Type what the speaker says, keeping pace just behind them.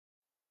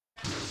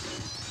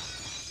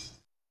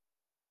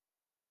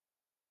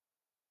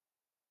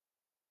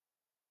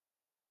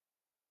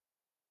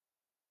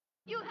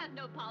You have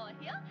no power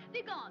here.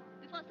 Be gone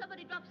before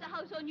somebody drops the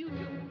house on you too.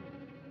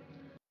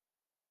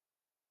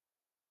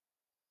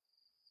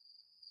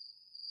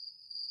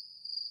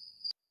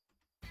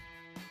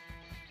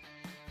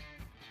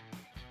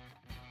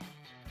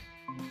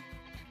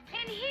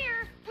 And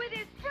here, with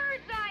his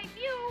bird's eye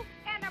view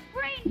and a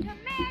brain to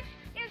match,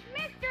 is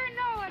Mr.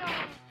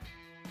 Know-It-All.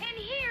 And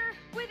here,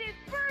 with his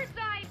bird's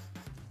eye...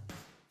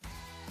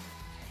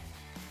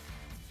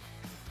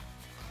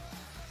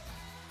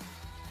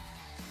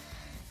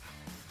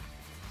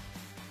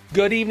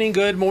 Good evening,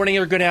 good morning,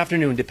 or good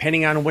afternoon,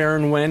 depending on where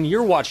and when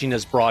you're watching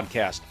this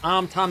broadcast.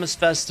 I'm Thomas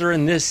Fessler,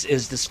 and this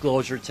is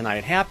Disclosure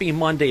Tonight. Happy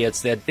Monday.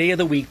 It's that day of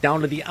the week,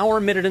 down to the hour,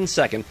 minute, and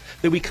second,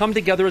 that we come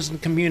together as a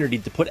community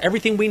to put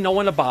everything we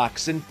know in a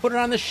box and put it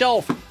on the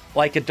shelf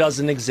like it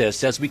doesn't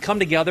exist. As we come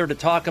together to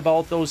talk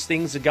about those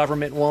things the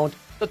government won't,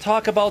 to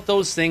talk about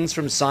those things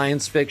from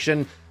science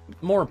fiction,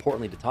 more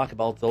importantly, to talk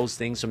about those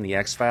things from the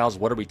X-Files.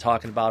 What are we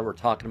talking about? We're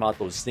talking about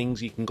those things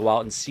you can go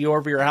out and see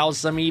over your house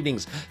some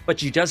evenings,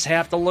 but you just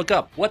have to look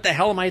up. What the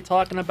hell am I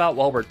talking about?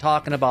 Well, we're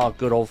talking about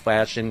good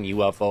old-fashioned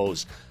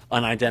UFOs,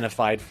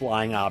 unidentified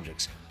flying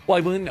objects.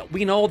 Well,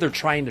 we know they're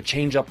trying to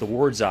change up the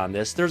words on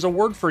this. There's a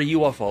word for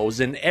UFOs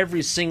in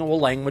every single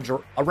language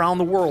around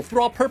the world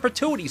throughout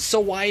perpetuity, so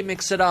why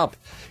mix it up?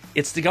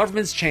 It's the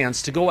government's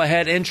chance to go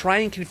ahead and try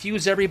and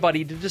confuse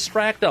everybody to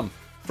distract them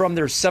from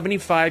their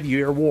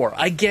 75-year war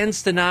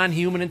against the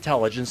non-human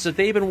intelligence that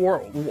they've been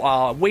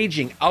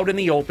waging out in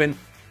the open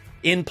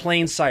in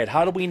plain sight.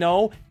 How do we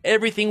know?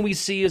 Everything we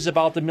see is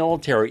about the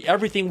military.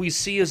 Everything we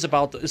see is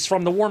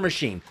from the war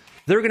machine.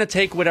 They're going to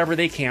take whatever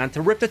they can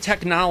to rip the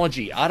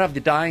technology out of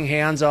the dying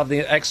hands of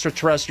the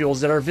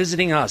extraterrestrials that are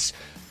visiting us,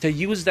 to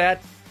use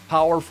that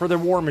power for the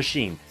war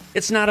machine.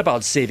 It's not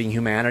about saving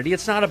humanity.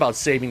 It's not about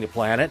saving the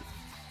planet.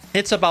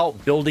 It's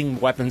about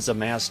building weapons of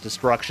mass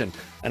destruction.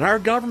 And our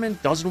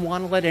government doesn't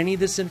want to let any of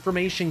this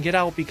information get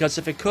out, because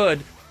if it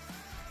could,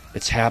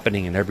 it's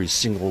happening in every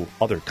single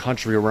other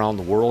country around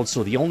the world.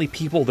 So the only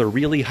people they're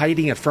really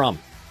hiding it from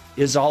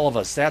is all of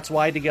us. That's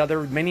why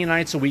together, many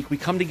nights a week, we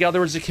come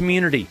together as a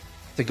community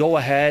to go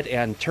ahead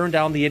and turn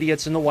down the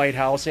idiots in the White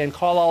House and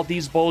call out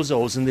these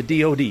bozos in the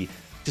DOD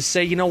to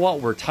say, you know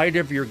what, we're tired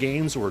of your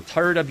games, we're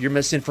tired of your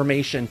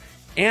misinformation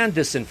and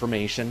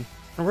disinformation,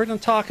 and we're going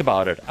to talk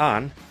about it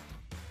on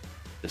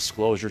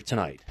Disclosure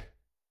Tonight.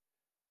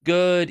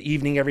 Good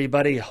evening,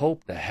 everybody.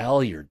 Hope the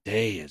hell your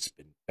day has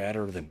been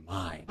better than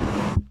mine.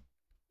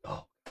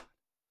 Oh,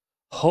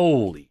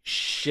 holy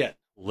shit,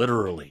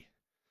 literally.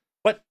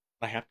 But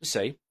I have to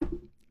say,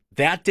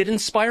 that did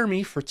inspire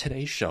me for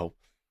today's show.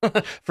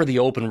 For the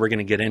open we're going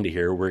to get into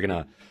here, we're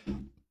going to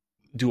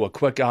do a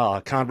quick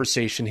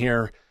conversation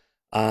here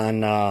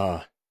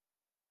on,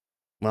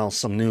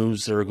 some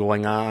news that are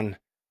going on.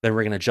 Then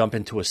we're going to jump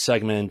into a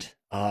segment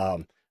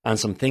on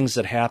some things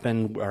that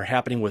are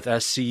happening with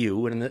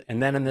SCU.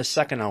 And then in this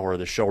second hour of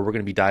the show, we're going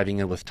to be diving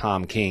in with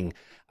Tom King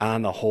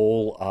on the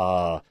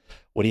whole,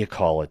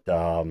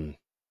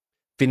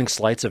 Phoenix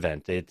Lights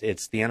event.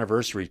 It's the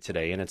anniversary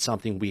today, and it's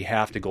something we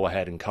have to go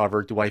ahead and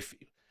cover.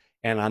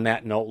 And on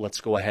that note, let's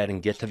go ahead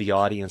and get to the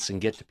audience and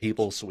get to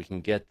people so we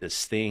can get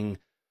this thing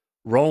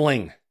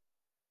rolling.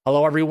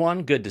 Hello,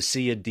 everyone. Good to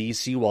see you,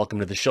 DC. Welcome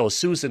to the show.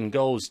 Susan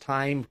goes,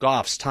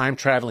 Goff's time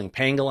traveling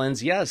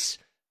pangolins. Yes.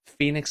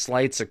 Phoenix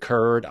Lights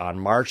occurred on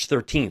March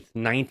 13th,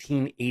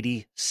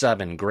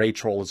 1987. Gray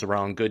Troll is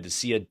around. Good to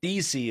see you.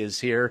 DC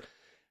is here.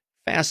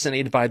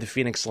 Fascinated by the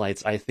Phoenix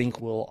Lights. I think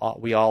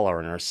we all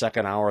are in our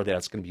second hour.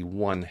 That's going to be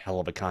one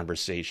hell of a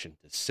conversation,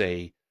 to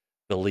say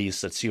the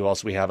least. Let's see who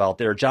else we have out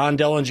there. John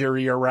Dillinger,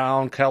 you're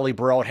around. Kelly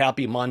Broad,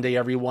 happy Monday,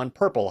 everyone.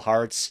 Purple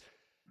Hearts.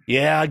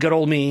 Yeah, good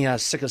old me.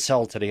 Sick as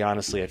hell today,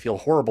 honestly. I feel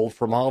horrible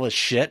from all this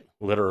shit,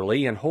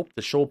 literally, and hope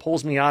the show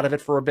pulls me out of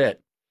it for a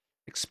bit.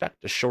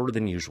 Expect a shorter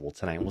than usual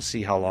tonight. We'll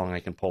see how long I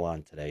can pull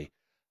on today.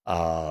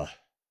 Better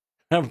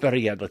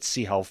yet, let's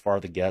see how far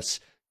the guests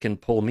can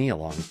pull me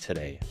along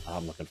today.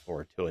 I'm looking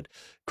forward to it.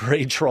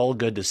 Great Troll,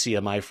 good to see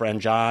you, my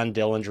friend. John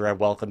Dillinger, I've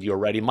welcomed you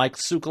already. Mike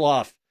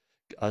Sukloff,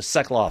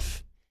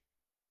 Sekloff.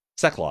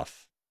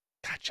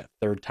 Gotcha.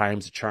 Third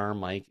time's a charm.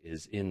 Mike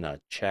is in the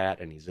chat,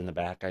 and he's in the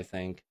back, I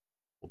think.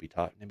 We'll be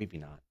talking, maybe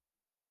not.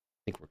 I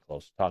think we're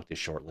close. Talk to you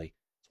shortly.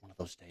 It's one of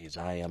those days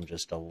I am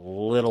just a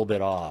little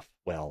bit off.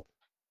 Well,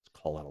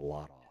 call it a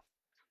lot off,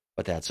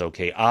 but that's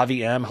okay.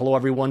 Avi M, hello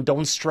everyone.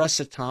 Don't stress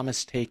it,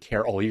 Thomas. Take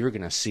care. Oh, you're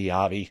gonna see,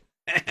 Avi.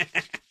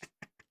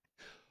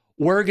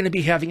 We're gonna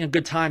be having a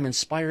good time,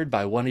 inspired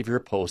by one of your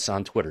posts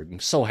on Twitter. I'm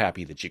so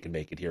happy that you can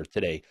make it here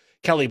today.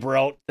 Kelly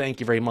Brout,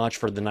 thank you very much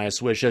for the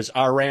nice wishes.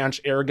 Our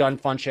Ranch Airgun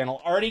Fun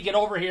Channel. Artie, get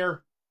over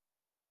here.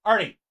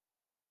 Artie.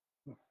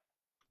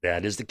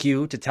 That is the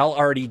cue to tell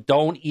Artie,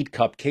 don't eat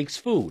Cupcake's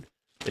food.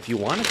 If you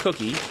want a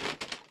cookie,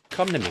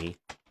 come to me.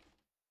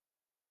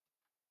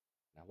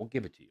 We'll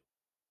give it to you.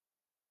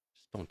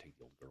 Just don't take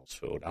the old girl's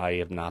food. I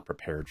am not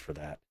prepared for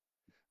that.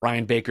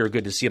 Ryan Baker,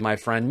 good to see you, my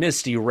friend.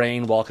 Misty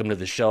Rain, welcome to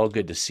the show.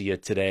 Good to see you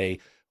today.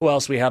 Who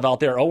else we have out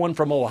there? Owen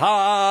from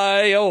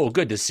Ohio.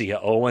 Good to see you,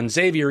 Owen.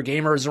 Xavier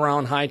Gamers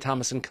around. Hi,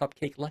 Thomas and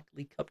Cupcake.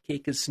 Luckily,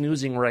 Cupcake is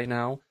snoozing right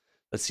now.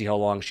 Let's see how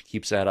long she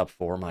keeps that up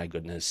for. My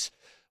goodness.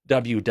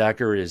 W.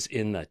 Decker is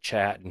in the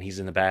chat, and he's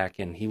in the back,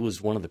 and he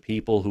was one of the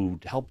people who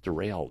helped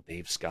derail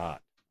Dave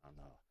Scott on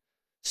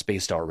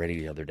Spaced Out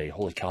Radio the other day.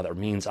 Holy cow, that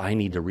means I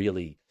need to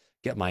really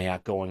get my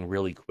act going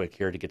really quick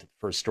here to get to the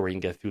first story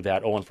and get through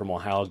that. Owen from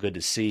Ohio, good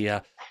to see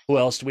you. Who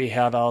else do we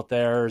have out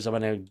there? I'm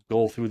going to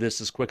go through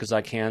this as quick as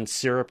I can.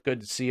 Syrup,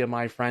 good to see you,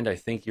 my friend. I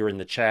think you're in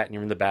the chat, and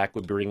you're in the back.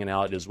 We're bringing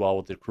out as well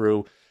with the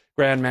crew.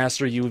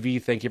 Grandmaster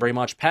UV, thank you very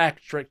much.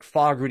 Patrick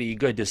Fogarty,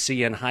 good to see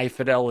you. And High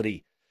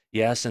Fidelity,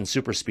 yes, and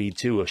Super Speed,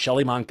 too.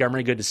 Shelly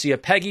Montgomery, good to see you.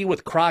 Peggy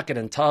with Crockett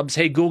and Tubbs.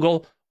 Hey,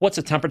 Google, what's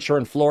the temperature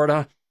in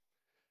Florida?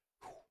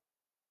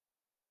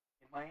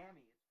 In Miami,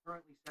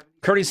 it's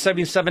currently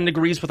 77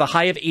 degrees with a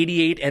high of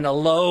 88 and a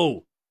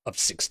low of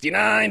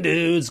 69,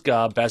 dudes.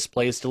 God, best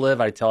place to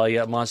live, I tell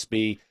you, it must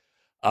be.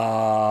 Who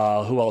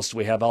else do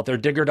we have out there?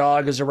 Digger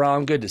Dog is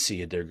around. Good to see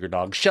you, Digger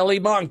Dog. Shelly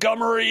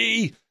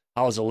Montgomery.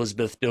 How's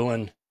Elizabeth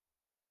doing?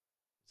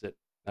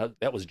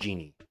 That was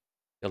Jeannie.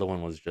 The other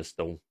one was just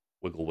the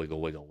wiggle, wiggle,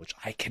 wiggle, which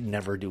I can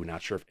never do.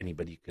 Not sure if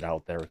anybody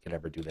out there could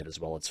ever do that as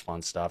well. It's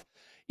fun stuff.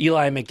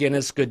 Eli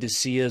McGinnis, good to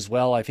see you as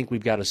well. I think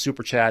we've got a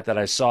super chat that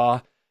I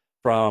saw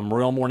from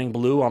Royal Morning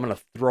Blue. I'm going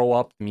to throw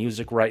up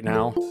music right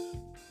now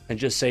and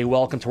just say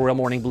welcome to Royal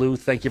Morning Blue.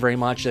 Thank you very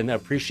much, and I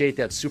appreciate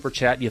that super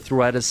chat you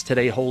threw at us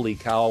today. Holy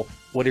cow,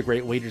 what a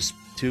great way to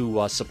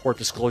support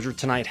Disclosure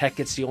tonight. Heck,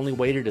 it's the only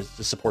way to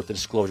support the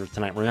Disclosure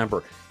tonight.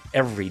 Remember,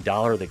 every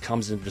dollar that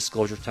comes into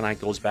Disclosure tonight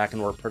goes back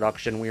into our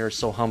production. We are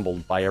so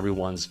humbled by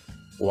everyone's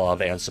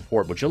love and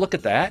support. Would you look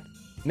at that?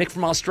 Nick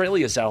from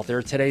Australia is out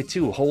there today,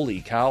 too.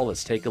 Holy cow,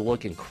 let's take a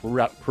look and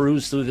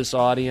cruise through this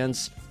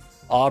audience.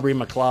 Aubrey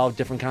McLeod,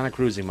 different kind of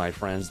cruising, my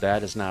friends.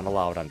 That is not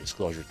allowed on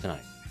Disclosure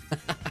tonight.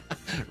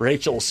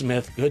 Rachel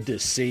Smith, good to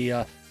see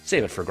you.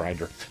 Save it for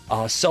Grindr.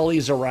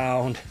 Sully's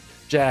around.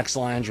 Jack's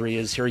Landry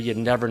is here. You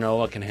never know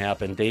what can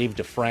happen. Dave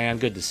DeFran,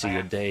 good to see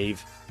you,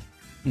 Dave.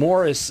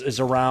 Morris is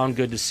around.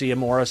 Good to see you,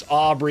 Morris.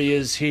 Aubrey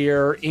is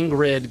here.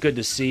 Ingrid, good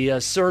to see you.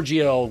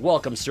 Sergio,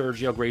 welcome,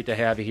 Sergio. Great to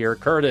have you here.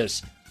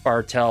 Curtis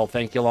Bartel,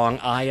 thank you long.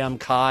 I am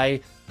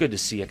Kai. Good to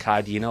see you,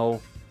 Kai. Do you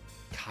know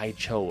Kai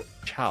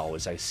Chow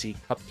as I see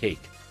Cupcake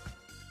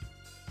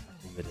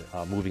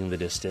moving the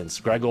distance?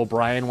 Greg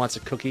O'Brien wants a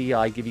cookie.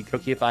 I'd give you a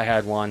cookie if I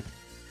had one.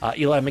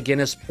 Eli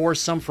McGinnis, pour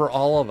some for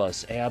all of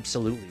us.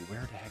 Absolutely.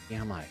 Where the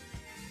heck am I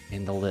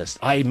in the list?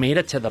 I made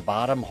it to the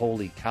bottom.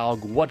 Holy cow.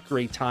 What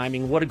great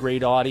timing. What a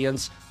great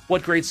audience.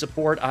 What great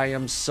support. I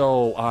am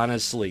so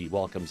honestly.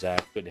 Welcome,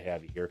 Zach. Good to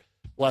have you here.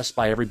 Blessed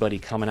by everybody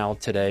coming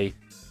out today.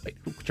 Wait,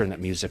 turn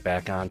that music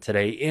back on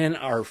today. In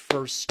our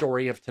first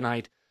story of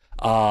tonight,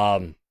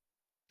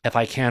 if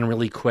I can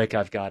really quick,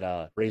 I've got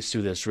to race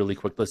through this really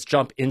quick. Let's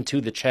jump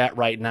into the chat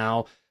right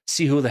now.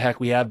 See who the heck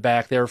we have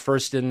back there.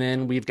 First and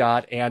then we've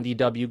got Andy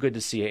W. Good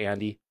to see you,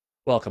 Andy.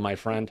 Welcome, my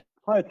friend.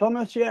 Hi,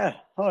 Thomas. Yeah,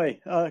 hi.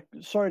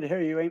 Sorry to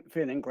hear you ain't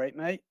feeling great,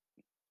 mate.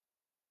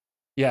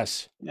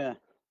 Yes. Yeah.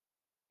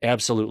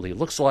 Absolutely.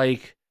 Looks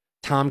like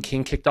Tom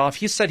King kicked off.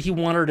 He said he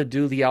wanted to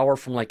do the hour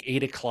from like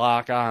 8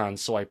 o'clock on,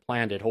 so I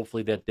planned it.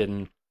 Hopefully that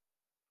didn't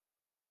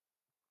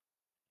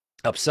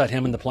upset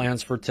him in the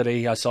plans for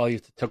today. I saw you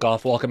took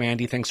off. Welcome,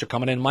 Andy. Thanks for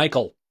coming in.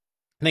 Michael.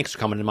 Thanks for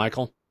coming in,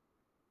 Michael.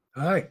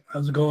 Hi.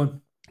 How's it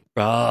going?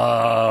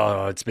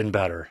 Oh, it's been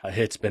better.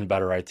 It's been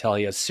better, I tell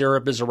you.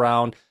 Syrup is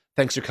around.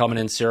 Thanks for coming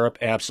in, Syrup.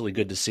 Absolutely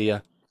good to see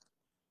you.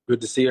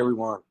 Good to see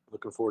everyone.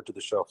 Looking forward to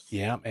the show.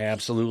 Yeah,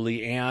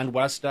 absolutely. And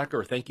Wes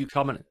Decker, thank you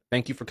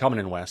for coming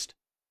in, West.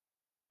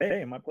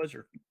 Hey, my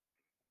pleasure.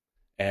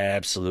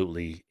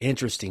 Absolutely.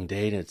 Interesting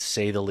day, to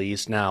say the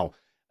least. Now,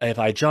 if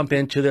I jump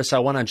into this, I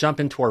want to jump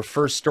into our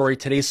first story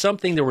today.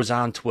 Something that was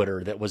on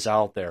Twitter that was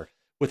out there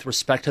with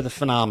respect to the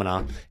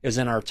phenomena is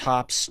in our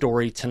top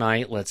story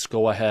tonight. Let's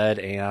go ahead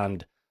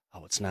and...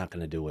 Oh, it's not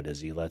going to do it,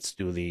 is he? Let's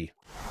do the...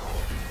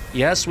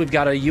 Yes, we've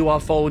got a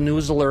UFO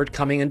news alert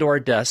coming into our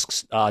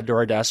desk.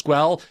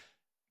 Well,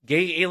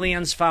 gay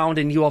aliens found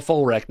in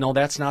UFO wreck. No,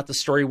 that's not the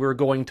story we're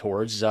going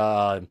towards.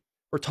 We're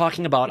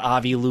talking about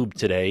Avi Loeb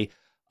today.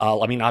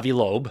 Avi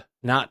Loeb,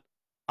 not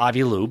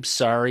Avi Loeb.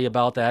 Sorry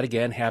about that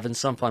again. Having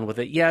some fun with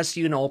it. Yes,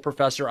 you know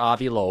Professor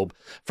Avi Loeb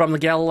from the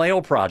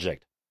Galileo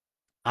Project.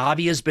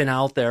 Avi has been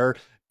out there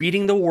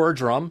beating the war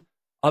drum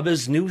of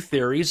his new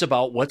theories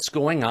about what's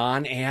going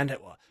on and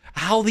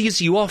how these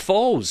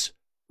UFOs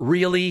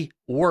really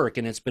work.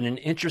 And it's been an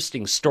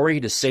interesting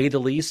story, to say the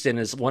least, and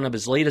is one of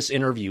his latest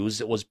interviews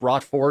that was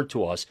brought forward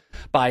to us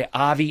by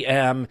Avi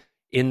M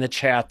in the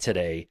chat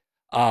today.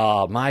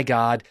 My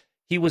God,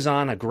 he was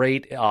on a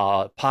great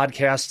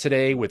podcast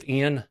today with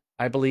Ian,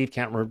 I believe.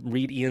 Can't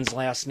read Ian's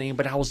last name,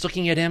 but I was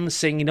looking at him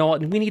saying, you know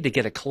what, we need to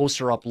get a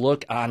closer up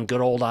look on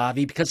good old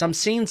Avi because I'm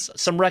seeing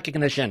some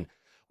recognition.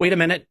 Wait a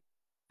minute.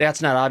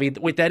 That's not Avi.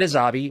 Wait, that is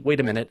Avi. Wait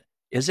a minute.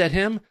 Is that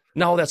him?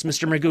 No, that's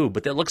Mr. Magoo,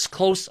 but that looks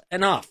close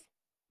enough.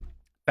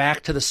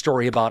 Back to the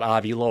story about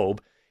Avi Loeb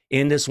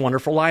in this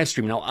wonderful live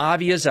stream. Now,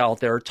 Avi is out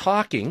there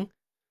talking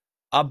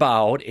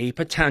about a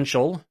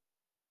potential,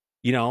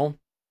 UFO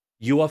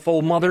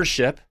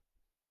mothership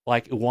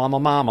like Uwama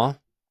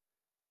Mama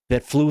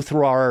that flew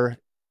through our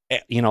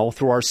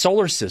through our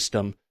solar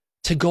system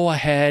to go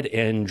ahead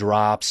and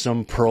drop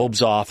some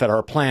probes off at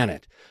our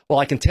planet. Well,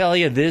 I can tell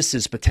you this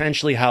is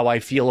potentially how I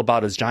feel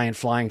about his giant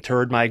flying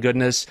turd, my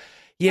goodness.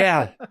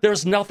 Yeah,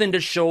 there's nothing to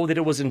show that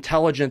it was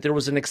intelligent. There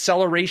was an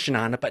acceleration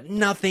on it, but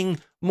nothing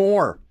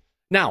more.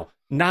 Now,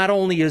 not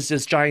only is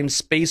this giant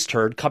space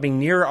turd coming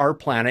near our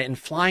planet and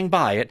flying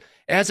by it,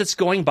 as it's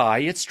going by,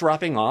 it's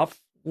dropping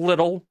off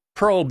little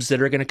probes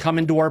that are going to come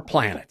into our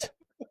planet.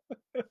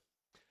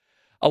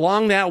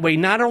 Along that way,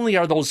 not only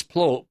are those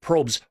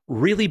probes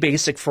really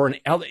basic for an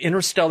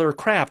interstellar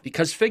craft,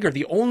 because figure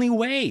the only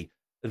way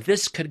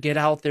this could get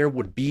out there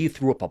would be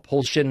through a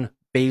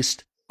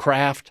propulsion-based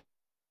craft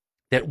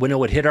that when it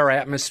would hit our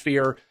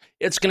atmosphere,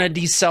 it's going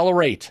to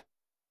decelerate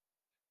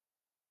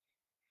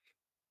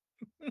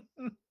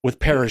with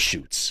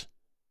parachutes.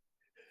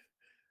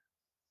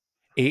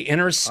 A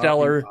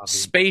interstellar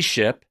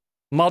spaceship,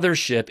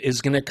 mothership,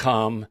 is going to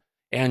come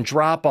and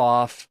drop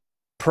off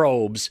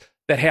probes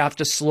that have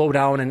to slow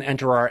down and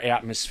enter our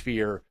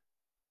atmosphere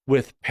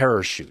with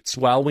parachutes.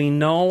 While we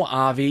know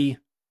Avi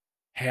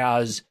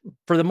has,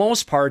 for the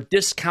most part,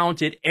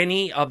 discounted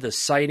any of the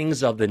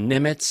sightings of the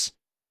Nimitz,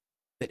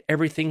 that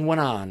everything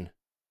went on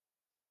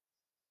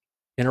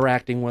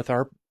interacting with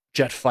our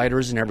jet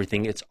fighters and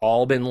everything, it's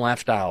all been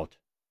left out.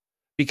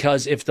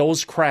 Because if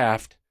those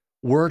craft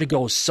were to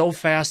go so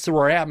fast through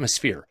our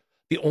atmosphere,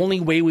 the only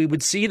way we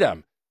would see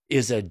them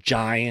is a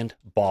giant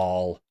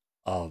ball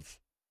of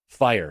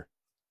fire.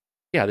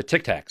 Yeah, the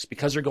Tic Tacs,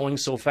 because they're going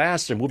so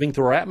fast, they're moving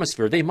through our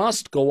atmosphere, they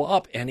must go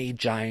up in a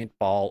giant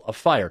ball of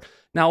fire.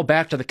 Now,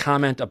 back to the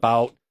comment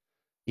about,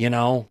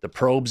 the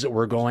probes that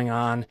were going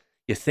on.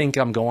 You think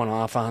I'm going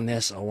off on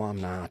this? Oh,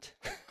 I'm not.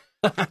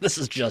 This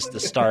is just the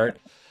start.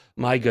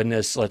 My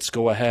goodness, let's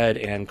go ahead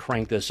and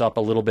crank this up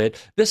a little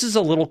bit. This is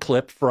a little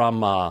clip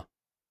from,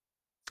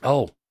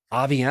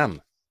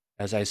 AVM,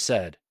 as I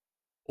said,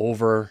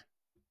 over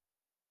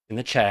in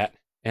the chat.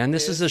 And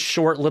this is a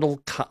short little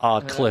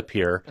clip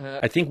here.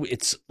 I think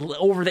it's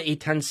over the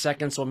 8-10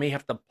 seconds, so I may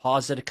have to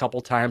pause it a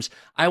couple times.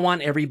 I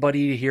want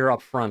everybody to hear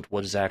up front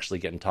what is actually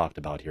getting talked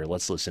about here.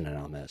 Let's listen in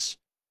on this.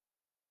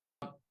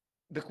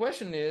 The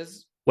question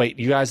is... Wait,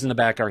 you guys in the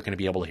back aren't going to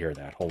be able to hear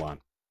that. Hold on.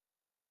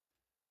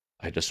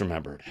 I just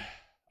remembered.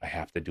 I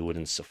have to do it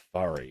in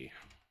Safari.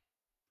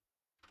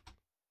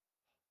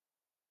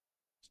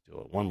 Let's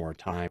do it one more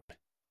time.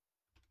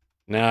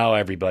 Now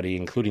everybody,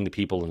 including the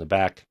people in the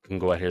back, can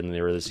go ahead and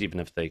hear this, even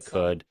if they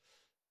could.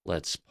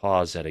 Let's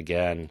pause it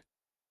again.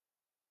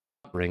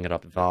 Bring it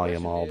up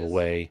volume all the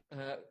way.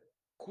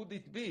 Could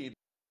it be?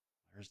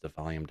 Where's the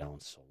volume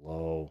down so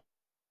low?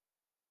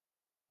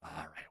 All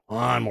right,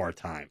 one more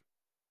time.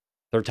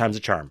 Third time's a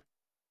charm.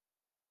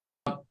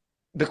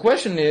 The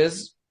question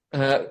is,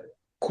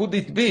 could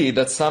it be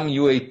that some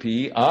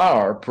UAP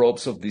are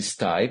probes of this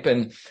type?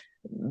 And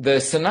the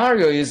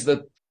scenario is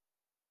that...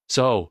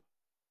 So,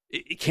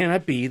 can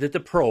it be that the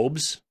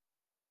probes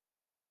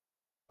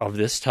of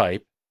this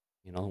type,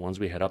 the ones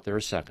we had up there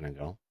a second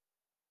ago,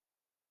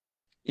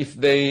 if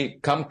they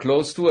come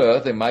close to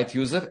Earth, they might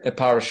use a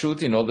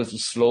parachute in order to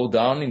slow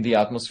down in the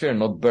atmosphere and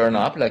not burn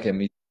up like a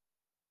meteor?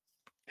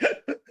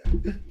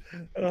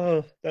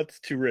 Oh, that's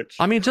too rich.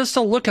 I mean, just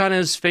to look on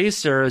his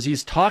face there as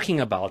he's talking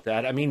about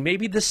that, I mean,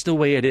 maybe this is the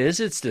way it is.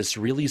 It's this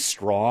really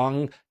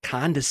strong,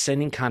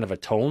 condescending kind of a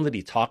tone that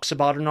he talks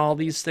about in all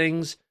these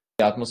things.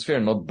 The atmosphere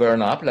and not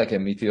burn up like a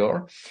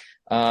meteor.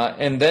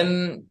 And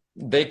then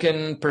they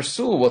can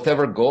pursue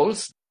whatever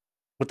goals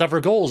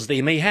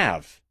they may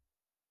have.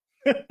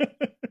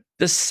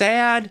 The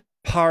sad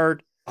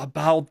part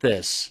about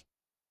this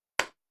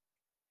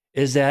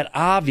is that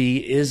Avi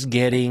is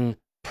getting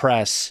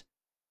press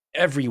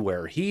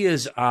everywhere. He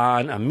is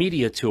on a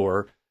media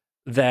tour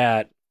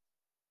that,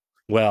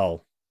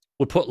 well,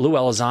 would put Lou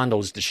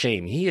Elizondo's to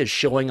shame. He is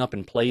showing up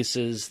in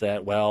places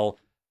that, well,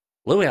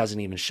 Lou hasn't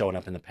even shown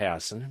up in the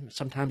past, and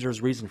sometimes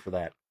there's reason for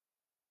that.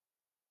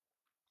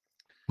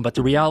 But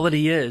the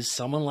reality is,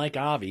 someone like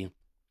Avi,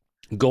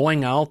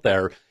 going out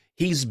there,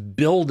 he's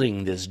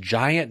building this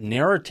giant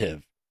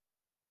narrative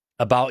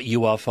about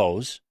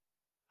UFOs,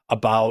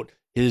 about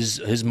his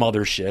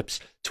motherships,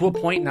 to a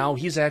point now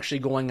he's actually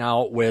going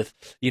out with,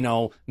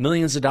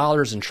 millions of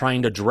dollars and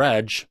trying to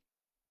dredge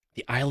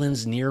the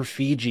islands near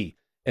Fiji.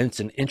 And it's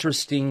an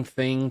interesting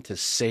thing, to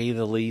say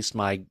the least,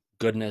 my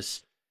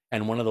goodness.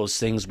 And one of those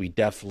things we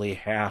definitely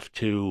have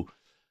to,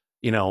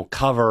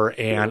 cover.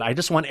 And I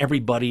just want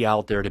everybody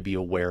out there to be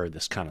aware of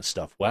this kind of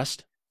stuff.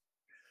 West?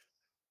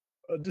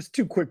 Just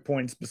 2 quick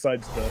points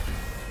besides the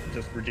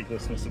just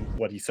ridiculousness of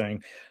what he's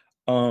saying.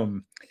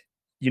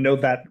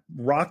 That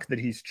rock that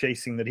he's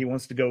chasing, that he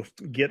wants to go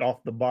get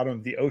off the bottom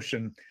of the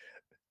ocean,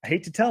 I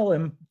hate to tell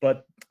him,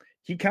 but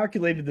he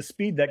calculated the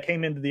speed that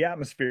came into the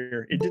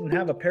atmosphere. It didn't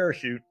have a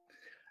parachute.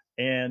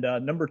 And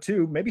number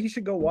 2, maybe he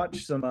should go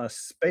watch some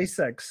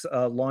SpaceX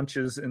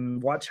launches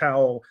and watch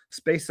how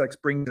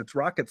SpaceX brings its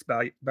rockets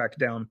back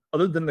down.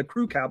 Other than the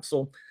crew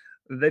capsule,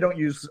 they don't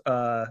use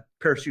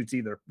parachutes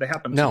either. They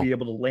happen to be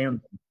able to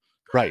land them.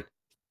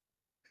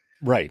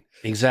 Right,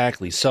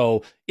 exactly.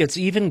 So it's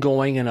even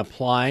going and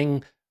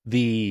applying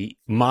the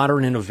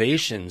modern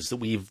innovations that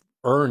we've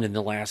earned in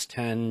the last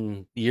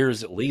 10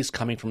 years at least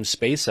coming from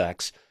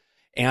SpaceX.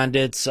 And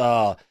it's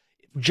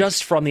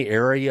just from the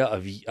area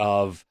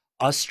of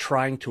us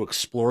trying to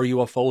explore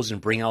UFOs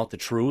and bring out the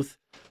truth.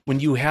 When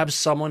you have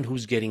someone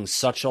who's getting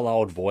such a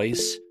loud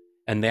voice,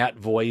 and that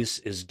voice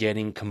is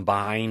getting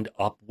combined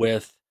up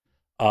with,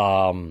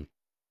 what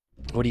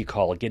do you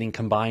call it? Getting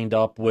combined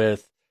up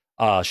with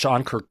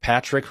Sean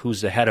Kirkpatrick,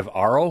 who's the head of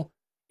ARO.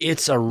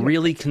 It's a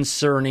really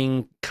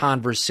concerning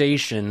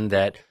conversation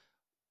that,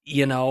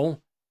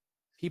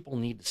 people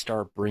need to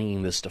start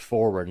bringing this to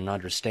forward and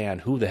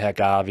understand who the heck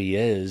Avi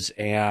is.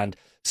 And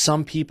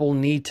some people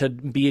need to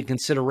be in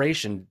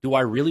consideration. Do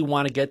I really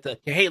want to get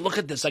hey, look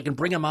at this. I can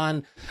bring him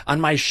on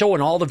my show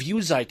and all the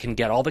views I can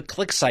get, all the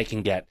clicks I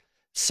can get.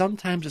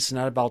 Sometimes it's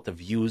not about the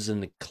views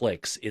and the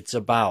clicks. It's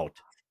about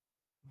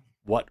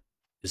what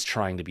is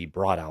trying to be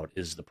brought out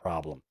is the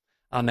problem.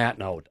 On that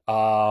note,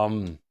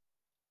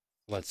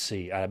 let's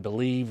see. I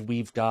believe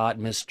we've got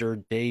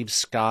Mr. Dave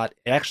Scott.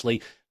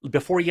 Actually,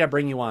 before I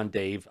bring you on,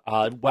 Dave,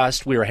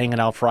 West, we were hanging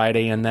out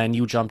Friday, and then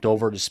you jumped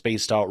over to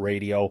Spaced Out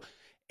Radio,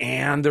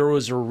 and there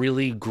was a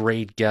really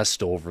great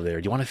guest over there.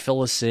 Do you want to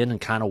fill us in and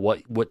kind of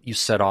what you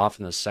set off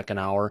in the second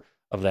hour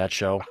of that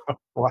show?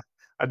 Well,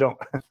 I don't.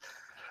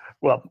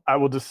 Well, I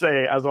will just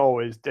say, as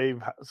always,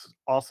 Dave has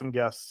awesome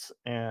guests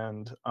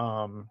and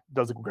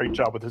does a great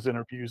job with his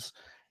interviews.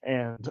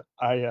 And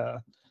I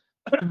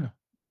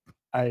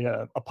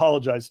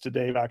apologize to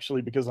Dave,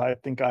 actually, because I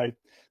think I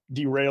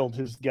derailed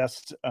his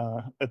guest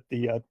at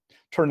the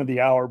turn of the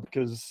hour,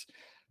 because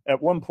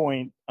at one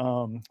point,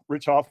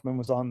 Rich Hoffman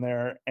was on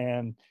there,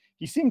 and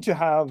he seemed to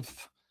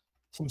have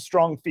some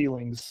strong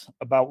feelings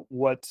about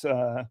what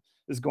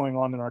is going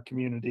on in our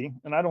community.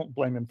 And I don't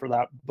blame him for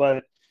that. But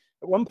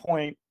at one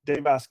point,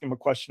 Dave asked him a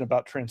question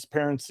about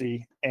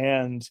transparency,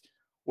 and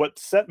what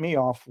set me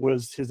off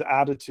was his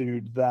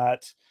attitude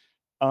that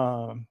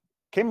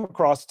came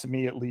across to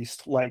me, at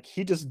least, like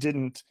he just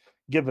didn't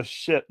give a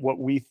shit what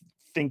we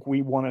think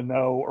we want to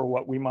know or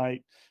what we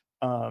might,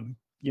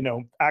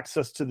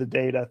 access to the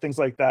data, things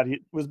like that.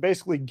 It was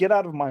basically get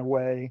out of my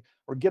way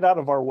or get out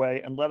of our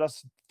way and let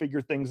us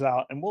figure things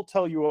out, and we'll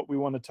tell you what we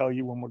want to tell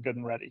you when we're good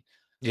and ready.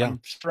 Yeah. I'm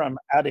sure I'm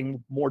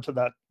adding more to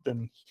that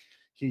than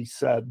he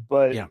said,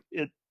 but yeah.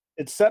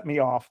 It set me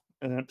off,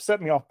 and it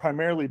set me off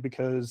primarily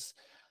because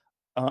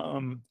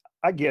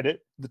I get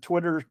it. The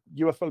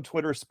UFO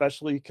Twitter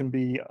especially, can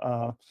be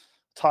a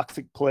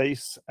toxic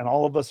place, and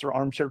all of us are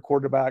armchair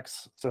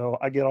quarterbacks, so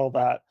I get all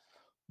that.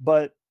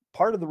 But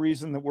part of the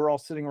reason that we're all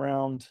sitting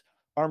around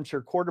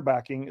armchair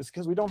quarterbacking is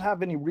because we don't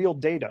have any real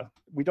data.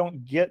 We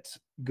don't get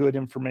good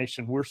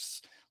information. We're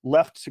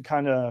left to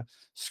kind of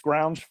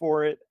scrounge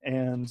for it.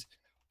 And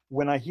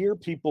when I hear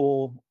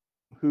people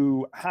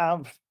who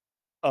have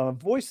a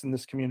voice in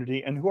this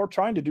community and who are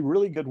trying to do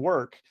really good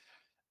work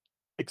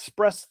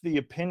express the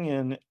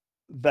opinion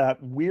that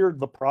we're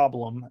the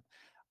problem,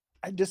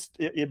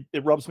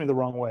 it rubs me the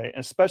wrong way,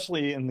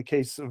 especially in the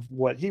case of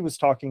what he was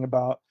talking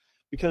about,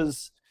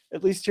 because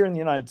at least here in the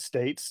United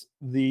States,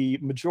 the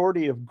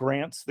majority of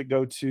grants that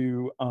go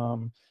to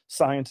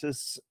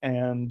scientists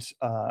and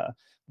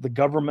the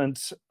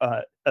government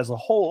as a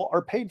whole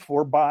are paid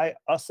for by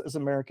us as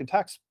American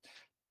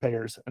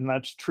taxpayers. And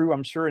that's true,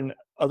 I'm sure, in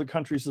other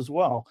countries as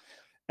well.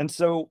 And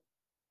so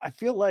I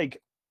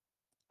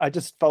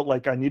just felt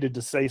like I needed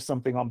to say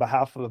something on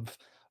behalf of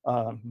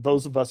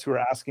those of us who are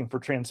asking for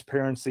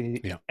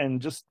transparency,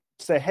 and just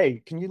say,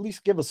 hey, can you at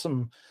least give us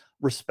some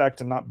respect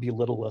and not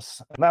belittle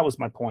us? And that was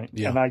my point.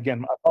 Yeah. And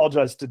again, I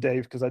apologize to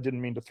Dave because I didn't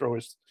mean to throw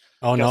his.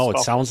 Oh no, it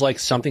sounds like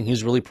something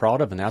he's really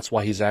proud of, and that's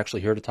why he's actually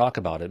here to talk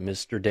about it.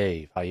 Mr.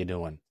 Dave, how you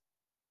doing?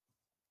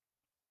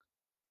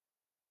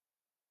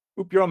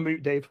 Oop, you're on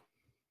mute, Dave.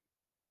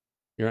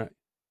 You're right.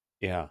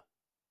 Yeah.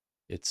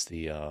 It's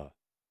the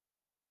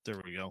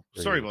there we go.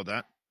 Sorry about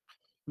that.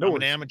 I'm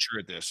an amateur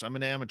at this.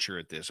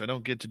 I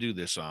don't get to do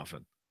this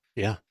often.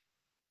 Yeah.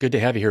 Good to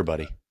have you here,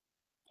 buddy.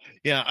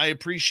 Yeah, I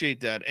appreciate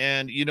that.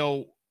 And,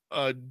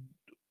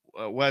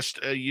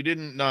 West, you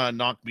didn't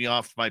knock me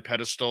off my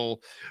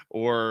pedestal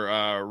or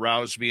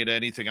rouse me at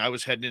anything. I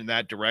was heading in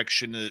that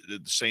direction at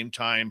the same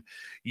time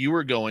you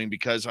were going,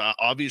 because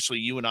obviously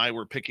you and I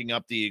were picking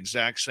up the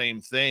exact same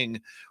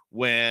thing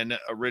when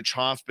Rich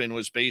Hoffman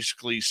was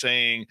basically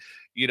saying,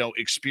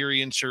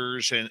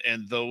 experiencers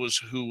and those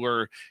who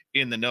were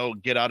in the know,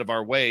 get out of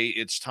our way.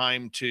 It's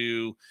time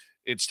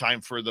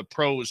for the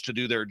pros to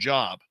do their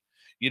job.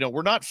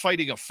 We're not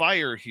fighting a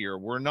fire here.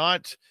 We're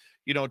not,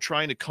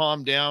 trying to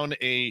calm down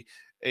a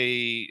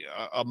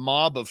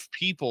mob of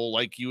people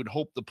like you would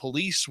hope the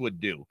police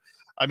would do.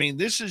 I mean,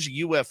 this is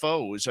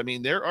UFOs. I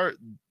mean, there are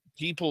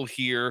people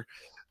here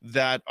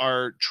that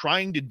are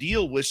trying to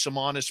deal with some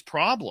honest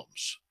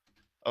problems.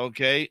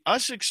 Okay,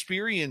 us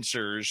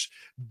experiencers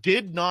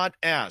did not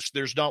ask.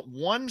 There's not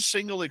one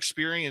single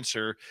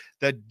experiencer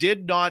that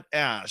did not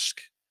ask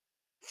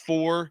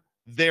for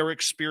their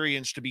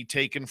experience to be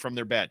taken from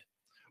their bed,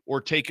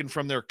 or taken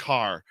from their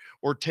car,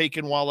 or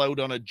taken while out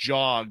on a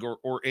jog,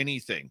 or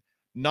anything.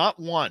 Not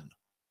one.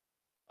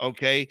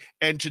 okay,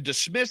 and to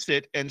dismiss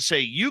it and say,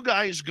 you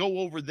guys go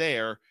over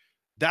there,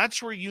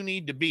 that's where you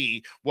need to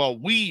be, while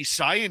we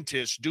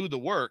scientists do the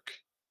work.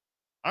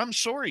 I'm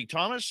sorry,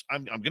 Thomas.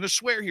 I'm going to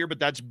swear here, but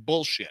that's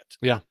bullshit.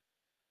 Yeah.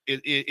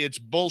 It's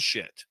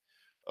bullshit.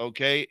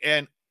 Okay.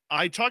 And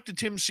I talked to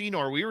Tim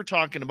Senor. We were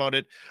talking about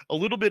it a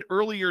little bit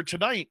earlier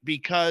tonight,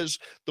 because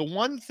the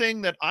one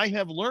thing that I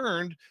have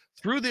learned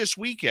through this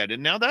weekend,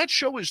 and now that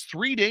show is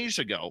 3 days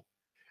ago,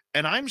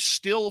 and I'm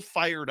still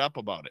fired up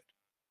about it.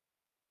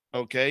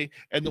 Okay.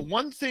 And the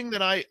one thing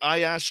that I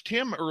asked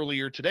Tim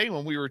earlier today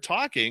when we were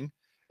talking,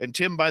 and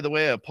Tim, by the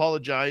way, I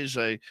apologize.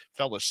 I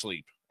fell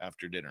asleep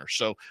after dinner,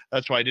 so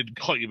that's why I didn't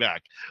call you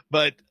back.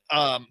 But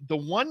the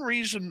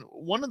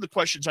one of the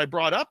questions I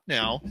brought up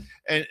now,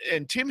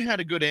 and Tim had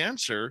a good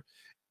answer,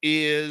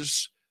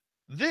 is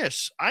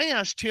this. I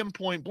asked Tim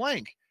point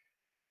blank,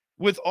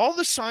 with all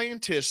the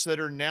scientists that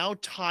are now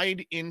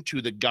tied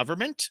into the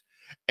government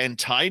and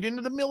tied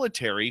into the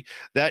military,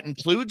 that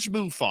includes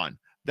MUFON,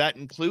 that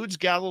includes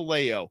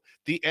Galileo,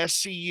 the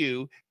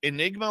SCU,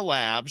 Enigma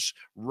Labs,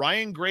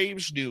 Ryan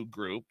Graves' new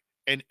group,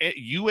 and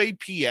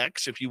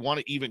UAPX, if you want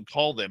to even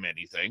call them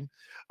anything,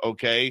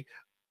 okay?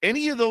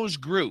 Any of those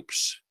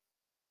groups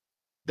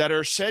that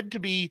are said to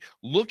be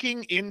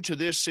looking into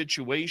this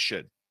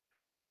situation,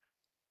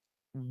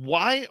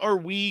 why are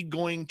we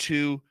going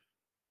to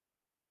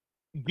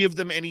give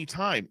them any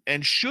time?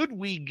 And should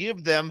we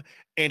give them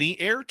any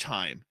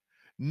airtime,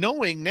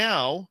 knowing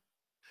now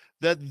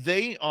that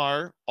they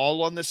are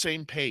all on the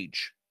same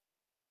page?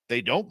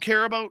 They don't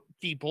care about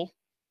people.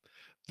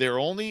 They're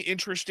only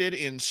interested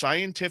in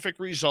scientific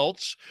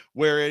results,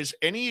 whereas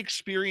any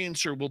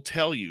experiencer will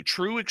tell you,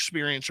 true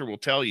experiencer will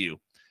tell you,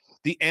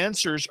 the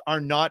answers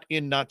are not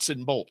in nuts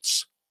and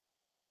bolts.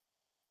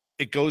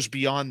 It goes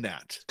beyond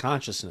that.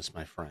 Consciousness,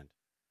 my friend.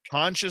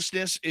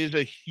 Consciousness is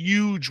a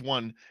huge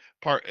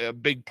a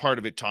big part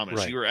of it, Thomas.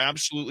 Right. You're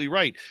absolutely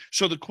right.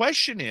 So the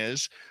question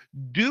is,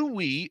 do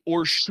we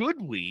or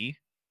should we,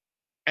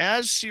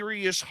 as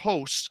serious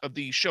hosts of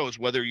these shows,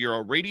 whether you're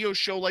a radio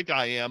show like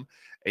I am,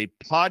 a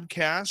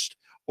podcast,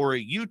 or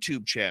a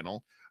YouTube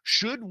channel,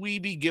 should we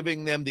be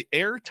giving them the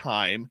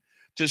airtime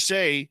to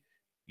say,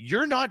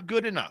 you're not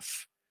good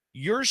enough?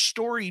 Your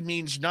story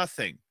means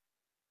nothing.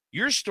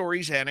 Your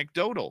story's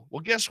anecdotal. Well,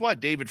 guess what?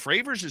 David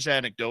Fravers is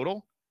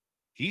anecdotal.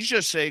 He's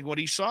just saying what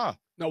he saw.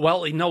 No,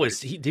 well, no,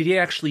 did he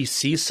actually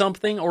see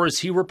something, or is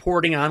he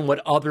reporting on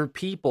what other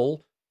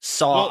people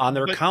saw on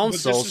their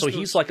council? So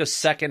he's like a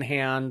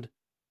secondhand.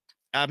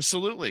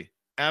 Absolutely.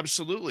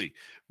 Absolutely.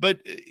 But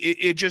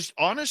it just,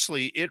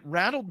 honestly, it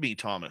rattled me,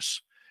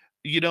 Thomas,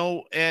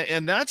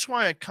 and that's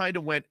why I kind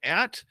of went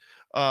at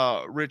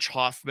Rich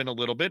Hoffman a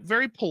little bit,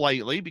 very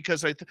politely,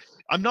 because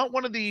I'm not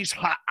one of these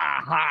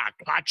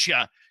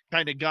gotcha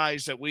kind of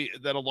guys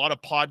that a lot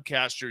of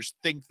podcasters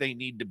think they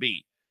need to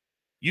be.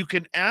 You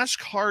can ask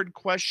hard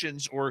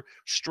questions or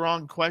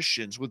strong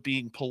questions with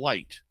being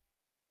polite,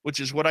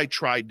 which is what I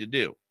tried to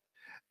do.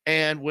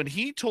 And when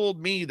he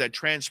told me that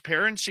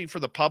transparency for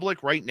the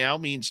public right now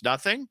means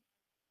nothing,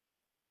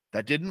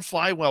 that didn't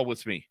fly well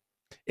with me.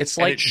 It's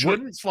like, it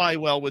shouldn't fly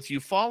well with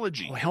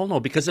ufology. Oh, hell no,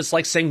 because it's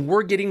like saying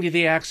we're getting to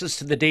the access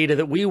to the data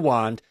that we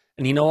want,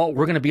 and you know what?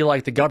 We're going to be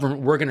like the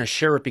government. We're going to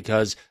share it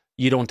because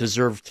you don't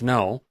deserve to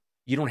know.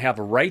 You don't have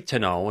a right to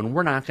know, and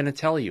we're not going to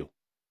tell you.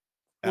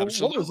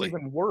 Absolutely. What was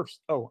even worse?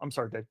 Oh, I'm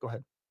sorry, Dave. Go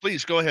ahead.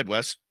 Please go ahead,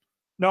 Wes.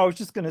 No, I was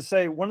just going to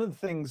say, one of the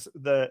things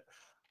that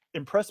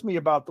impressed me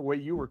about the way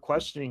you were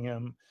questioning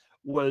him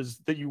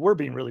was that you were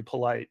being really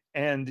polite,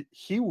 and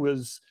he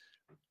was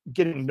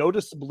getting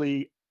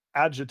noticeably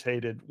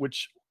agitated,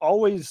 which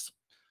always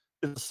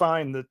is a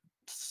sign that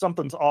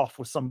something's off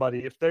with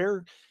somebody.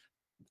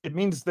 It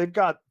means they've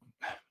got,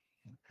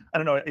 I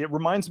don't know, it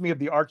reminds me of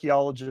the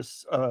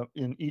archaeologists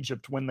in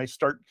Egypt when they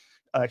start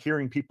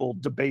hearing people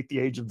debate the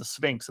age of the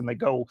Sphinx and they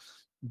go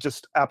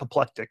just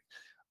apoplectic.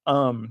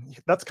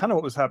 That's kind of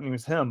what was happening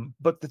with him.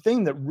 But the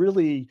thing that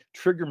really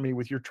triggered me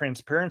with your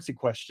transparency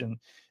question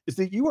is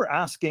that you were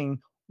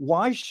asking,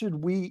 why should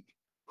we,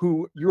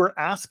 who you're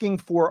asking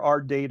for our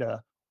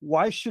data,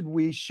 why should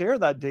we share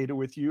that data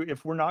with you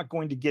if we're not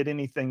going to get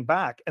anything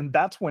back? And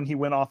that's when he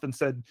went off and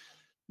said,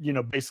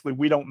 basically,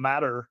 we don't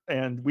matter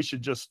and we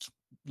should just,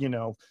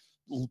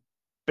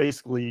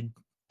 basically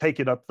take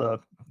it up the,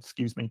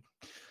 excuse me,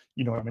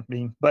 you know what I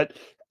mean? But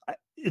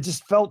it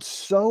just felt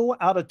so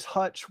out of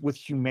touch with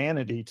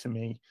humanity to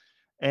me.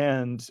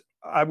 And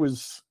I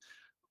was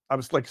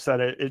like I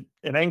said, it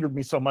angered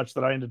me so much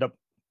that I ended up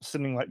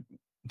sending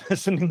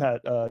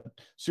that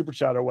super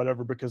chat or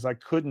whatever, because I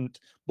couldn't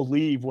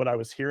believe what I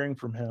was hearing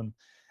from him.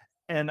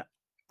 And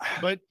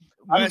but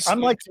Wes,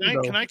 I'm like,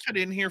 can I cut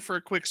in here for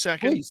a quick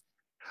second?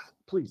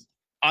 Please.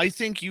 I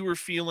think you were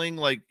feeling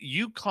like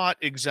you caught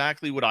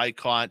exactly what I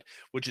caught,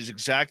 which is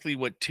exactly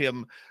what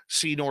Tim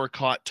Senor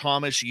caught.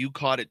 Thomas, you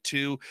caught it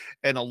too.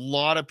 And a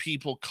lot of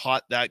people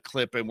caught that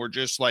clip and were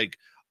just like,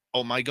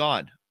 oh my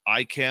God,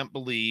 I can't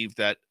believe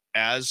that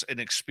as an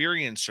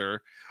experiencer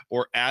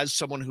or as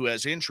someone who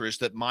has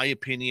interest, that my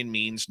opinion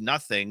means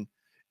nothing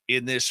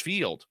in this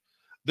field.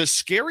 The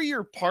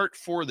scarier part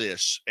for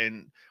this,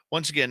 and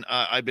once again,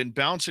 I've been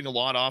bouncing a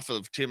lot off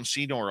of Tim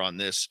Senor on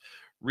this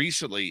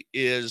recently,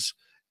 is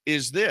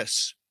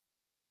this.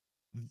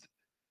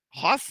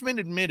 Hoffman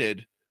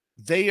admitted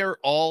they are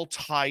all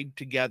tied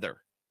together.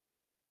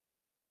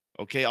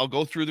 Okay, I'll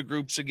go through the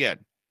groups again.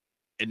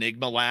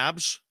 Enigma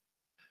Labs,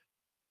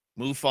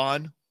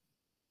 MUFON,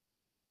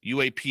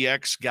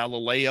 UAPX,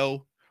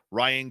 Galileo,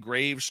 Ryan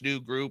Graves' new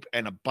group,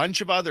 and a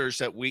bunch of others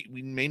that we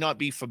may not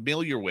be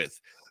familiar with.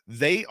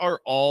 They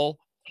are all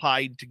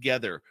tied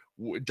together.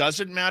 It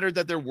doesn't matter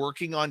that they're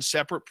working on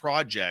separate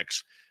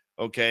projects,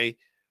 okay?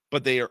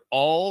 But they are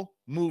all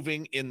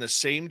moving in the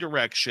same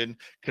direction,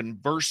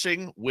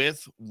 conversing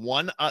with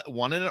one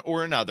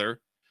or another,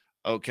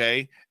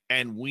 okay?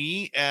 And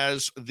we,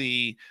 as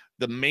the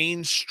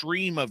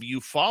mainstream of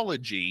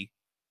ufology,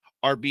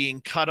 are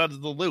being cut out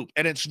of the loop.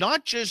 And it's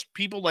not just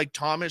people like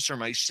Thomas or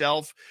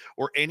myself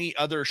or any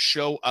other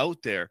show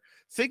out there.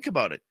 Think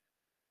about it.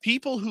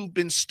 People who've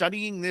been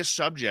studying this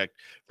subject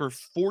for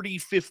 40,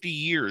 50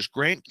 years,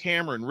 Grant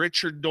Cameron,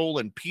 Richard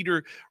Dolan,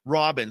 Peter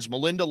Robbins,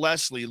 Melinda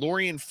Leslie,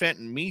 Lorian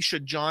Fenton, Misha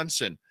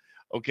Johnson,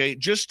 okay,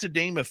 just to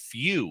name a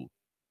few,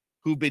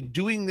 who've been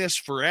doing this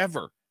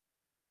forever,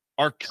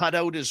 are cut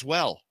out as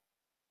well.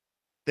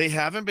 They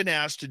haven't been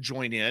asked to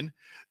join in.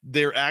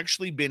 They're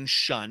actually been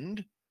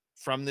shunned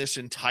from this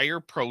entire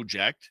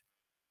project.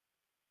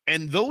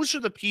 And those are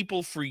the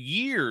people for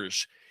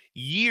years,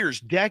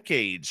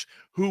 decades,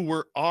 who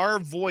were our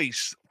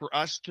voice for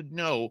us to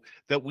know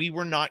that we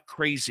were not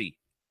crazy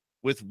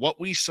with what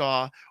we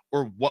saw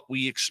or what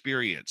we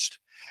experienced.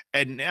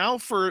 And now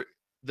for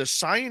the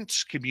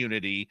science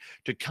community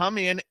to come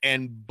in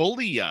and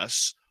bully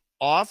us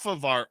off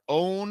of our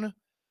own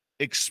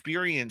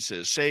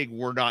experiences, saying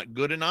we're not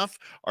good enough,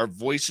 our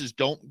voices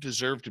don't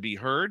deserve to be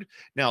heard.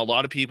 Now, a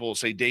lot of people will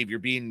say, Dave, you're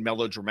being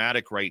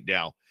melodramatic right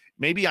now.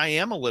 Maybe I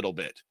am a little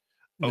bit.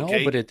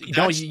 Okay, no, but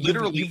that's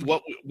literally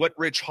what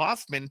Rich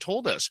Hoffman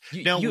told us.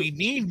 We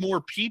need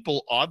more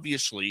people,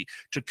 obviously,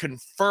 to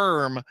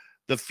confirm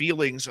the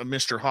feelings of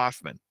Mr.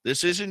 Hoffman.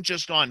 This isn't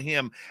just on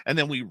him, and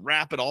then we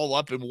wrap it all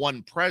up in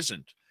one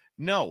present.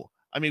 No.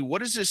 I mean,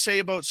 what does this say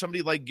about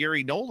somebody like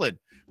Gary Nolan,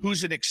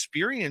 who's an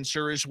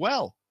experiencer as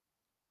well?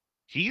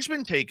 He's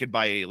been taken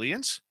by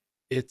aliens.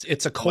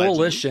 It's a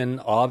coalition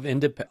of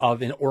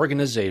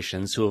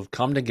organizations who have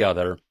come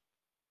together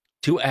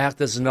to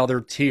act as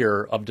another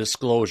tier of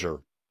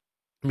disclosure,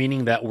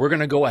 meaning that we're going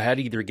to go ahead,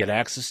 either get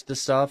access to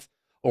stuff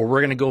or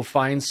we're going to go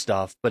find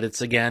stuff. But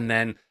it's, again,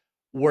 then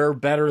we're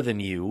better than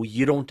you.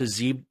 You don't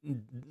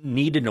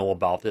need to know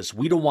about this.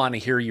 We don't want to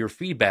hear your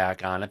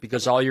feedback on it,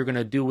 because all you're going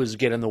to do is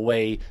get in the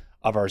way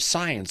of our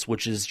science,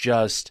 which is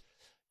just,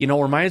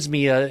 reminds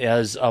me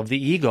as of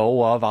the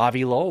ego of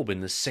Avi Loeb,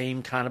 in the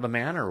same kind of a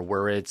manner,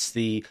 where it's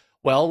you're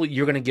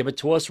going to give it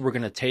to us, we're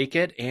going to take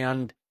it,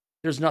 and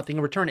there's nothing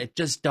in return. It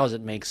just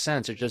doesn't make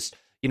sense. It just,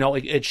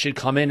 it should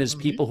come in as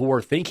people who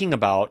are thinking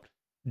about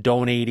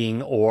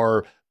donating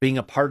or being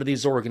a part of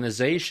these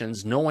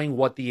organizations, knowing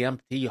what the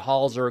empty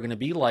halls are going to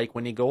be like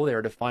when you go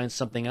there to find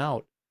something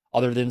out,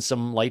 other than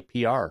some light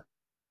PR.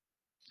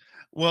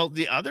 Well,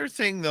 the other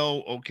thing,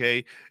 though,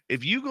 okay,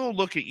 if you go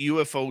look at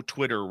UFO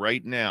Twitter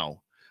right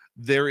now,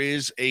 there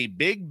is a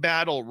big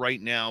battle right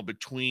now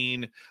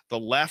between the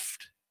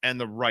left and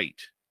the right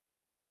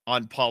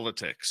on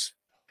politics.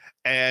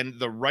 And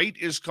the right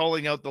is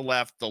calling out the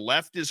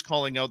left is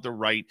calling out the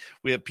right.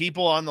 We have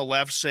people on the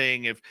left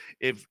saying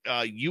if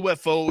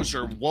UFOs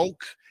are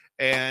woke,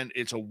 and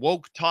it's a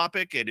woke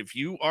topic, and if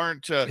you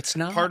aren't it's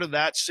not part of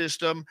that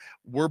system,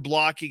 we're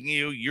blocking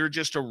you. You're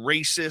just a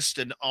racist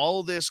and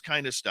all this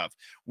kind of stuff.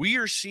 We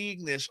are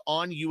seeing this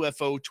on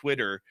UFO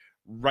Twitter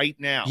right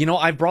now.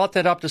 I brought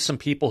that up to some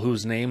people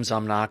whose names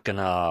I'm not going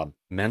to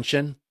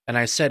mention, and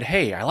I said,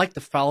 hey, I like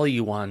to follow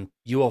you on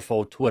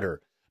UFO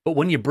Twitter, but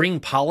when you bring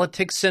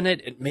politics in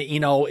it,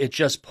 it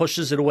just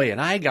pushes it away,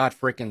 and I got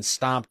freaking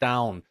stomped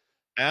down.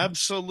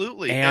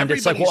 Absolutely. And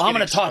it's like, well, I'm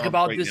going to talk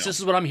about this. Now. This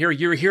is what I'm here.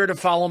 You're here to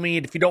follow me.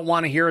 And if you don't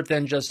want to hear it,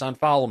 then just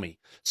unfollow me.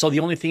 So the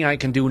only thing I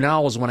can do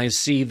now is when I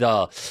see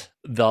the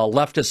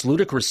leftist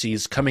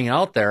ludicrousys coming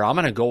out there, I'm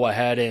going to go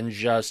ahead and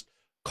just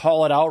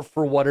call it out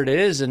for what it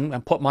is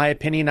and put my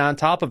opinion on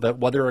top of it,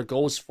 whether it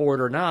goes for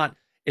it or not.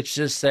 It's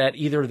just that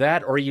either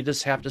that, or you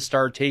just have to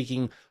start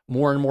taking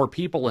more and more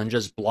people and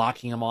just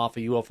blocking them off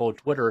of UFO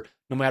Twitter,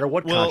 no matter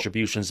what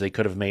contributions they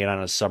could have made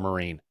on a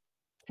submarine.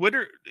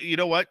 Twitter, you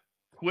know what?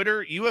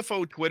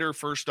 UFO Twitter,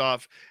 first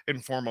off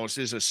and foremost,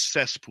 is a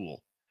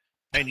cesspool.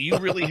 And you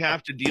really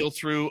have to deal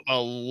through a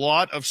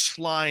lot of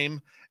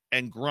slime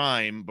and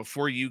grime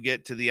before you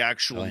get to the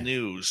actual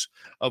news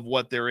of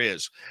what there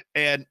is.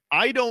 And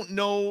I don't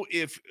know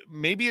if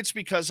maybe it's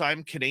because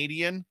I'm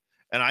Canadian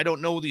and I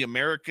don't know the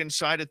American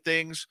side of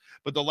things,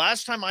 but the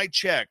last time I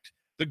checked,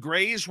 the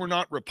Greys were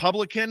not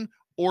Republican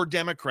or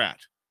Democrat.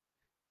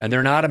 And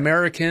they're not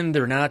American,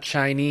 they're not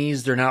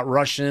Chinese, they're not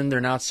Russian,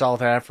 they're not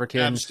South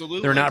African,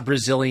 Absolutely. They're not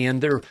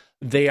Brazilian.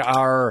 They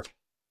are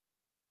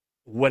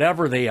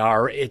whatever they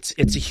are. It's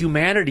a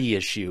humanity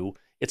issue.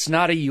 It's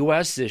not a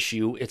U.S.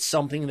 issue. It's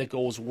something that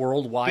goes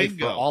worldwide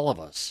Bingo. for all of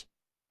us.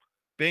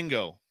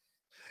 Bingo.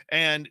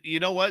 And you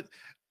know what?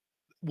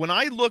 When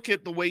I look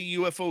at the way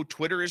UFO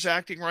Twitter is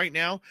acting right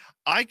now,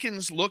 I can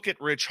look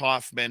at Rich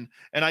Hoffman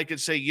and I could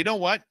say, you know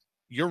what?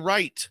 You're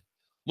right.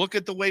 Look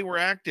at the way we're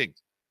acting.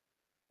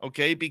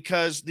 Okay.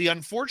 Because the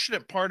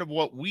unfortunate part of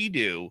what we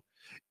do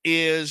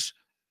is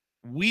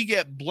we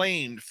get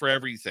blamed for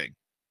everything.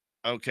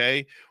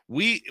 Okay.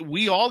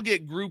 We all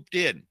get grouped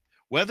in,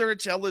 whether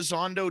it's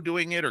Elizondo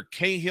doing it or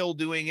Cahill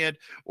doing it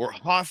or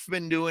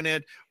Hoffman doing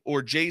it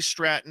or Jay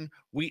Stratton,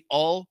 we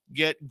all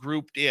get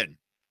grouped in.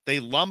 They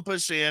lump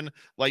us in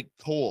like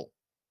coal,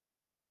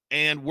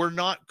 and we're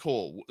not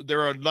coal.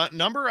 There are a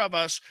number of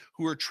us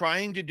who are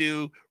trying to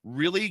do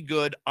really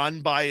good,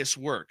 unbiased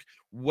work,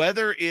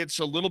 whether it's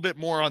a little bit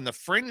more on the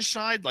fringe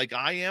side, like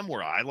I am,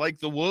 where I like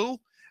the woo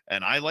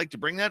and I like to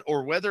bring that,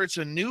 or whether it's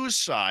a news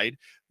side,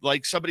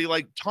 like somebody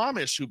like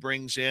Thomas, who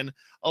brings in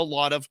a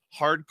lot of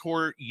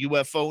hardcore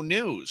UFO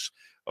news.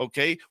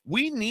 Okay.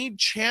 We need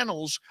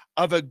channels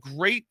of a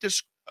great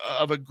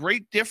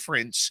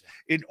difference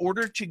in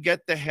order to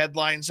get the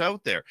headlines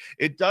out there.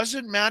 It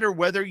doesn't matter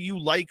whether you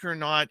like or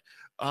not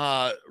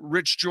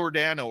Rich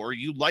Giordano, or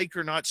you like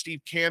or not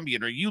Steve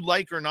Cambion, or you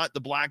like or not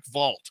the Black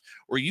Vault,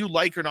 or you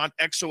like or not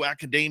Exo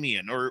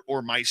Academian,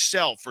 or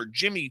myself, or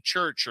Jimmy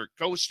Church, or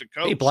Coast to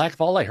Coast. Hey, Black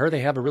Vault, I heard they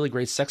have a really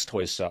great sex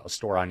toy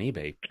store on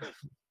eBay.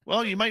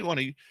 Well, you might want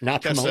to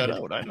test that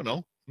out. I don't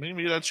know.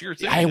 Maybe that's your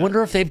thing. I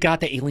wonder if they've got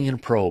the alien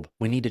probe.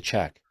 We need to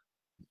check.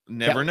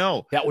 Never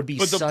know. That would be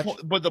but such...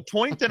 But the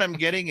point that I'm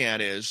getting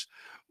at is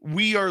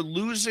we are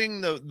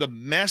losing the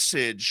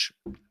message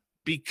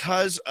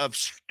because of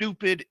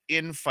stupid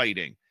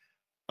infighting.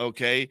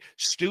 Okay?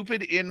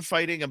 Stupid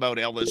infighting about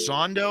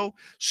Elizondo,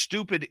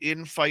 stupid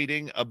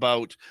infighting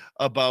about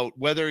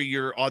whether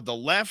you're on the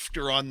left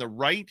or on the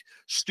right,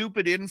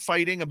 stupid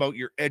infighting about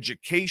your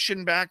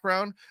education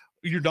background.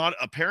 You're not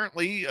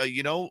apparently,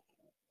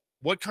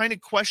 what kind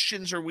of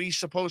questions are we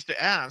supposed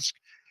to ask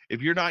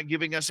if you're not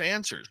giving us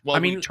answers? Well,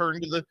 we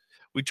turn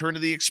to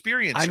the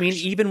experience. I mean,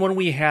 even when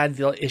we had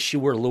the issue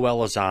where Lou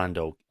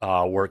Elizondo,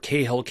 where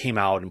Cahill came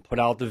out and put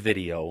out the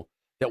video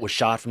that was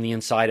shot from the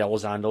inside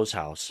Elizondo's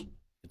house, you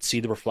could see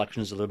the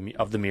reflections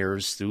of the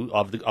mirrors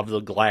of the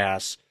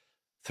glass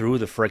through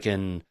the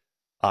frickin'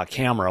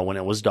 camera when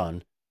it was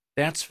done.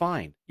 That's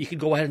fine. You could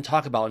go ahead and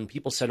talk about it, and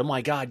people said, "Oh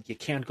my God, you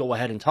can't go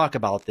ahead and talk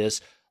about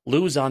this.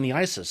 Lou's on the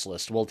ISIS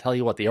list." We'll tell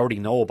you what, they already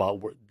know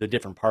about the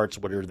different parts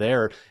what are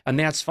there, and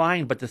that's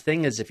fine. But the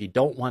thing is, if you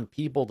don't want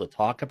people to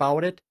talk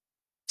about it,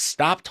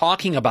 stop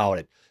talking about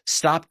it.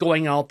 Stop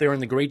going out there in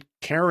the great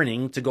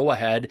Karening to go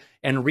ahead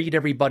and read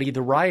everybody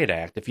the riot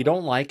act. If you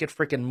don't like it,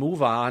 freaking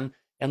move on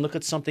and look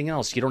at something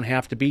else. You don't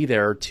have to be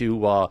there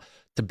to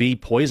be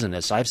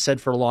poisonous. I've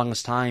said for the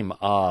longest time,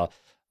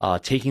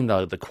 taking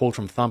the quote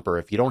from Thumper,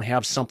 if you don't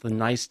have something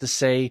nice to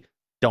say,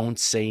 don't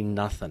say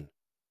nothing.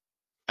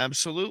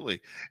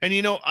 Absolutely. And,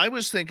 I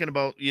was thinking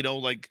about,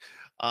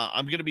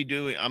 I'm going to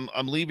be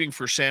I'm leaving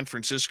for San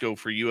Francisco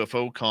for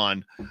UFO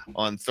Con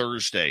on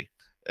Thursday.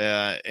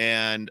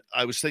 And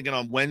I was thinking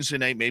on Wednesday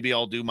night, maybe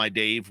I'll do my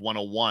Dave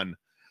 101.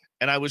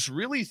 And I was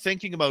really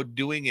thinking about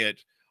doing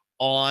it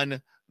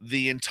on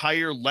the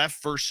entire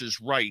left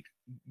versus right,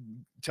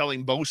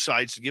 telling both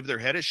sides to give their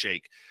head a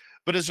shake.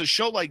 But as a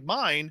show like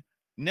mine,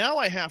 now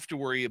I have to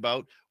worry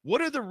about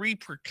what are the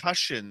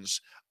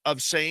repercussions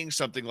of saying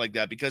something like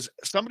that, because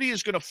somebody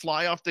is going to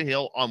fly off the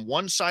hill on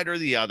one side or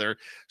the other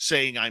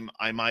saying I'm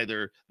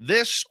either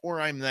this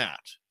or I'm that.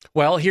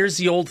 Well, here's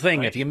the old thing.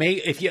 Right?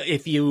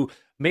 If you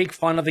make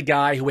fun of the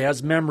guy who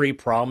has memory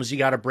problems, you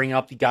got to bring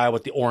up the guy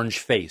with the orange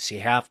face. You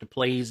have to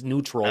play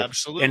neutral.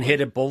 Absolutely. And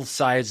hit at both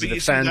sides of the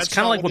fence,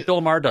 kind of like what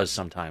Bill Maher does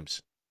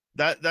sometimes.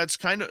 That's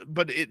kind of,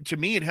 but to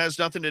me, it has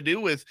nothing to do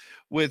with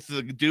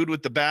the dude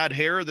with the bad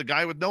hair or the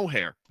guy with no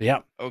hair. Yeah.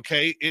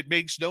 Okay. It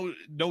makes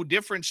no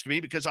difference to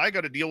me, because I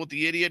got to deal with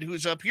the idiot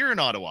who's up here in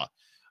Ottawa.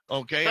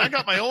 Okay. I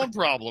got my own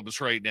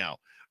problems right now.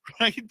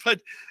 Right.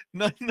 But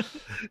none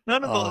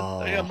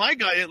of my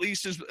guy at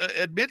least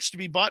admits to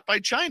be bought by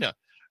China.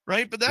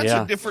 Right. But that's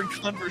a different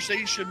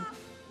conversation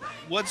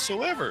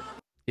whatsoever.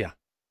 Yeah.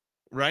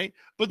 Right.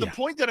 But the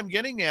point that I'm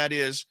getting at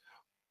is,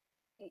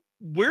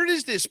 where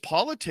does this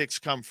politics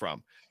come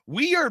from?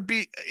 We are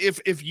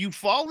if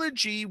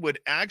ufology would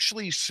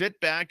actually sit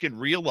back and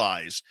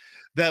realize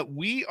that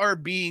we are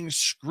being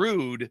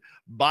screwed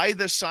by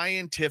the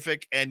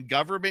scientific and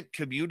government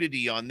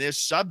community on this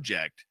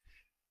subject,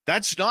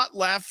 that's not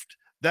left,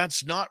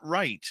 that's not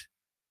right.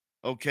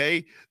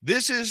 Okay?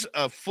 This is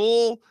a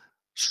full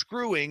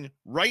screwing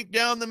right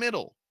down the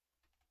middle.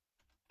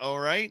 All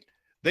right?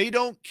 They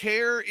don't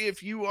care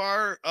if you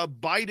are a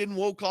Biden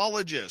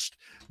wokeologist.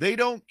 They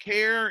don't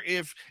care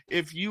if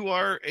you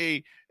are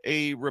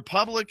a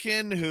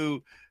Republican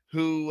who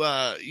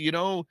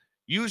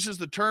uses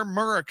the term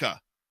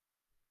America.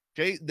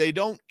 Okay, they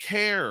don't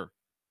care.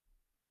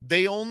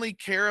 They only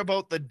care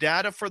about the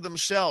data for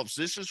themselves.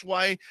 This is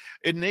why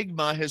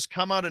Enigma has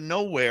come out of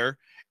nowhere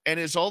and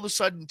is all of a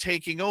sudden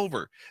taking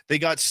over. They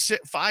got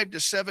 $5 to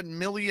 $7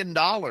 million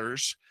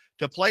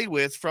to play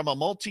with from a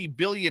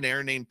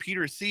multi-billionaire named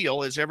Peter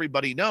Thiel, as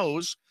everybody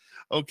knows.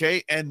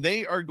 Okay. And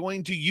they are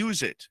going to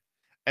use it.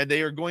 And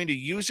they are going to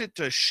use it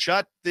to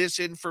shut this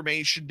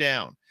information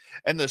down.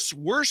 And the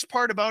worst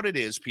part about it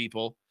is,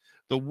 people,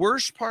 the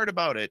worst part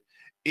about it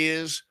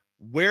is,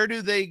 where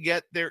do they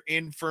get their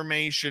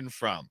information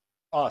from?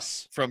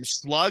 Us. From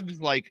slugs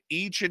like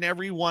each and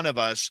every one of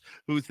us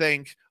who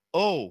think,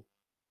 oh,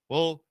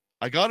 well,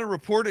 I got to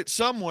report it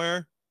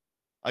somewhere.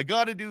 I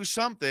got to do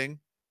something.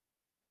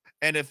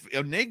 And if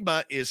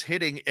Enigma is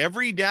hitting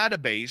every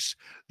database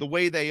the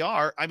way they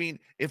are, I mean,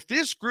 if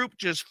this group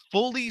just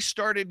fully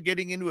started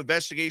getting into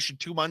investigation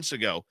 2 months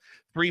ago,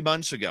 3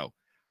 months ago,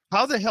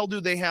 how the hell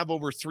do they have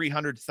over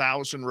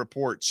 300,000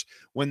 reports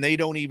when they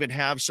don't even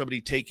have somebody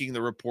taking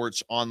the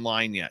reports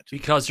online yet?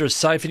 Because they're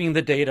siphoning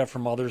the data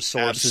from other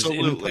sources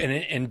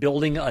and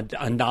building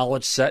a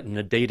knowledge set and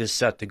a data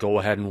set to go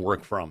ahead and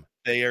work from.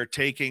 They are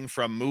taking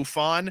from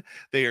MUFON.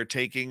 They are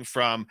taking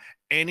from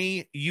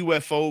any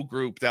UFO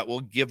group that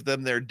will give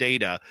them their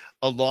data,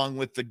 along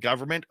with the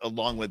government,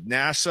 along with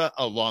NASA,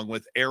 along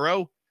with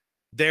Arrow.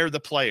 They're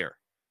the player.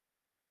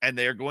 And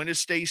they're going to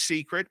stay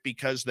secret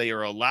because they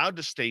are allowed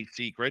to stay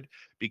secret,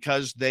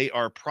 because they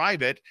are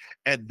private,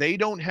 and they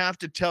don't have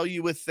to tell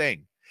you a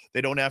thing.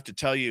 They don't have to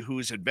tell you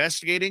who's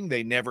investigating.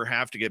 They never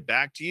have to get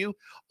back to you.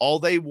 All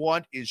they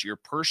want is your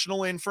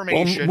personal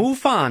information. Well,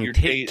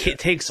 MUFON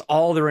takes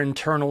all their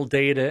internal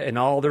data and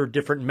all their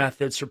different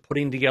methods for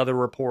putting together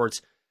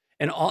reports.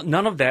 And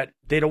none of that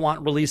they don't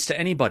want released to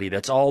anybody.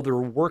 That's all their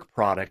work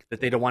product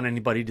that they don't want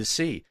anybody to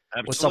see.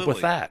 Absolutely. What's up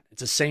with that?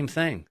 It's the same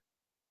thing.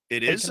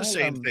 It is the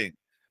same thing.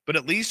 But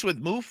at least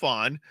with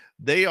MUFON,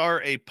 they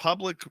are a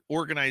public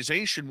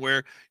organization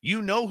where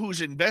you know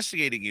who's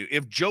investigating you.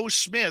 If Joe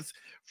Smith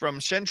from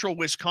Central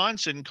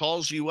Wisconsin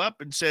calls you up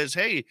and says,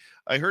 hey,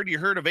 I heard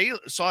you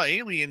saw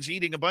aliens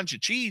eating a bunch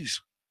of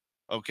cheese,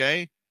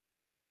 okay?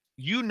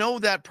 You know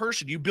that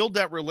person. You build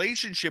that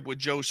relationship with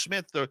Joe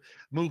Smith, the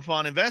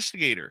MUFON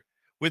investigator.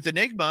 With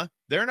Enigma,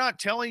 they're not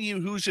telling you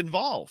who's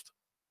involved.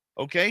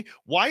 Okay.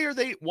 Why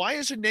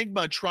is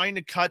Enigma trying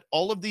to cut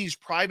all of these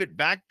private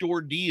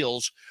backdoor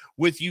deals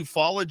with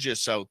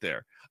ufologists out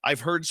there?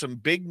 I've heard some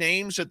big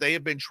names that they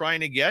have been trying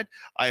to get.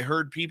 I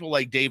heard people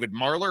like David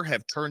Marler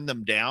have turned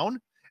them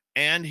down,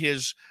 and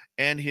his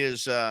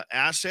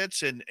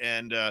assets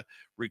and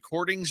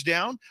recordings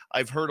down.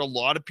 I've heard a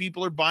lot of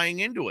people are buying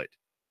into it.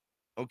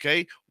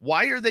 Okay.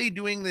 Why are they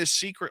doing this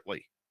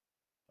secretly?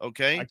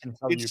 Okay. I can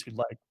tell you if you'd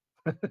like.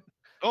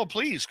 Oh,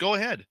 please go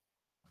ahead.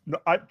 No,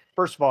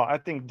 first of all, I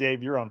think,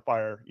 Dave, you're on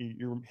fire.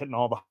 You're hitting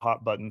all the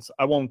hot buttons.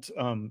 I won't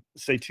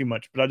say too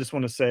much, but I just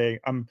want to say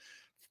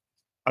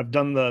I've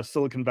done the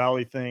Silicon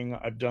Valley thing.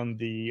 I've done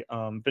the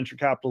venture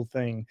capital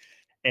thing.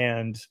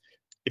 And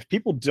if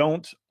people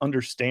don't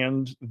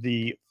understand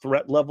the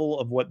threat level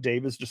of what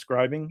Dave is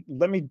describing,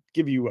 let me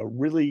give you a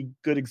really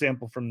good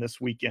example from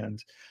this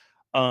weekend.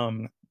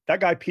 That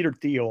guy, Peter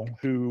Thiel,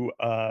 who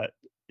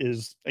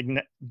is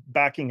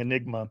backing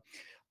Enigma,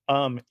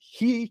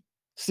 he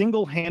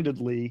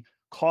single-handedly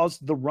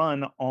caused the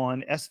run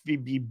on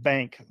SVB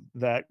Bank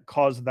that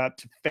caused that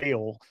to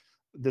fail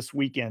this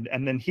weekend.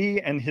 And then he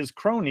and his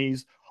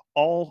cronies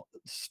all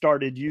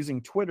started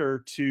using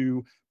Twitter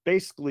to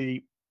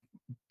basically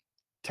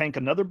tank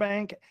another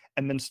bank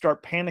and then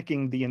start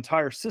panicking the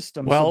entire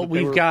system. Well,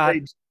 we've got,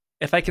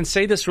 if I can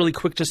say this really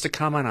quick, just to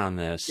comment on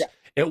this, yeah.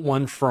 It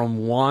went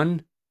from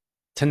 1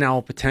 to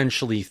now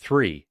potentially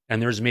 3.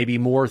 And there's maybe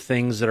more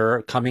things that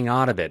are coming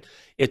out of it.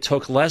 It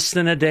took less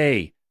than a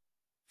day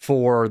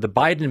for the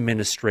Biden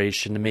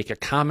administration to make a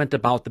comment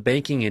about the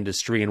banking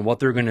industry and what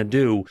they're going to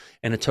do.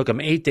 And it took them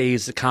 8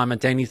 days to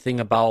comment anything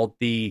about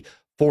the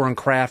foreign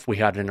craft we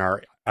had in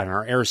our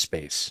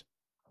airspace.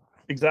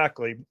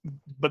 Exactly.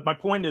 But my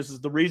point is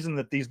the reason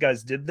that these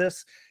guys did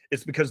this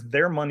is because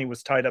their money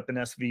was tied up in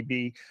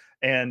SVB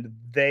and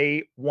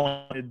they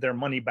wanted their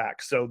money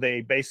back. So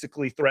they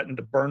basically threatened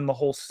to burn the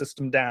whole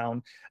system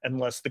down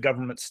unless the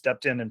government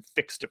stepped in and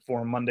fixed it for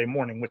them Monday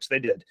morning, which they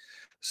did.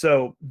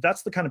 So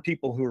that's the kind of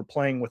people who are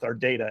playing with our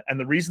data. And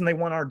the reason they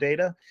want our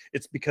data,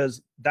 it's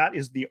because that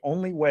is the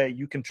only way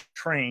you can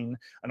train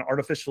an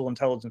artificial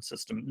intelligence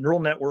system. Neural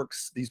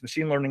networks, these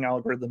machine learning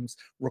algorithms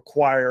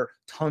require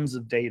tons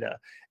of data.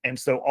 And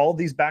so all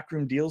these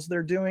backroom deals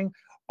they're doing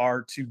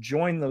are to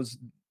join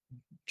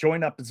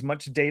up as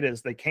much data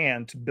as they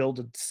can to build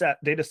a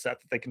data set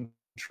that they can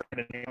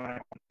train an AI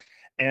on.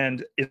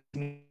 And it's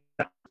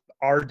not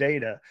our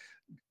data.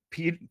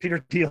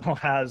 Peter Thiel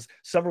has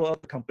several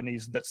other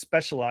companies that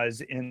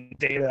specialize in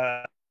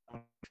data,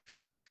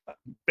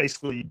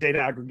 basically data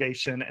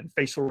aggregation and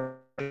facial.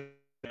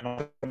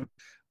 I'm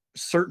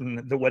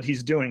certain that what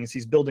he's doing is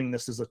he's building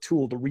this as a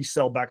tool to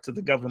resell back to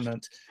the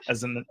government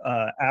as an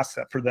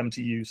asset for them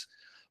to use.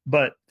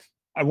 But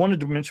I wanted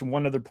to mention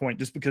one other point,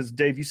 just because,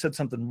 Dave, you said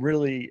something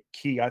really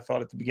key, I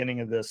thought, at the beginning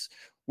of this,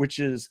 which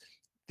is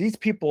these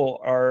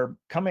people are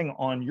coming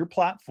on your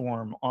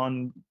platform,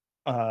 on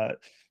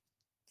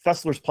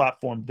Fessler's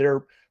platform.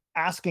 They're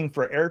asking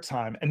for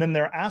airtime, and then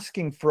they're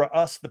asking for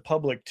us, the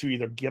public, to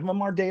either give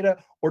them our data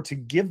or to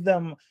give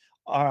them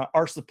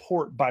our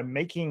support by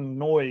making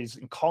noise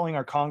and calling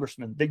our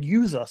congressmen. They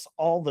use us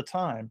all the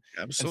time.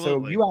 Absolutely.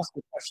 And so you asked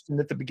a question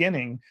at the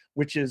beginning,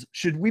 which is,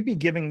 should we be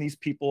giving these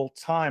people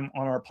time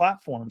on our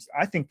platforms?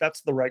 I think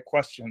that's the right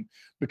question,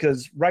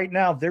 because right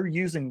now they're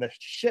using the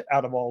shit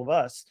out of all of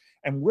us,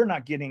 and we're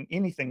not getting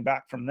anything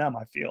back from them,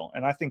 I feel.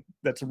 And I think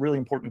that's a really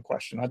important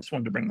question. I just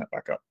wanted to bring that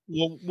back up.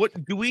 Well,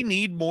 what do we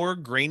need more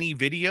grainy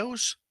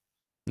videos?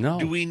 No.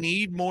 Do we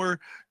need more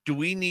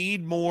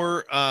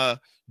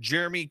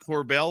Jeremy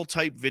Corbell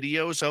type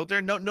videos out there?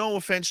 No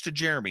offense to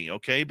Jeremy,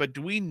 okay, but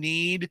do we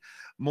need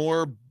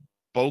more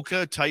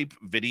Boca type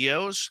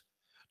videos?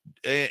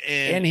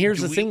 And here's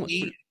the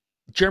thing,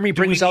 Jeremy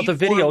brings out the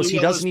videos. He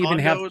doesn't even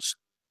have.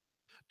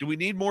 Do we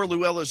need more Lou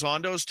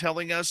Elizondos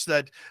telling us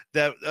that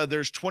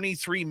there's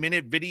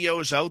 23-minute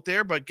videos out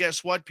there, but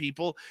guess what,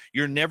 people?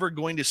 You're never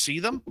going to see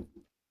them?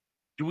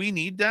 Do we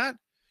need that?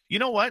 You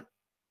know what?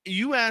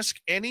 You ask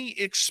any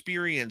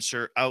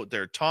experiencer out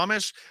there.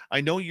 Thomas, I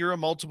know you're a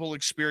multiple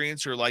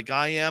experiencer like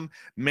I am.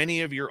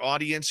 Many of your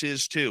audience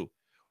is too.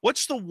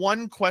 What's the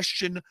one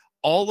question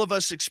all of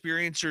us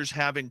experiencers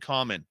have in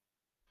common?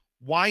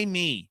 Why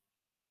me?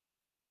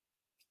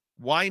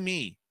 Why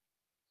me?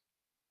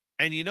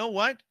 And you know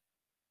what?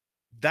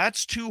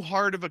 That's too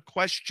hard of a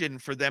question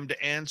for them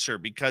to answer,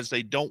 because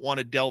they don't want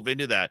to delve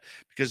into that,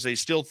 because they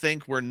still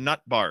think we're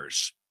nut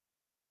bars.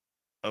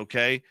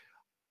 Okay?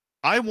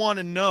 I want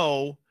to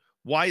know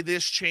why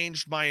this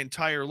changed my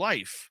entire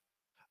life.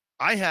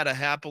 I had a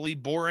happily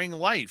boring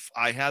life.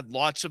 I had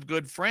lots of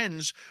good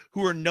friends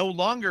who are no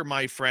longer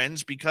my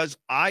friends because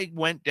I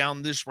went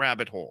down this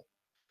rabbit hole.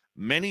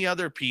 Many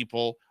other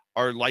people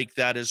are like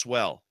that as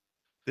well.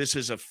 This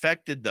has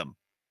affected them.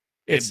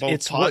 It's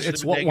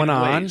what went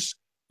on.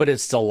 But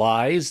it's the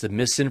lies, the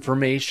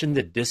misinformation,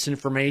 the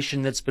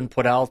disinformation that's been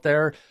put out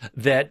there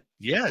that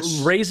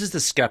raises the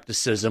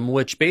skepticism,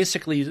 which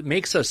basically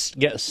makes us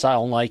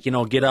sound like,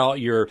 get out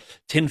your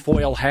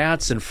tinfoil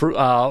hats and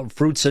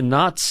fruits and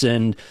nuts,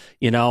 and,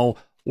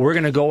 we're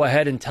going to go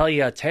ahead and tell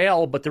you a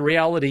tale. But the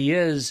reality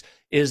is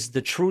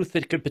the truth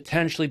that could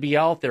potentially be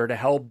out there to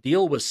help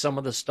deal with some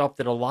of the stuff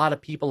that a lot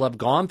of people have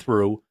gone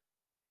through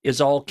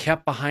is all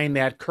kept behind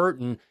that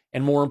curtain,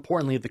 and more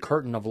importantly, the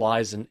curtain of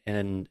lies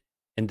and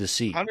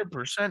deceit.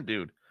 100%,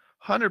 dude.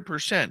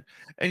 100%.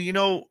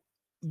 And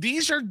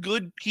these are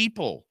good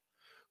people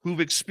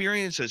who've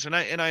experienced this. And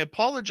I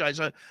apologize.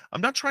 I'm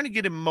not trying to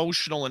get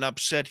emotional and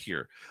upset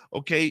here.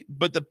 Okay.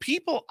 But the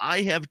people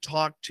I have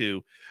talked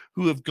to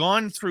who have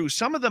gone through,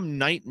 some of them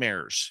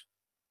nightmares,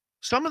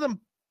 some of them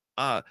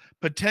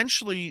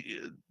potentially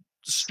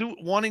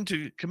wanting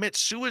to commit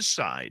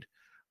suicide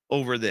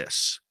over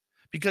this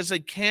because they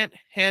can't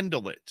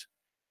handle it.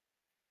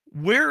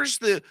 Where's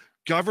the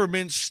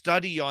government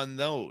study on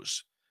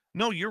those?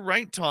 No, you're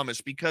right,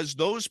 Thomas, because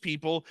those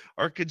people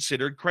are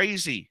considered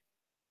crazy.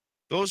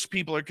 Those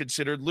people are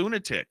considered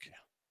lunatic.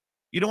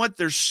 You know what?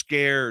 They're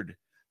scared.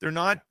 They're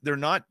not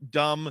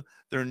dumb.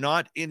 They're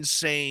not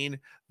insane.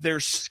 They're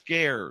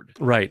scared.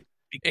 Right.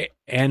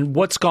 And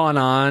what's gone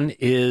on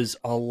is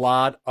a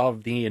lot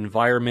of the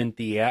environment,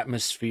 the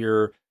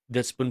atmosphere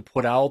that's been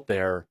put out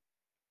there,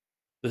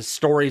 the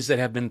stories that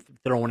have been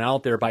thrown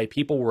out there by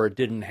people where it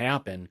didn't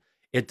happen.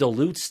 It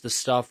dilutes the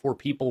stuff where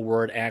people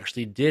where it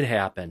actually did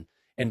happen.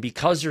 And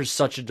because there's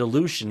such a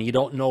dilution, you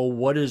don't know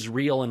what is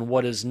real and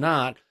what is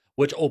not,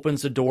 which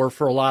opens the door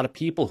for a lot of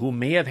people who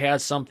may have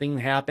had something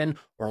happen,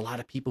 or a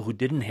lot of people who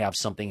didn't have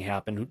something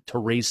happen to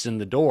race in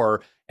the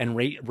door and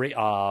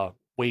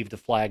wave the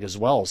flag as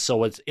well.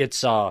 So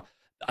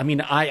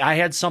I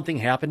had something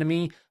happen to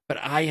me, but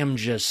I am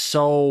just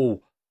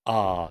so,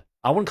 I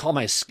wouldn't call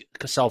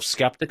myself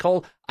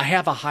skeptical. I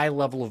have a high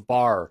level of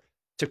bar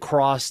to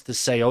cross to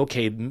say,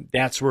 okay,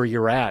 that's where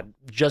you're at,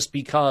 just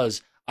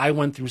because I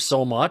went through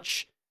so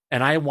much,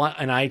 and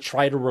I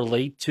try to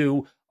relate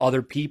to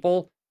other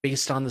people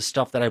based on the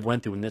stuff that I've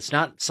went through. And it's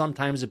not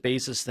sometimes a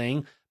basis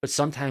thing, but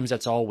sometimes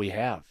that's all we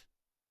have.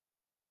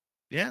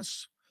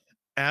 Yes,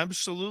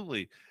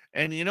 absolutely.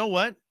 And you know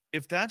what?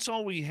 If that's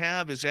all we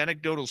have is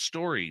anecdotal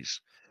stories,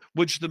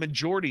 which the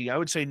majority, I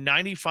would say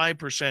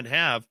 95%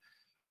 have,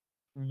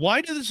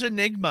 why does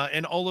Enigma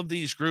and all of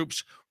these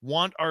groups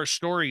want our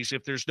stories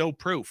if there's no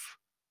proof?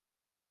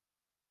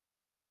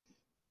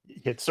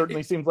 It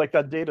certainly seems like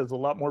that data is a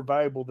lot more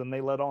valuable than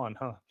they let on,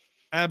 huh?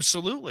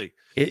 Absolutely.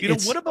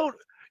 What about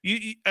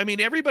you? I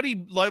mean,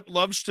 everybody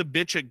loves to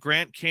bitch at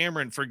Grant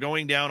Cameron for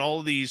going down all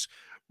of these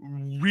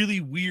really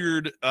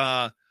weird,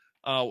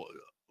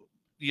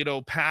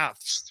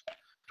 paths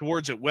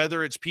towards it,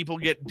 whether it's people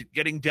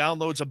getting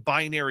downloads of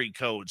binary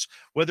codes,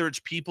 whether it's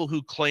people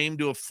who claim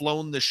to have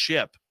flown the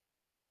ship.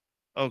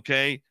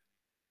 Okay.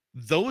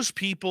 Those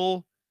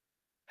people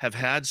have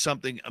had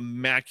something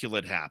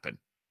immaculate happen.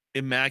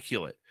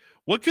 Immaculate.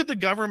 What could the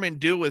government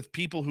do with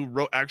people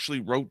who actually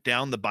wrote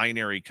down the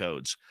binary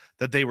codes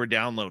that they were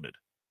downloaded?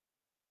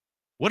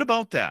 What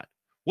about that?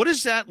 What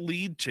does that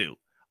lead to?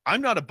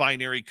 I'm not a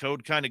binary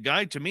code kind of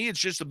guy. To me, it's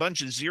just a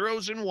bunch of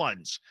zeros and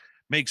ones.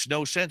 Makes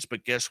no sense.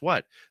 But guess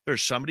what?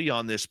 There's somebody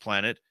on this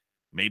planet,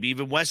 maybe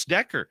even Wes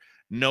Decker,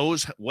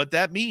 knows what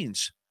that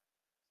means.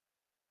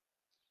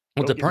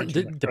 Well,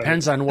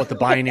 depends on what the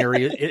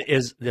binary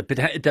is.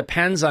 It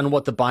depends on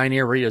what the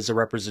binary is a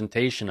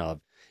representation of.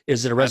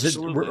 Is it a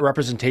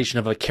representation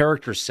of a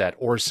character set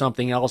or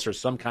something else or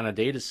some kind of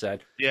data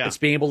set? Yeah. It's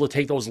being able to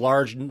take those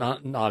large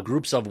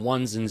groups of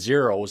ones and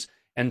zeros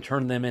and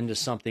turn them into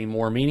something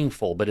more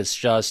meaningful. But it's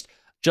just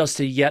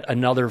a yet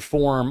another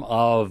form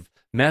of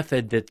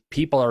method that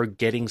people are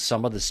getting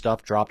some of the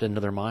stuff dropped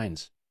into their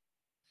minds.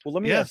 Well,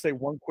 let me say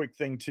one quick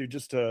thing too,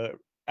 just to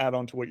add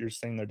on to what you're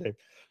saying there,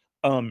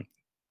 Dave.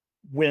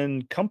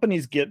 When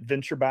companies get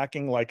venture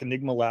backing like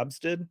Enigma Labs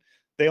did,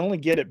 they only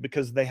get it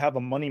because they have a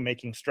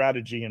money-making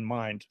strategy in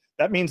mind.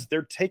 That means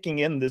they're taking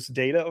in this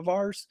data of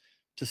ours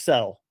to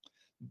sell.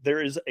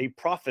 There is a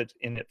profit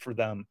in it for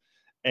them.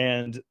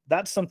 And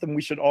that's something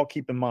we should all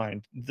keep in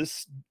mind.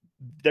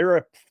 They're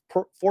a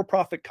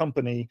for-profit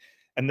company,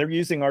 and they're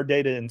using our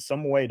data in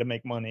some way to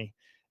make money.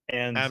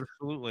 And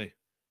absolutely.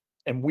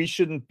 And we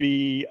shouldn't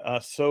be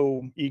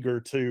so eager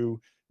to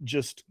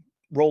just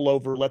roll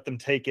over, let them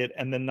take it,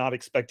 and then not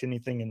expect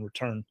anything in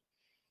return.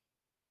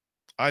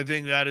 I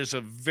think that is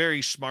a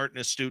very smart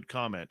and astute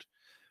comment.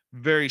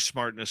 Very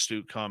smart and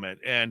astute comment.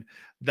 And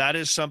that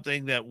is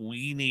something that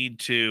we need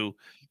to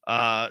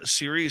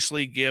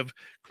seriously give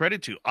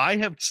credit to. I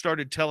have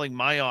started telling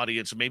my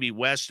audience, maybe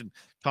Wes and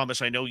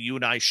Thomas, I know you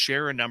and I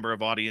share a number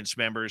of audience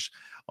members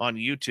on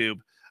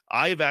YouTube.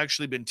 I've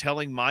actually been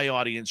telling my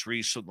audience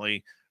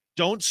recently,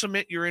 don't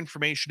submit your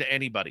information to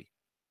anybody.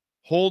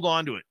 Hold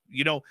on to it.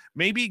 You know,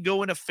 maybe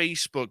go in a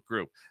Facebook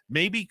group,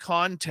 maybe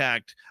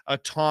contact a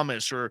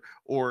Thomas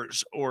or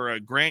a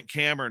Grant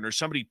Cameron or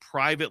somebody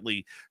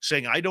privately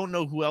saying, I don't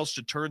know who else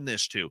to turn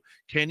this to.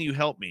 Can you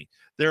help me?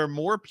 There are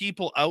more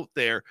people out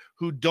there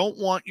who don't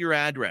want your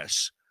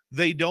address.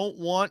 They don't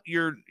want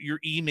your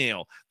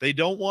email. They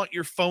don't want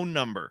your phone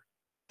number.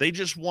 They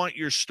just want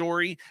your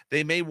story.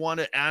 They may want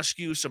to ask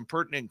you some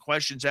pertinent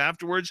questions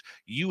afterwards.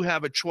 You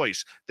have a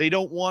choice. They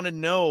don't want to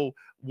know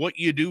what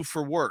you do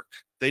for work.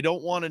 They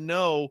don't want to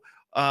know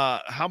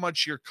how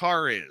much your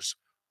car is,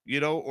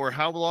 or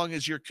how long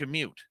is your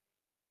commute.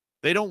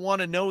 They don't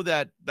want to know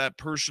that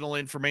personal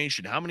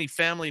information. How many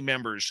family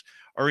members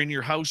are in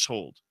your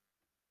household?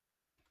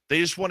 They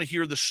just want to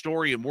hear the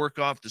story and work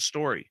off the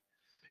story.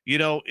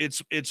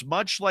 It's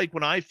much like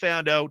when I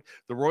found out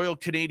the Royal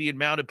Canadian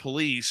Mounted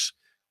Police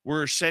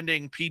were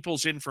sending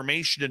people's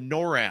information to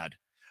NORAD.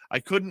 I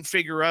couldn't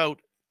figure out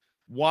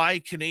why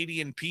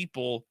Canadian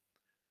people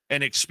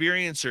and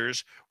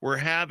experiencers were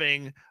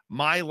having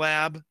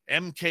MyLab,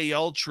 MK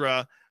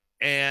Ultra,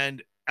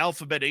 and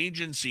Alphabet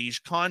agencies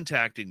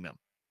contacting them.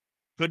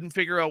 Couldn't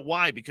figure out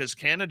why, because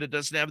Canada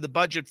doesn't have the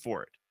budget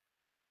for it.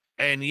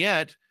 And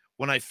yet,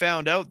 when I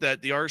found out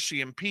that the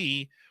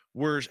RCMP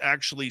were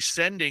actually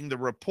sending the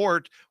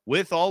report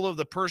with all of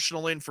the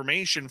personal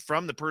information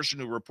from the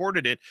person who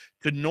reported it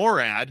to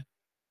NORAD,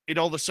 it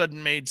all of a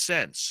sudden made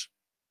sense.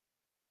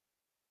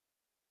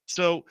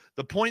 So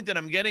the point that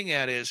I'm getting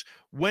at is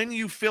when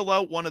you fill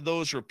out one of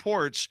those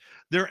reports,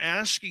 they're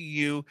asking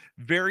you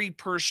very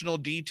personal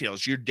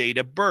details, your date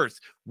of birth,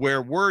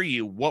 where were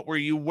you, what were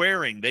you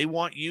wearing? They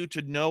want you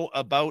to know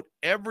about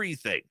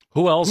everything.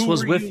 Who else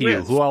was with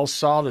you? Who else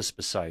saw this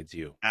besides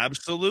you?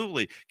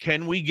 Absolutely.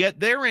 Can we get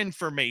their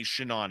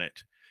information on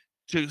it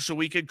so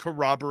we could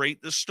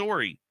corroborate the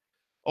story?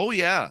 Oh,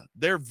 yeah,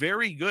 they're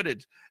very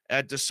good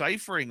at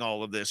deciphering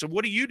all of this. And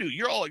what do?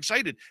 You're all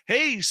excited.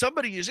 Hey,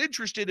 somebody is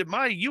interested in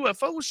my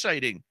UFO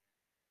sighting.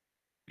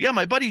 Yeah,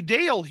 my buddy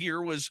Dale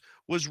here was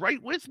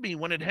right with me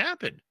when it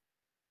happened.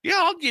 Yeah,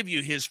 I'll give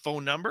you his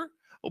phone number.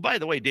 Oh, by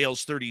the way,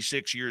 Dale's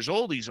 36 years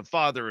old. He's a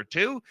father of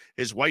two.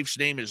 His wife's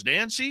name is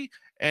Nancy,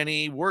 and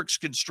he works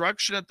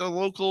construction at the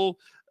local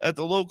for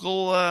the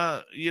local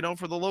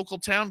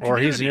town community. Or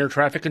he's an air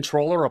traffic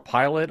controller, a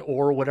pilot,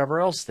 or whatever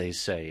else they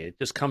say. It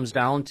just comes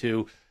down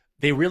to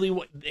they really,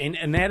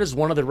 and that is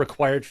one of the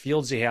required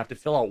fields they have to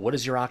fill out. What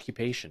is your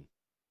occupation?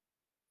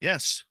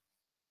 Yes.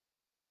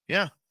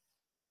 Yeah.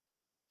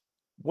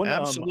 One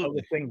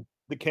other thing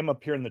that came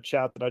up here in the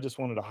chat that I just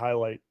wanted to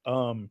highlight.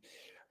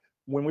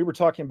 When we were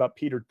talking about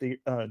Peter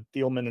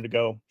Thiel a minute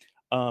ago,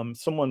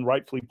 someone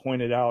rightfully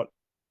pointed out,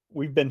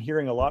 we've been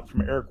hearing a lot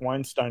from Eric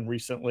Weinstein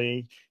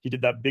recently. He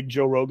did that big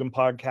Joe Rogan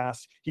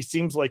podcast. He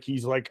seems like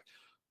he's like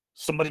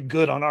somebody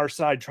good on our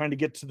side trying to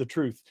get to the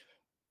truth.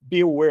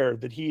 Be aware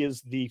that he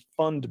is the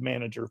fund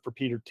manager for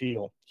Peter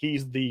Thiel.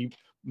 He's the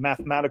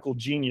mathematical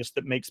genius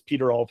that makes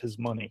Peter all of his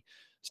money.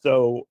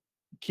 So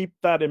keep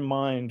that in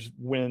mind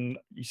when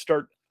you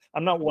start.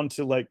 I'm not one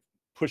to like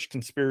push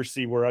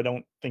conspiracy where I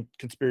don't think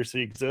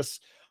conspiracy exists,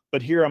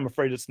 but here I'm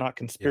afraid it's not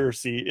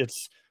conspiracy. Yeah.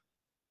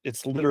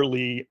 It's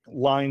literally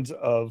lines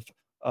of,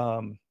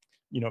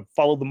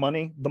 follow the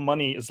money. The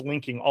money is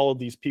linking all of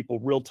these people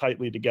real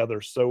tightly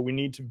together. So we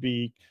need to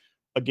be,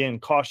 again,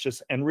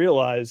 cautious and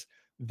realize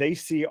they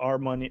see our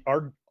money,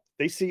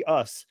 they see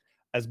us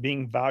as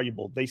being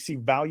valuable. They see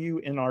value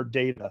in our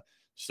data.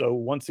 So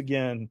once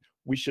again,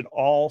 we should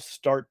all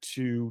start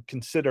to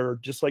consider,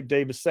 just like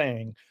Dave is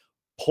saying,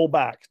 pull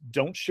back.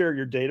 Don't share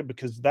your data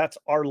because that's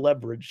our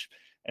leverage.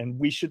 and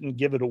we shouldn't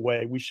give it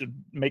away. We should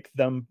make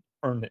them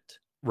earn it.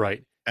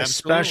 Right.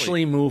 Absolutely.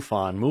 Especially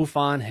MUFON.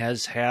 MUFON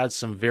has had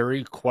some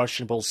very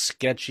questionable,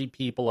 sketchy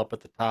people up at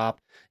the top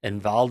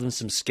involved in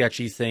some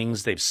sketchy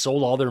things. They've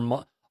sold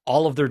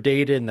all of their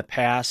data in the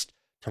past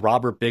to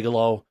Robert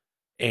Bigelow,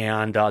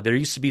 and there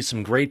used to be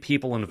some great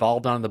people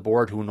involved on the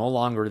board who are no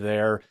longer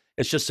there.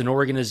 It's just an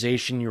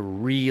organization you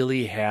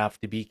really have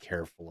to be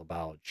careful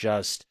about.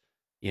 Just,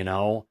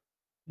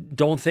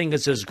 don't think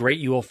it's this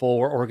great UFO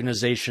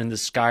organization in the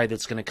sky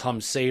that's going to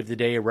come save the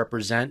day,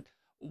 represent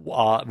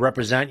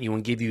you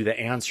and give you the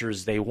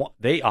answers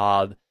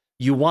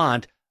you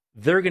want.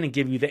 They're going to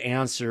give you the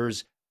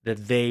answers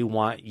that they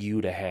want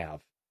you to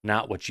have,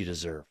 not what you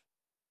deserve.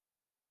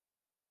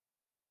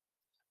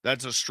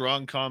 That's a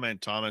strong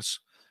comment, Thomas.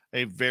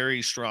 A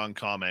very strong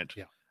comment.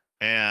 Yeah.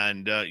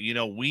 And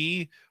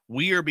we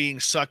are being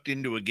sucked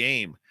into a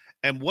game.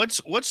 And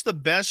what's the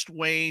best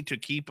way to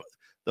keep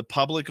the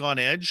public on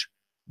edge?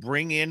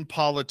 Bring in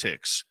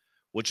politics,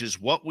 which is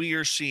what we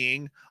are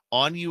seeing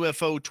on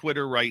UFO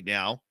Twitter right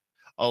now.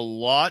 A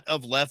lot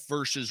of left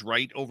versus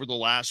right over the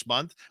last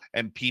month,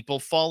 and people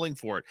falling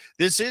for it.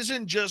 This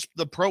isn't just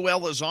the pro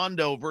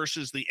Elizondo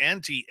versus the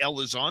anti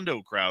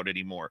Elizondo crowd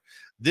anymore.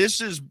 This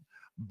is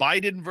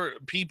Biden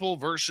people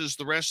versus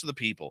the rest of the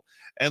people.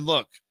 And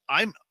look,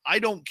 I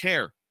don't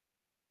care.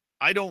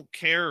 I don't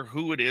care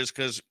who it is,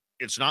 because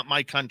it's not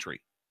my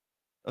country.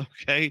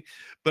 Okay.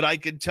 But I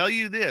can tell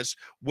you this,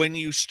 when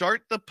you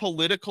start the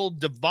political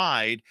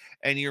divide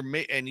and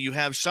you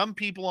have some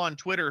people on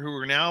Twitter who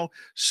are now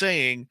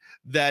saying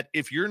that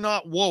if you're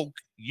not woke,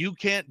 you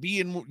can't be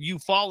in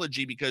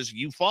ufology because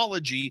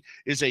ufology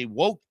is a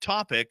woke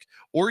topic,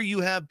 or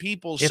you have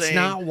people saying it's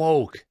not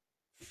woke,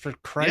 for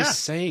Christ's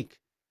sake.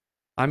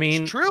 I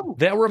mean, it's true.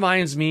 That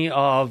reminds me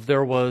of,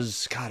 there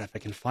was, God, if I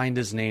can find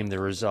his name,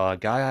 there was a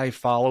guy I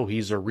follow.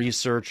 He's a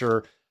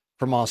researcher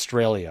from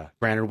Australia.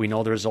 Granted, we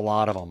know there's a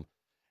lot of them.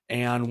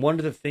 And one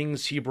of the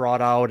things he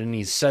brought out and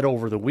he said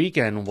over the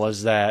weekend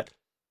was that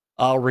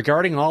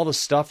regarding all the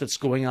stuff that's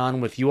going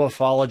on with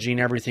ufology and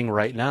everything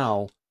right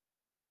now,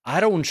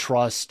 I don't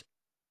trust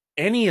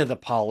any of the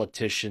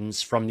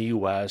politicians from the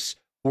U.S.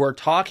 who are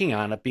talking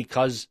on it,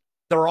 because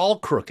they're all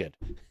crooked.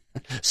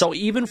 So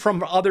even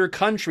from other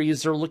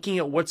countries, they're looking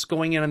at what's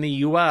going on in the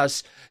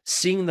U.S.,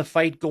 seeing the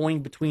fight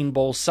going between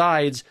both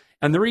sides,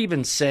 and they're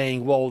even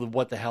saying, well,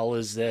 what the hell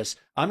is this?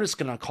 I'm just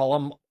going to call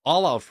them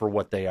all out for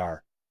what they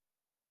are.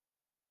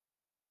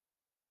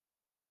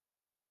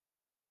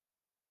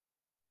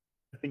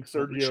 I think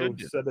Sergio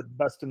said it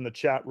best in the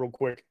chat real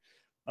quick.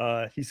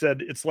 He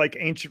said, it's like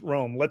ancient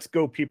Rome. Let's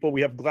go, people.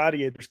 We have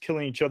gladiators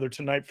killing each other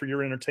tonight for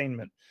your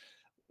entertainment.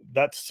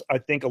 That's, I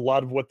think, a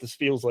lot of what this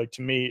feels like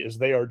to me, is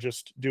they are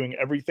just doing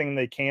everything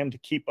they can to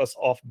keep us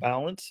off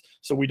balance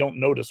so we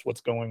don't notice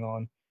what's going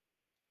on.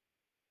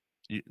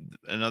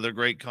 Another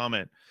great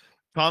comment.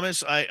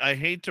 Thomas, I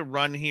hate to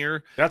run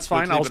here. That's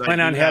fine. Quickly, I was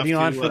planning on having you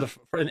on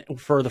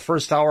for the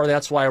first hour.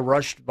 That's why I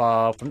rushed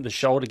from the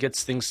show to get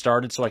things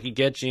started, so I could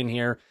get you in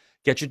here,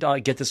 get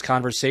this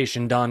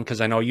conversation done,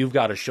 because I know you've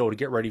got a show to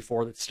get ready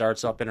for that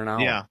starts up in an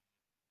hour. Yeah.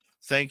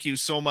 Thank you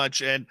so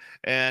much.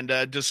 And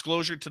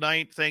disclosure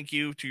tonight, thank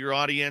you to your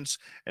audience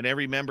and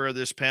every member of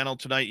this panel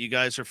tonight. You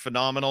guys are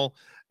phenomenal.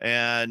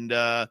 And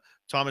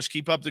Thomas,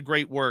 keep up the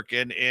great work.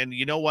 And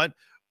you know what?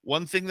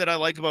 One thing that I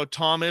like about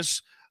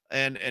Thomas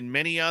and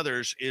many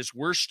others is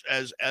we're,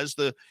 as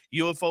the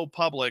UFO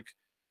public,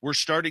 we're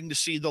starting to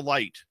see the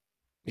light.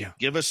 Yeah.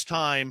 Give us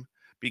time,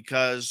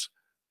 because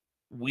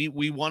we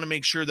want to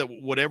make sure that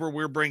whatever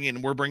we're bringing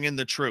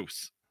the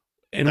truth.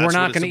 And That's we're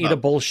not going to eat a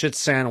bullshit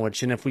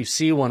sandwich. And if we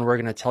see one, we're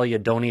going to tell you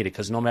don't eat it,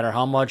 because no matter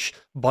how much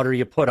butter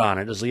you put on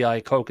it, as Lee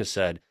Iacocca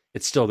said,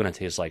 it's still going to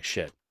taste like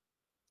shit.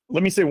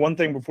 Let me say one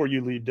thing before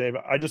you leave, Dave.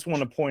 I just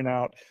want to point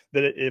out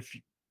that if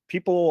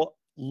people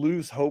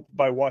lose hope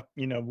by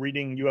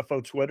reading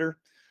UFO Twitter,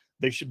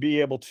 they should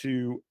be able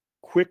to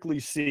quickly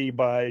see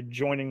by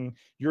joining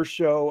your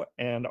show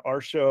and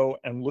our show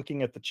and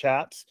looking at the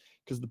chats,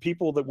 because the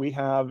people that we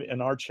have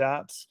in our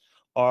chats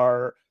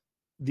are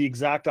the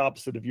exact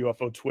opposite of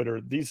UFO Twitter.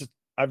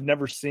 I've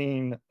never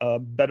seen a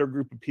better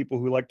group of people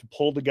who like to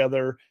pull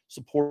together,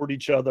 support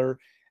each other,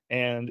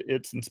 and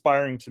it's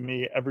inspiring to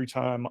me every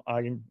time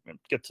I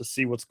get to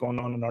see what's going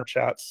on in our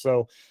chats.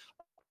 So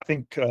I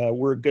think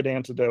we're a good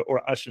antidote,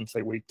 or I shouldn't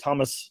say we.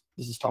 Thomas,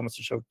 this is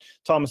Thomas's show.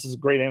 Thomas is a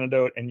great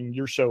antidote, and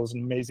your show is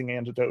an amazing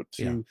antidote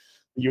to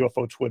the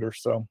UFO Twitter.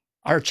 So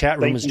our chat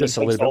room is just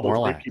a little bit more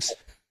lax.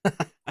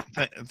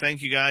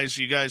 Thank you, guys.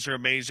 You guys are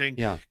amazing.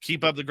 Yeah.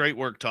 Keep up the great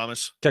work,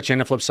 Thomas. Catch you on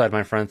the flip side,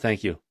 my friend.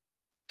 Thank you.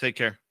 Take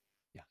care.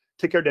 Yeah.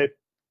 Take care, Dave.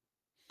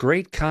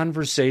 Great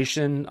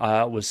conversation.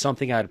 Was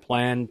something I had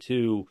planned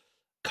to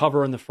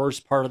cover in the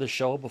first part of the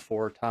show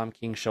before Tom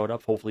King showed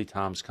up. Hopefully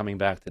Tom's coming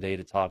back today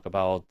to talk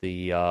about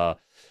the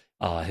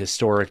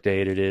historic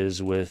date it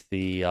is with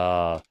the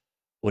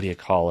what do you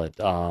call it?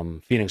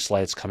 Phoenix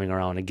Lights coming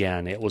around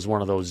again. It was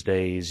one of those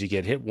days you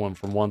get hit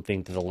from one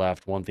thing to the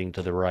left, one thing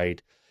to the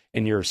right,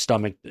 and your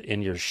stomach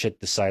and your shit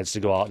decides to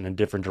go out in a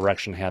different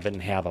direction, have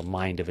a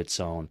mind of its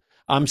own.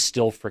 I'm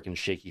still freaking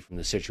shaky from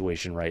the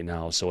situation right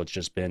now. So it's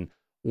just been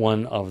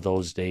one of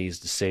those days,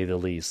 to say the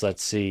least.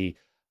 Let's see.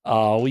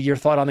 Your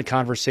thought on the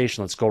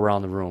conversation. Let's go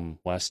around the room,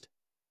 West.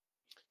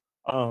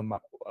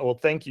 Well,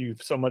 thank you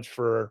so much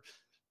for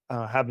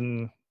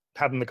having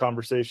the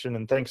conversation,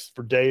 and thanks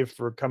for Dave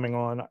for coming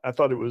on. I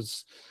thought it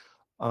was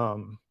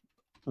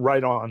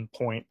right on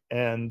point,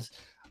 and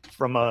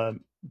from a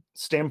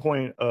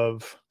standpoint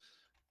of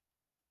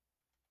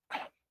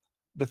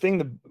the thing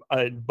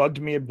that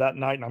bugged me that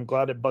night, and I'm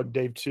glad it bugged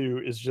Dave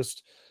too, is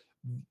just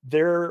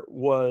there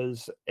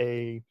was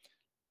a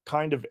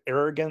kind of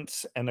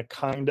arrogance and a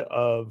kind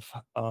of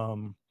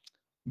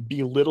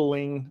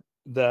belittling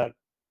that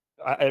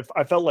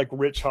I felt like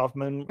Rich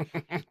Hoffman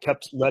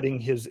kept letting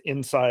his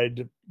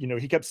inside,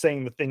 he kept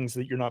saying the things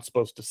that you're not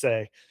supposed to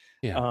say.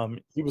 Yeah.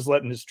 He was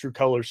letting his true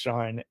colors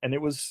shine, and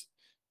it was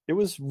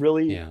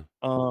really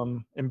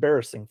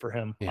embarrassing for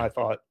him, I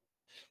thought.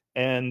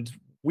 And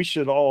we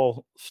should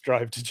all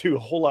strive to do a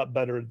whole lot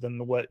better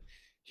than what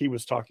he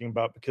was talking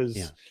about,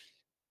 because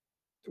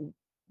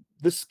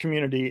this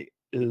community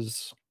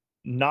is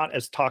not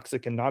as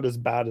toxic and not as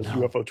bad as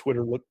UFO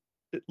Twitter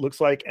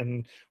looks like,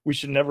 and we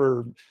should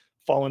never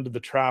fall into the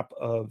trap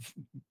of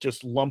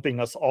just lumping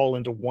us all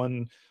into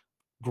one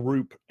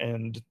group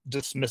and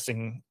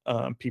dismissing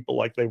people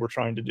like they were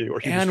trying to do.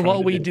 And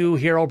what we do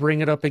here, I'll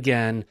bring it up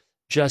again,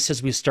 just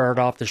as we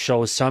started off the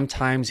show,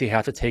 sometimes you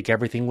have to take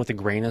everything with a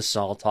grain of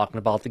salt, talking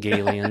about the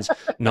Galians.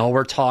 No,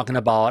 we're talking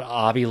about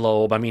Avi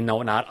Loeb. I mean,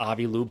 no, not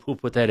Avi Loeb. Who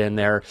put that in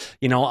there?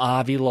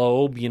 Avi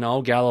Loeb,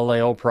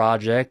 Galileo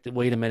Project.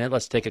 Wait a minute,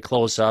 let's take a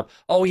close-up.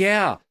 Oh,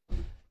 yeah.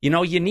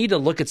 You need to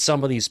look at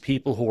some of these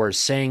people who are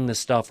saying this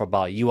stuff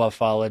about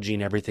ufology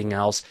and everything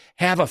else.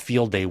 Have a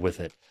field day with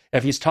it.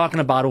 If he's talking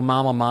about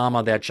Umama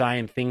Mama, that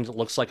giant thing that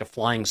looks like a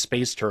flying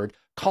space turd,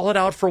 call it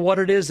out for what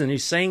it is. And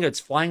he's saying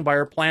it's flying by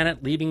our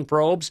planet, leaving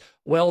probes.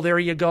 Well, there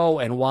you go.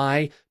 And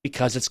why?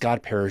 Because it's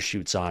got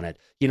parachutes on it.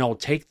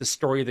 Take the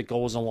story that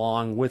goes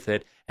along with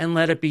it and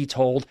let it be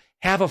told.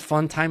 Have a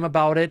fun time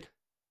about it,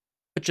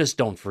 but just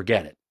don't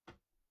forget it.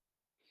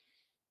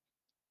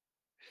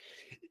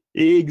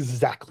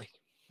 Exactly.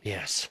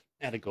 Yes,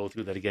 had to go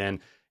through that again.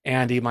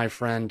 Andy, my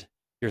friend,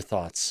 your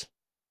thoughts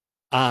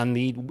on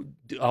the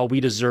we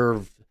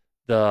deserve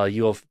to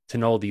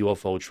know the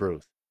UFO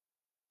truth.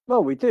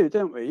 Well, we do,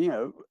 don't we?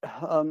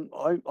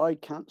 I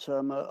can't say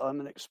I'm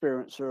an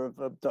experiencer of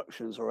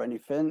abductions or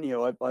anything.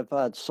 I've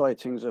had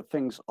sightings of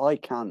things I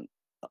can't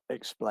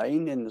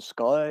explain in the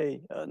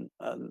sky and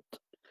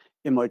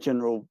in my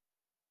general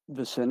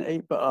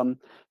vicinity, but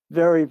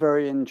very,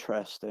 very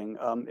interesting.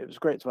 It was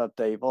great to have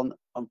Dave on.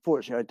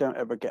 Unfortunately, I don't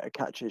ever get to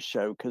catch his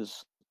show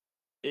because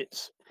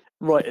it's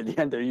right at the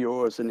end of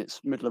yours and it's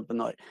middle of the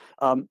night.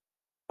 I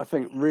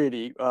think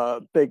really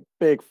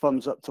big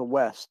thumbs up to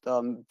West.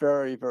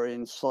 Very, very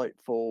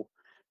insightful.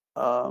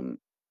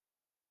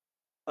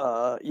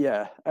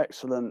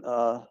 Excellent.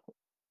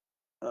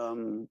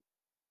 I'm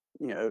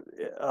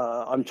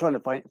trying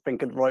to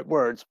think of the right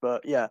words,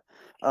 but yeah.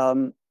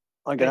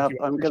 I'm gonna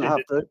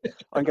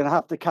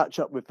have to catch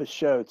up with the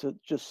show to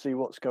just see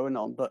what's going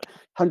on. But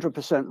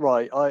 100%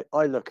 right.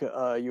 I look at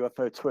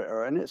UFO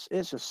Twitter and it's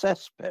a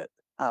cesspit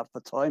half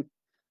the time.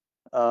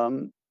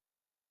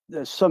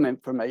 There's some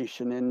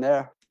information in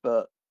there,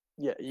 but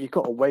yeah, you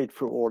got to wade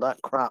through all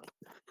that crap.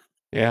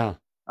 Yeah.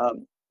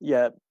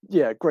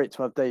 Great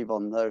to have Dave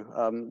on though.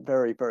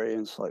 Very, very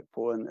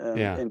insightful and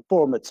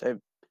informative.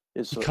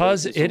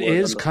 Because it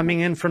is coming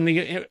in from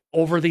the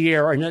over the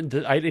air, and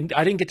I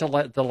didn't get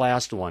to the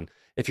last one.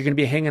 If you're going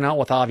to be hanging out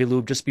with Avi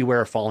Loeb, just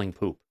beware of falling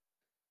poop.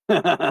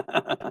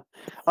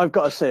 I've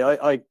got to say,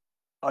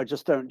 I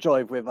just don't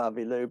jive with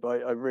Avi Loeb. I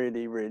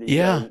really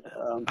don't.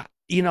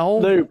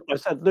 Loeb. I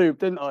said Loeb,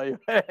 didn't I?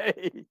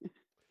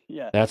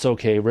 Yeah. That's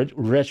okay.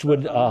 Rich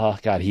would,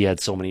 God, he had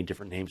so many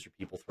different names for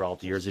people throughout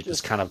the years.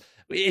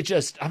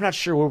 I'm not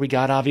sure where we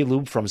got Avi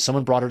Loeb from.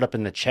 Someone brought it up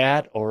in the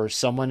chat or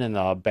someone in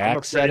the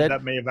back said it.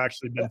 That may have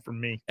actually been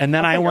from me. And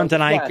then I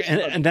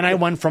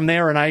went from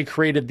there and I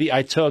created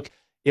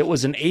it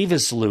was an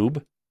Avis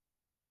Lube.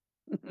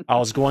 I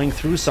was going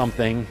through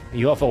something,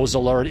 UFOs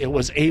alert. It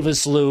was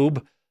Avis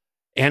Lube.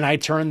 And I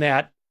turned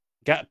that,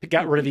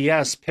 got rid of the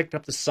S, picked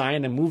up the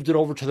sign and moved it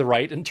over to the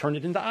right and turned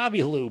it into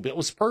Avi Lube. It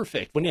was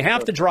perfect. When you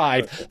have to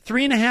drive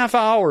 3.5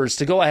 hours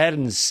to go ahead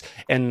and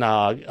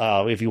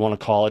if you want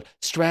to call it,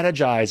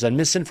 strategize on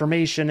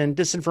misinformation and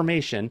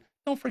disinformation,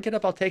 don't forget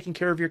about taking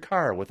care of your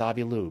car with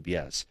Avi Lube.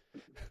 Yes.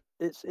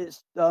 It's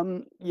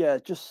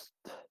just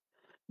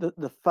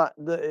the fact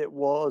that it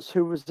was,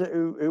 who was it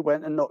who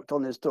went and knocked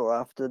on his door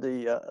after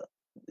the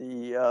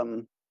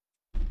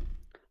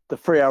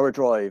 3-hour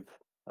drive.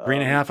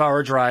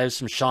 3.5-hour drives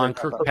from Sean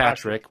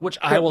Kirkpatrick, which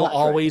I will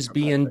always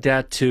be in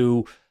debt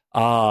to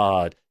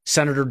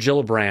Senator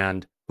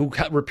Gillibrand, who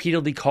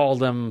repeatedly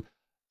called him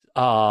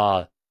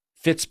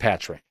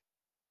Fitzpatrick.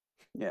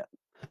 Yeah,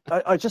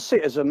 I just see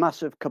it as a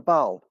massive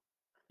cabal.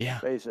 Yeah,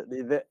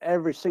 basically,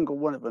 every single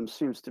one of them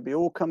seems to be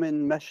all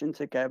coming, meshing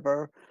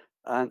together,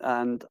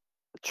 and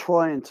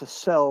trying to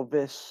sell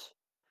this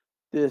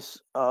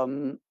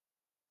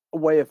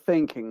way of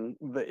thinking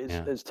that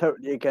is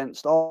totally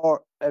against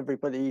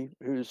everybody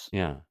who's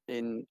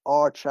in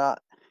our chat,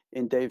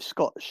 in Dave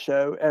Scott's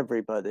show,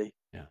 everybody.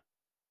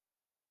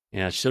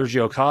 Yeah,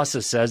 Sergio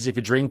Costa says, if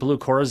you drink blue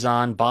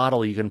Corazon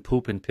bottle, you can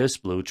poop and piss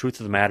blue. Truth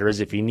of the matter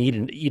is, if you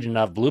eat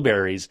enough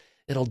blueberries,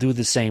 it'll do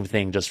the same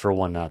thing, just for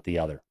one, not the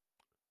other.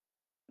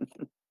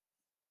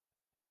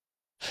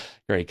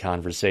 Great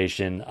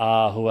conversation.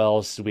 Who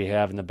else do we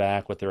have in the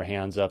back with their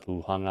hands up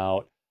who hung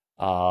out?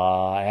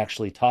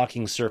 Actually,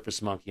 Talking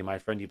Surface Monkey, my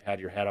friend, you've had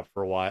your hand up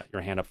for a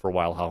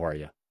while. How are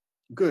you?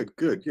 Good.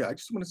 Yeah, I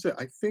just want to say,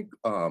 I think,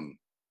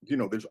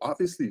 there's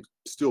obviously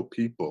still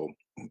people,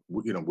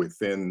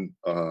 within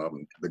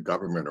the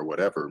government or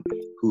whatever,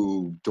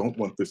 who don't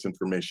want this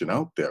information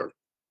out there.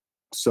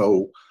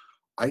 So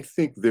I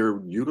think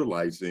they're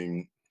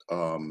utilizing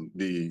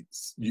the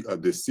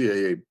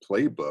CIA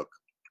playbook,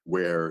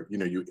 where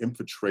you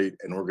infiltrate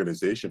an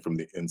organization from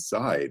the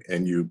inside,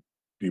 and you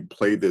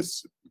play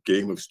this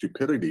game of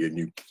stupidity,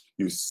 and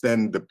you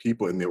send the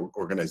people in the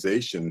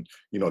organization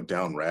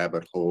down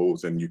rabbit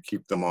holes, and you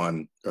keep them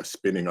on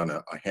spinning on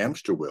a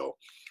hamster wheel.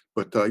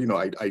 But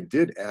I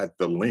did add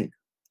the link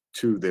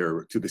to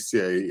the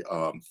CIA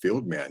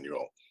field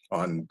manual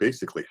on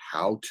basically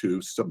how to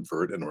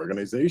subvert an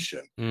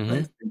organization. Mm-hmm. I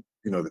think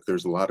that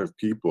there's a lot of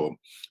people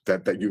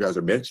that you guys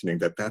are mentioning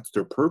that's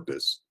their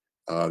purpose.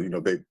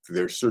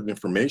 There's certain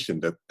information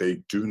that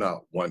they do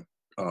not want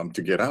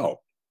to get out,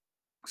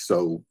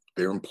 so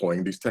they're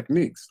employing these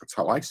techniques. That's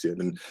how I see it.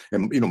 And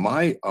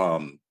my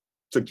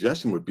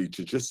suggestion would be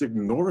to just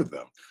ignore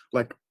them.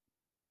 Like,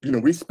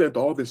 we spent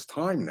all this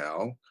time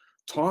now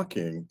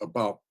talking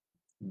about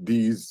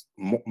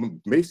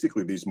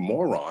basically these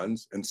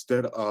morons,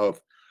 instead of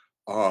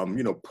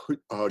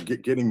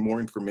getting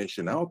more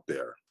information out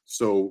there.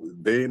 So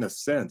they, in a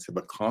sense, have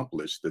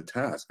accomplished the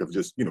task of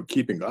just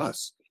keeping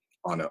us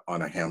on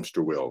a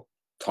hamster wheel,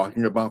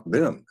 talking about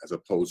them, as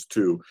opposed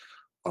to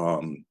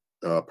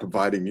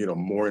providing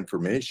more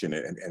information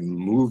and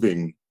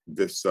moving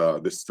this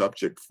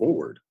subject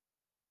forward.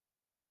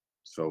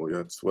 So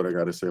that's what I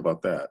got to say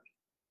about that.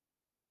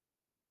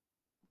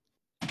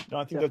 No,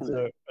 I think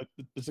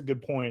that's a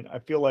good point. I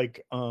feel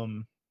like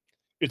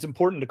it's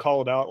important to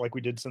call it out, like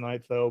we did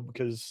tonight, though,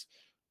 because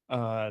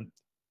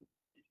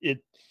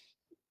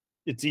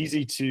it's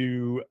easy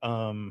to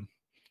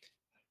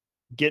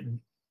get,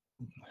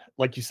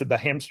 like you said, the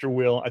hamster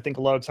wheel. I think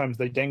a lot of times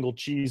they dangle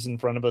cheese in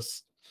front of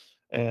us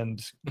and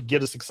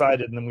get us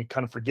excited, and then we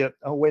kind of forget,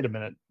 oh, wait a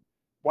minute,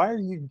 why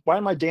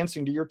am I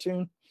dancing to your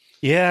tune?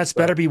 Yeah, it's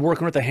better be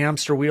working with a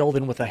hamster wheel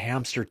than with a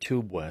hamster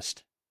tube,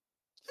 West.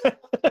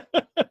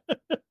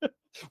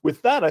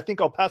 With that, I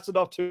think I'll pass it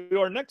off to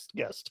our next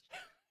guest.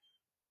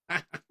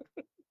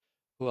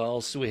 Who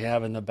else do we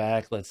have in the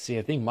back? Let's see.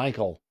 I think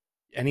Michael.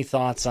 Any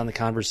thoughts on the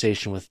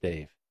conversation with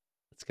Dave?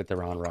 Let's get the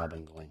round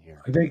robin going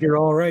here. I think you're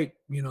all right.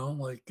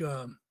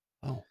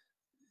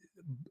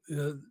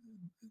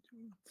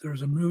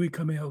 There's a movie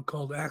coming out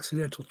called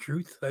Accidental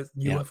Truth, that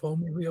UFO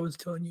movie I was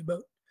telling you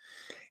about.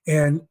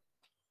 And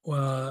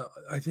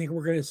I think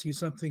we're going to see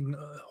something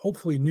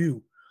hopefully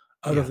new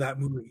out of that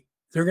movie.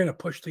 They're going to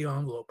push the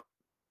envelope.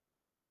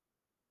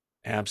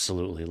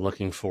 Absolutely.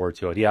 Looking forward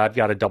to it. Yeah, I've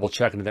got to double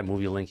check into that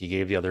movie link you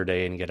gave the other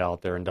day and get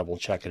out there and double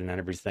check it and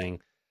everything.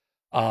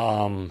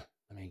 Let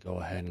me go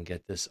ahead and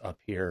get this up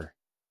here.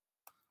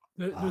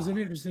 There's an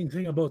interesting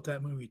thing about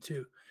that movie,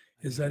 too,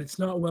 is that it's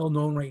not well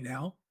known right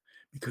now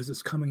because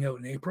it's coming out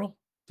in April.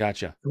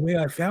 Gotcha. The way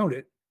I found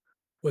it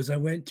was I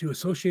went to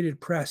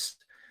Associated Press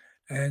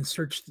and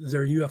searched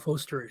their UFO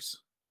stories.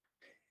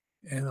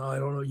 And I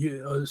don't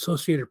know,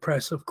 Associated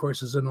Press, of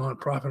course, is a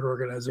nonprofit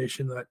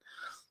organization that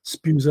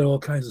spews out all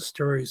kinds of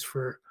stories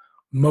for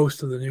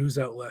most of the news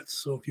outlets.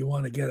 So if you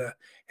want to get a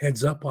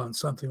heads up on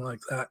something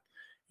like that,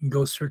 you can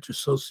go search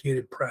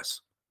Associated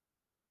Press.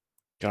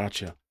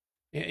 Gotcha.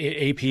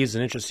 AP is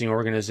an interesting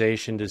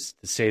organization, to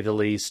say the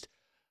least.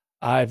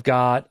 I've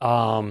got,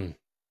 oh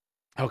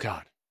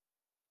God.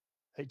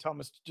 Hey,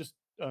 Thomas, just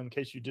in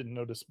case you didn't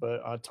notice,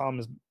 but Tom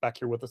is back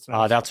here with us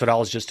now. That's what I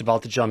was just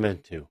about to jump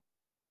into.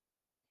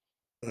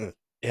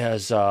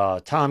 Is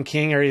Tom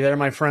King, are you there,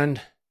 my friend?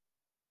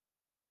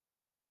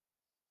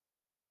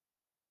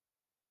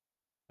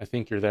 I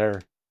think you're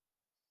there.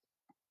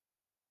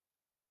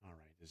 All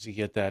right. Does he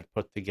get that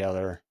put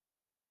together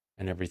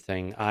and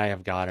everything? I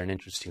have got an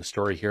interesting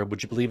story here.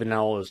 Would you believe it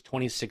now? It was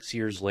 26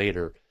 years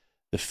later.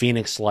 The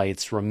Phoenix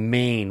Lights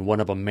remain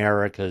one of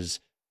America's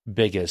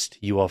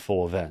biggest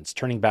UFO events.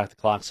 Turning back the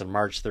clocks on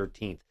March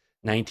 13th,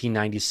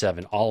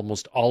 1997,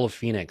 almost all of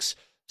Phoenix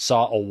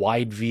saw a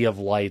wide V of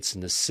lights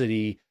in the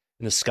city,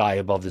 in the sky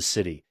above the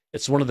city.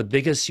 It's one of the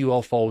biggest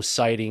UFO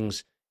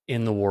sightings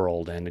in the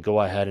world. And to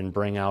go ahead and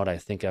bring out, I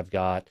think I've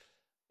got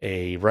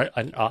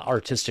an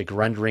artistic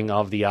rendering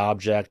of the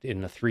object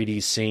in a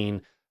 3D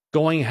scene,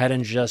 going ahead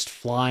and just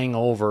flying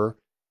over,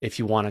 if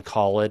you want to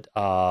call it.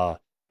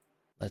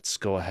 Let's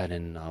go ahead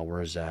and,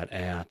 where is that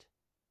at?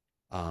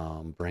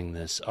 Bring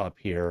this up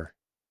here.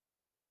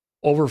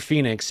 Over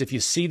Phoenix, if you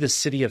see the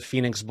city of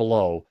Phoenix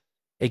below,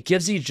 it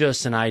gives you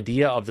just an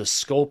idea of the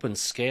scope and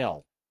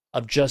scale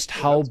of just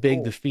how big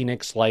cool. the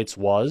Phoenix Lights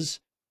was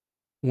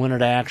when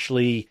it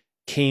actually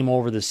came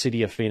over the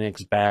city of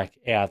Phoenix back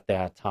at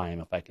that time.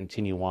 If I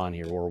continue on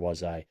here, where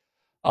was I?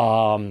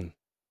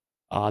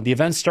 The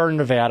event started in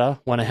Nevada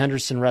when a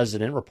Henderson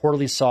resident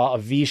reportedly saw a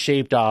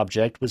V-shaped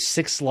object with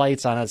 6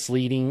 lights on its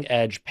leading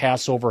edge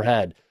pass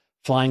overhead,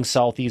 flying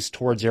southeast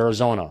towards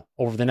Arizona.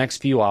 Over the next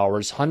few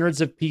hours, hundreds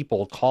of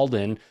people called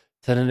in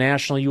to the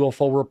National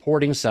UFO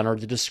Reporting Center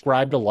to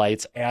describe the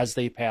lights as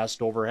they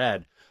passed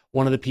overhead.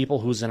 One of the people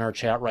who's in our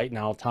chat right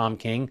now, Tom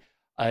King,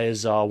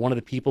 is one of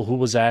the people who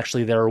was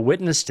actually there,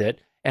 witnessed it,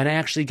 and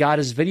actually got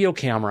his video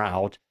camera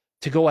out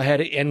to go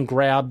ahead and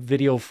grab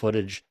video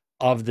footage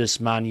of this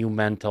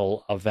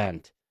monumental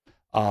event.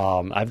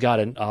 I've got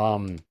an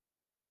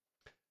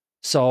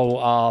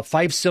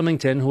Fife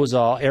Symington, who was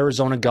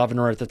Arizona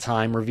governor at the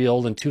time,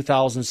 revealed in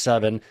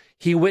 2007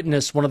 he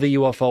witnessed one of the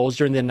UFOs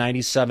during the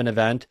 97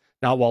 event.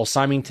 Now, while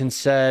Symington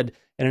said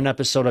in an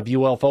episode of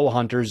UFO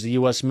Hunters the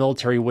U.S.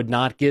 military would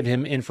not give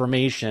him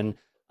information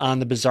on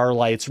the bizarre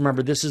lights.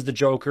 Remember, this is the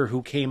Joker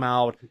who came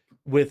out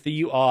with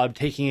the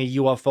taking a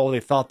UFO.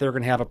 They thought they were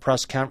going to have a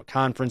press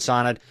conference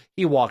on it.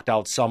 He walked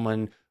out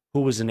someone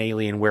who was an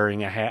alien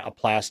wearing a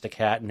plastic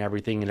hat and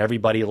everything, and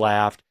everybody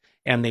laughed,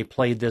 and they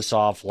played this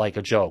off like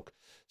a joke.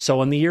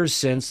 So in the years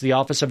since, the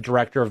Office of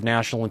Director of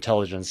National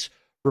Intelligence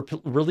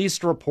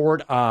released a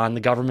report on the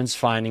government's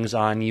findings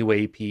on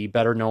UAP,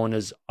 better known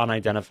as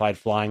unidentified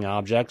flying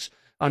objects.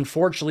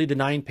 Unfortunately, the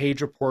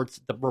 9-page reports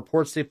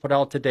they put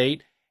out to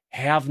date,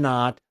 have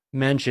not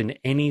mentioned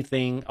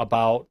anything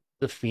about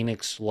the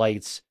Phoenix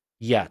Lights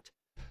yet.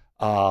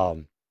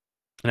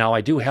 Now,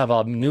 I do have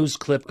a news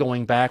clip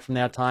going back from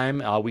that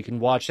time. We can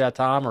watch that,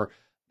 Tom, or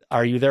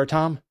are you there,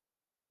 Tom?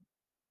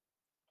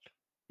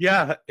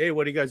 Yeah. Hey,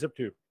 what are you guys up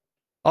to?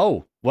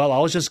 Oh, well, I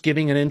was just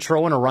giving an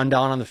intro and a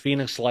rundown on the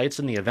Phoenix Lights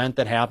and the event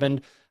that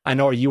happened. I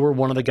know you were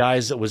one of the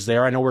guys that was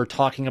there. I know we're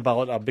talking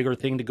about a bigger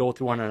thing to go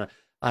through on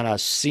a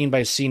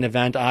scene-by-scene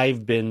event.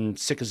 I've been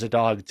sick as a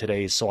dog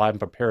today, so I'm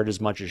prepared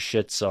as much as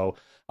shit. So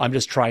I'm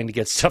just trying to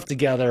get stuff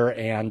together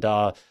and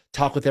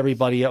talk with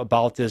everybody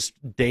about this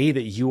day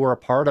that you were a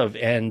part of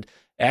and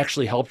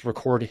actually helped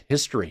record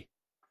history.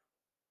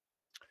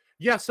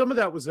 Yeah, some of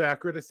that was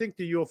accurate. I think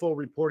the UFO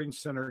Reporting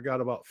Center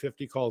got about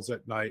 50 calls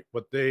at night,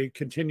 but they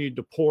continued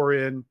to pour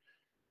in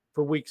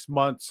for weeks,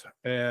 months,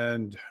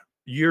 and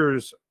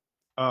years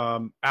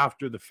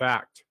after the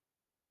fact.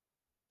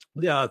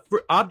 The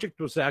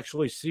object was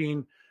actually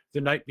seen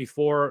the night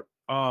before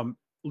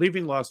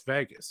leaving Las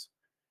Vegas.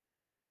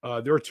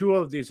 There were 2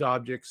 of these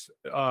objects.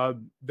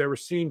 They were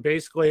seen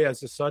basically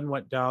as the sun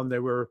went down. They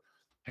were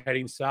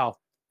heading south.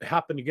 It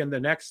happened again the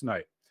next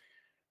night.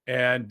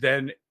 And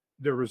then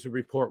there was a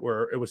report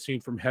where it was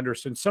seen from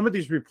Henderson. Some of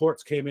these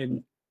reports came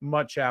in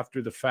much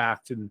after the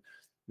fact, and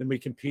then we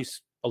can piece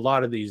a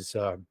lot of these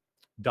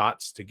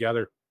dots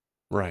together.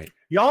 Right.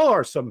 Y'all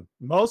are there's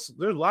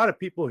a lot of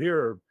people here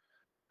are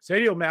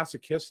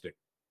sadomasochistic.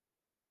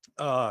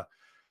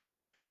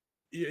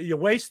 You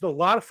waste a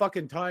lot of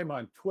fucking time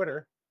on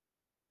Twitter,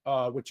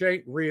 which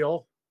ain't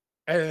real.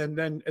 And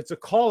then it's a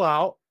call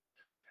out,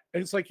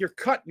 and it's like you're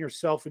cutting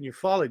yourself and you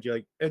followed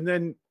you, and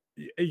then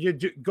you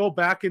go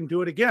back and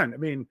do it again. I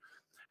mean,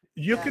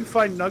 you can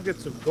find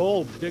nuggets of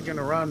gold digging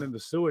around in the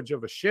sewage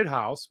of a shit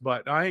house,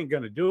 but I ain't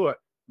going to do it.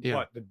 Yeah.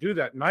 But to do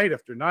that night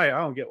after night, I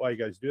don't get why you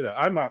guys do that.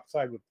 I'm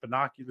outside with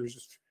binoculars,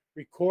 just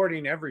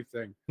recording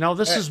everything. Now,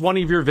 this is one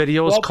of your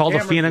videos called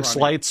the Phoenix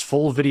running. Lights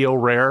Full Video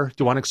Rare. Do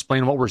you want to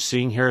explain what we're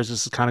seeing here as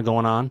this is kind of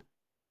going on?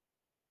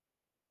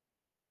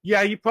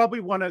 Yeah, you probably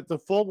want to. The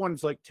full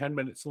one's like 10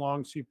 minutes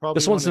long, so you probably.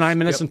 This one's 9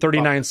 minutes and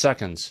 39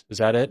 seconds. Is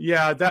that it?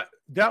 Yeah,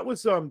 that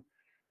was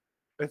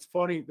It's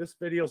funny. This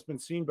video has been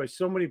seen by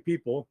so many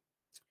people,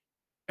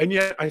 and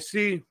yet I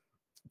see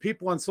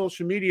people on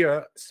social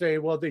media say,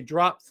 "Well, they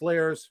dropped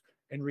flares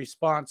in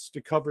response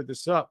to cover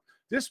this up."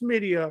 This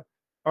video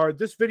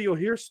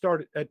here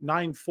started at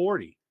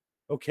 9:40.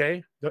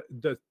 Okay,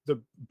 the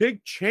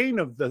big chain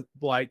of the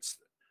lights,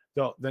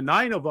 the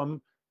 9 of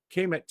them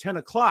came at 10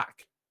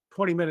 o'clock.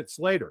 20 minutes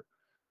later.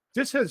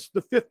 This is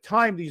the 5th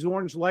time these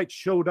orange lights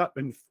showed up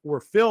and were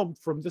filmed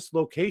from this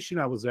location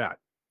I was at.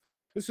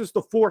 This is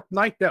the 4th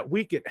night that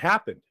week it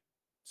happened.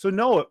 So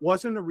no, it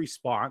wasn't a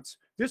response.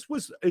 This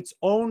was its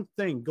own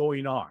thing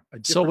going on.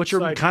 So what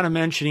you're kind of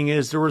mentioning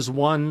is there was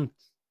one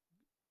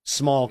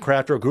small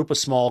craft or a group of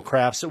small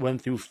crafts that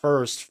went through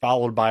first,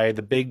 followed by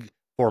the big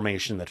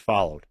formation that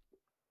followed.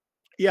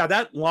 Yeah,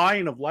 that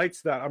line of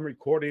lights that I'm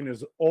recording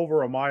is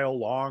over a mile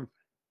long.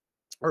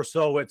 Or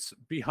so. It's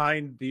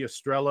behind the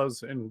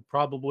Estrellas and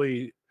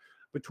probably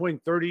between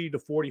 30 to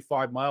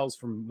 45 miles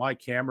from my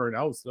camera, and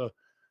I was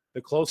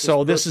the closest.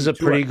 So this is a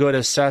pretty good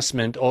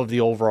assessment of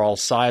the overall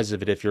size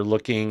of it. If you're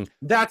looking,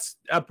 that's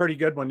a pretty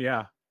good one,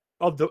 yeah.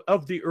 Of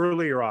the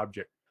earlier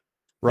object,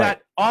 right?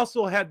 That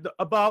also had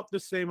about the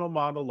same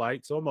amount of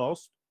lights,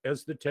 almost,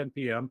 as the 10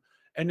 p.m.,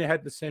 and it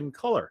had the same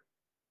color.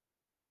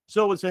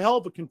 So it was a hell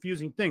of a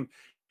confusing thing.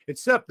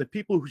 Except the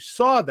people who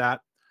saw that,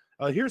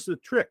 here's the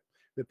trick.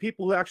 The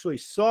people who actually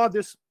saw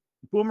this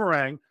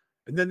boomerang,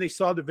 And then they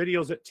saw the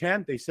videos at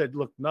 10. They said,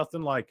 look,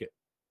 nothing like it.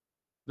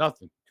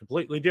 Nothing.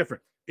 Completely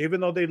different. Even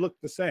though they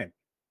looked the same.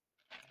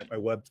 My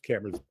web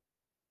cameras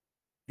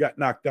got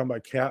knocked down by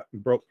a cat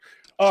and broke.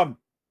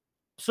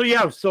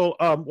 So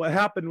what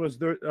happened was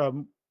there a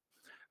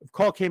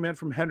call came in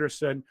from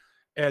Henderson,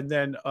 and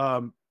then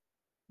the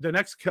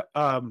next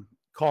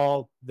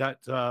call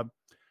that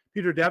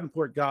Peter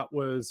Davenport got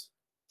was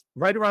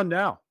right around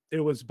now. It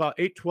was about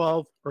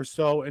 8:12 or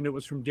so, and it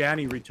was from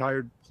Denny, a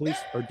retired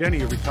police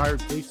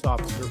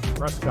officer from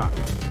Prescott.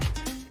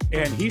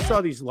 And he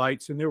saw these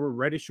lights, and they were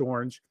reddish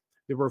orange.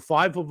 There were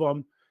 5 of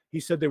them.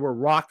 He said they were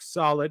rock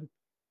solid.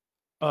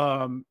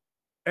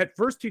 At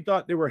first, he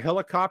thought they were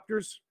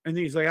helicopters, and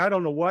he's like, I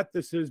don't know what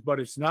this is, but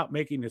it's not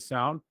making a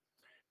sound.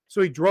 So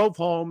he drove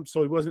home,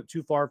 so he wasn't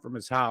too far from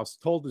his house,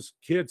 told his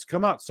kids,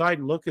 come outside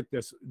and look at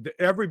this.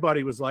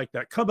 Everybody was like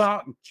that. Come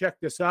out and check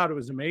this out. It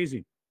was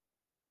amazing.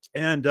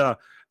 And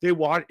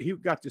he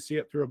got to see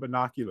it through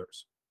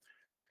binoculars.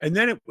 And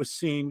then it was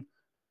seen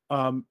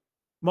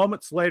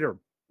moments later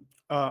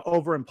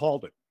over in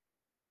Paulden.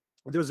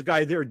 There was a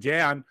guy there,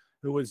 Dan,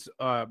 who was,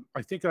 I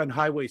think, on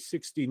Highway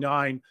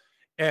 69,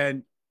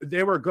 and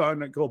they were going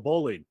to go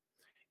bowling.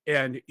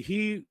 And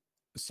he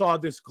saw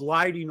this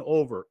gliding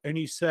over, and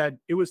he said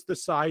it was the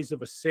size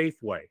of a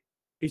Safeway.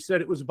 He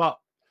said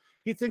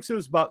he thinks it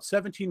was about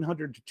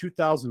 1,700 to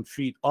 2,000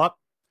 feet up,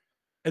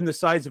 and the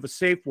size of a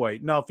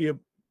Safeway. Now, if you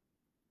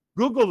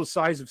Google the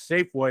size of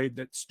Safeway,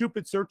 that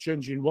stupid search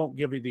engine won't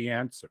give you the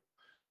answer.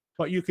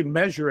 But you can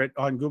measure it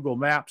on Google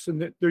Maps,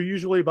 and they're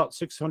usually about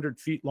 600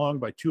 feet long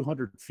by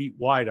 200 feet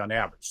wide on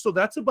average. So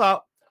that's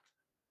about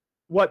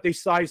what they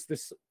sized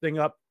this thing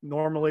up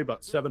normally,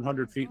 about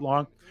 700 feet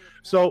long.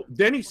 So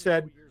then he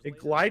said it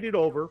glided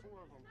over,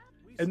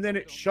 and then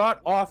it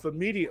shot off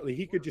immediately.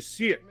 He could just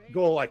see it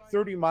go like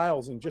 30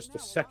 miles in just a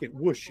second.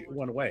 Whoosh, it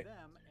went away.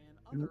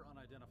 And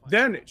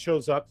then it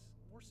shows up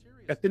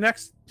at the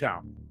next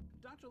town.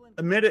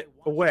 A minute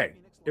away,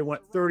 it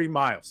went 30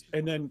 miles.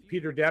 And then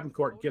Peter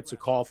Davenport gets a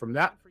call from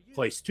that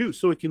place too.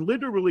 So he can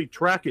literally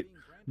track it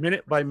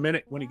minute by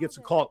minute when he gets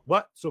a call.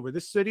 What? It's over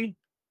this city?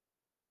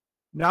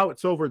 Now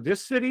it's over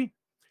this city?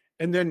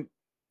 And then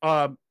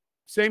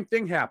same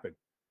thing happened.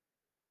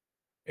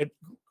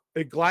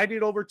 It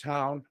glided over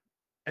town,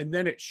 and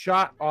then it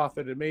shot off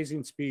at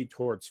amazing speed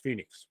towards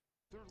Phoenix.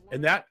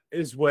 And that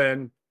is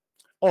when,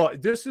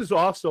 this is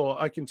also,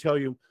 I can tell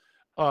you,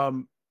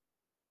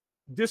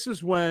 this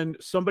is when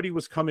somebody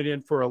was coming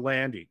in for a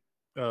landing,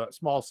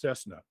 small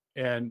Cessna.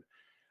 And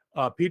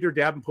Peter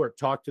Davenport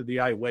talked to the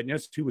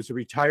eyewitness, who was a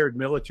retired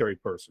military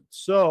person.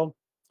 So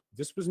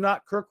this was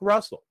not Kirk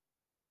Russell.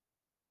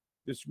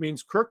 This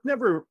means Kirk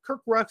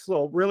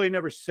Russell really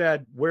never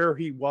said where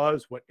he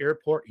was, what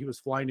airport he was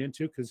flying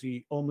into, because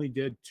he only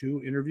did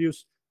 2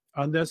 interviews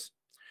on this.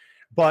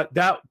 But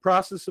that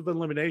process of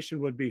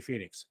elimination would be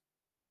Phoenix.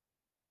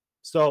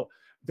 So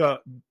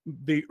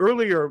the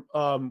earlier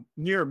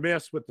near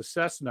miss with the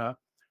Cessna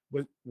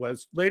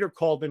was later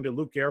called into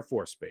Luke Air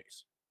Force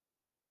Base.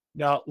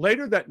 Now,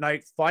 later that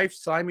night, Fife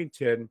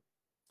Symington,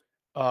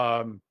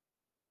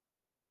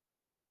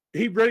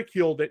 he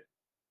ridiculed it,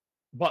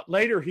 but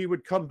later he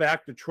would come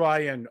back to try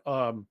and,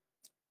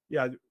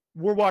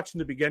 we're watching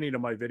the beginning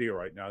of my video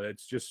right now.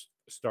 That's just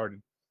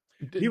started.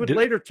 He would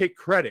later take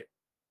credit.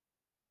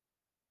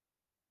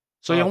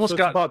 So you almost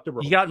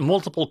you got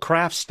multiple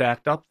crafts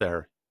stacked up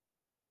there.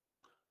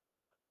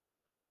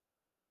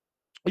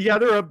 Yeah,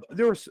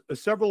 there were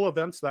several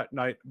events that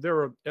night. There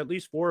were at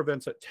least 4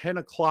 events at 10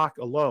 o'clock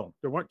alone.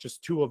 There weren't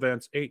just 2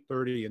 events,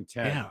 8:30 and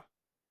 10. Yeah.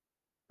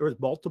 There was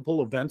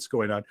multiple events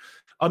going on.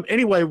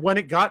 Anyway, when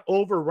it got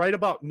over right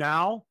about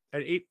now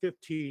at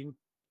 8:15,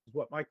 is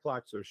what my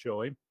clocks are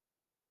showing,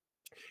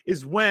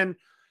 is when,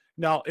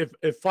 now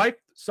if Fife,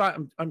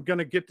 I'm going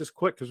to get this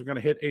quick because we're going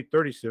to hit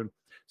 8:30 soon.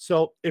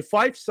 So if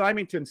Fife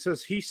Symington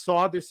says he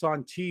saw this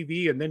on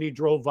TV and then he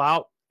drove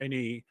out and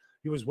he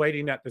was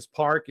waiting at this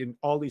park and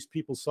all these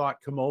people saw it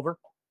come over,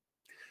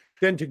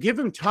 then to give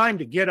him time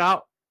to get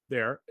out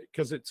there,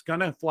 because it's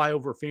going to fly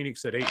over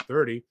Phoenix at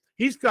 8:30,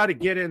 he's got to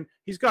get in.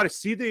 He's got to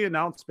see the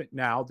announcement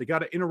now. They got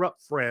to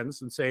interrupt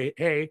Friends and say,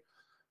 hey,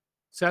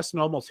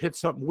 Cessna almost hit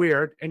something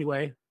weird.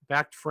 Anyway,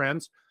 back to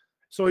Friends.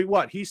 So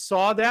he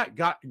saw that,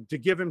 got to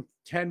give him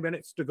 10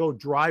 minutes to go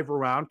drive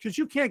around, because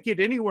you can't get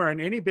anywhere in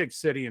any big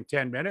city in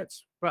 10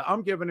 minutes. But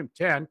I'm giving him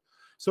 10.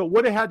 So it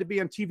would have had to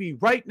be on TV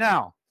right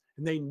now.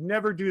 And they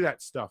never do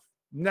that stuff.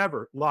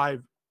 Never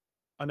live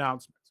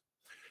announcements.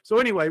 So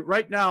anyway,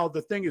 right now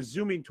the thing is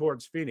zooming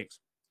towards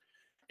Phoenix,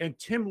 and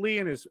Tim Lee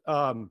and his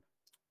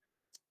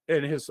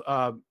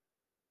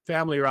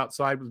family are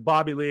outside with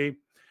Bobby Lee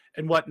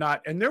and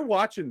whatnot, and they're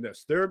watching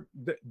this.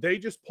 They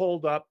just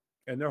pulled up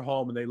and they're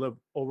home, and they live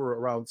over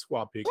around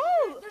Squaw Peak.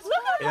 Woo, look at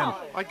that.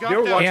 I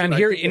got that.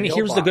 And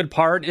here's the good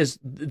part is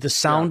the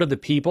sound of the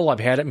people.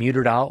 I've had it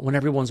muted out when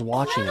everyone's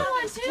watching it.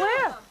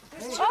 Where?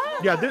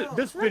 Yeah,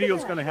 this video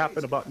is going to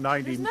happen about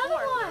 90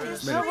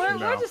 minutes from now.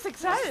 We're just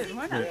excited.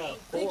 We're not.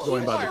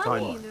 Going by the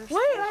timeline. Wait,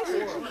 I see.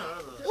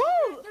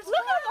 Woo, look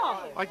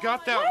at them. I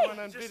got that one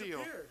on video.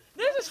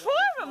 There's just 4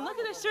 of them. Look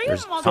at the 3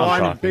 There's of them. So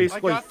I'm talking.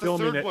 basically I got the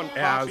filming third it one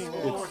as popping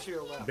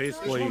it's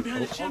basically.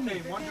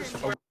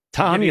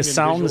 Tom, getting you in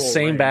sound the visual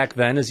same range. back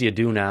then as you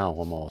do now,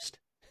 almost.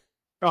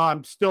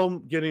 I'm still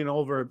getting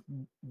over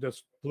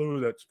this flu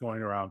that's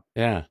going around.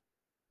 Yeah.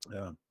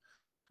 Yeah.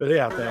 But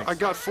yeah, thanks. I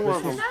got 4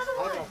 of them.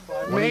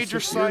 Major 26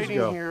 years sighting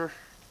ago. here.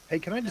 Hey,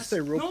 can I just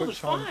say real quick, it's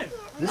Tom? fine.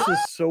 This is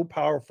so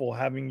powerful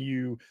having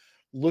you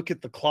look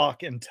at the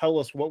clock and tell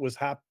us what was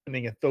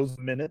happening at those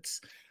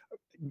minutes.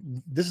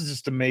 This is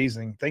just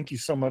amazing. Thank you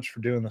so much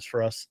for doing this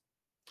for us.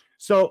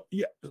 So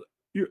yeah,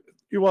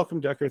 you're welcome,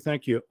 Decker.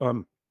 Thank you,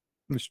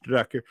 Mr.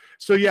 Decker.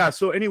 So yeah,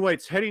 so anyway,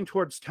 it's heading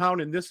towards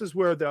town, and this is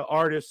where the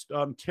artist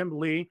Tim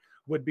Lee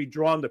would be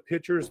drawing the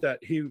pictures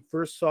that he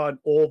first saw an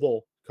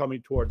oval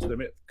coming towards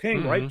them. It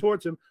came right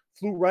towards him,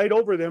 flew right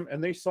over them,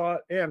 and they saw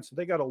it. And so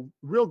they got a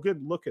real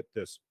good look at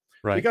this.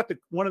 Right. They got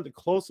one of the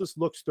closest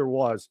looks there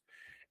was,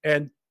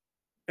 and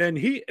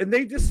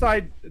they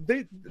described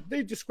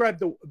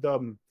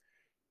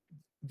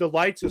the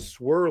lights as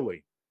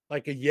swirling,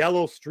 like a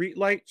yellow street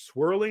light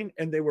swirling,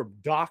 and they were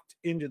docked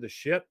into the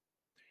ship.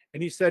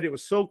 And he said it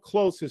was so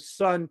close his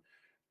son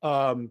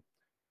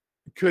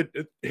could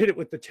hit it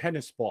with the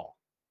tennis ball.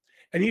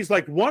 And he's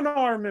like, one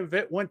arm of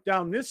it went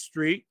down this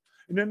street,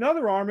 and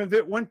another arm of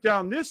it went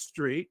down this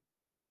street,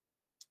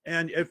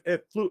 and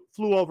it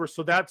flew over.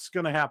 So that's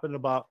going to happen in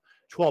about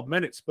 12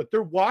 minutes. But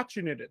they're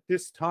watching it at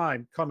this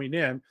time coming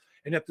in.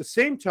 And at the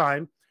same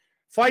time,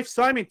 Fife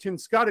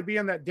Symington's got to be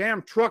in that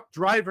damn truck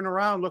driving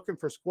around looking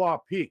for Squaw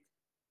Peak.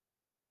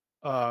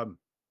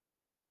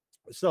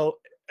 So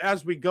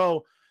as we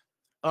go,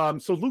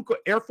 so Luke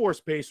Air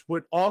Force Base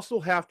would also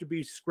have to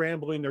be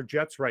scrambling their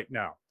jets right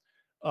now.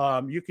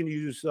 You can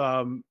use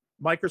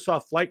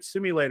Microsoft Flight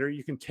Simulator.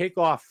 You can take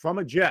off from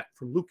a jet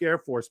from Luke Air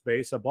Force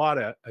Base. I bought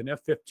an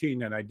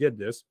F-15 and I did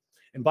this.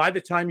 And by the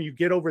time you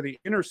get over the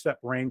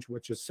intercept range,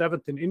 which is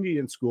 7th and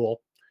Indian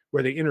School,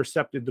 where they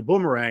intercepted the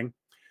boomerang,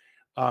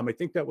 I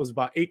think that was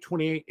about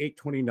 8:28,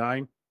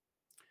 8:29.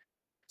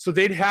 So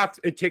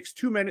it takes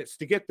 2 minutes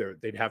to get there.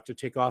 They'd have to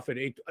take off at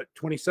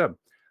 8:27.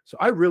 So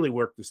I really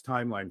worked this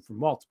timeline from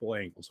multiple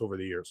angles over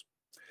the years.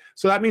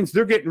 So that means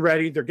they're getting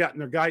ready. They're getting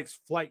their guys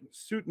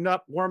suiting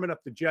up, warming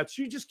up the jets.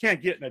 You just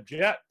can't get in a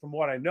jet, from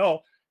what I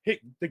know.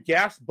 Hit the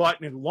gas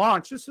button and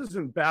launch. This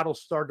isn't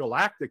Battlestar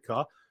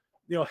Galactica.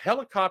 You know,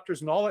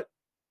 helicopters and all that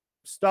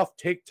stuff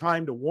take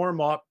time to warm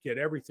up, get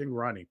everything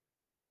running.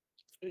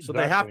 So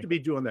they have to be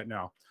doing that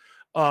now.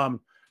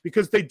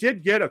 Because they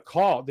did get a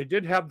call. They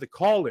did have the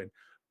call in.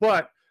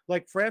 But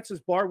like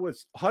Francis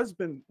Barwood's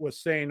husband was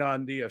saying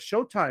on the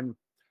Showtime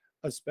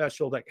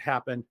special that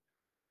happened,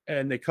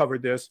 and they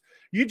covered this,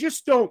 you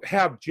just don't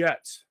have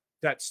jets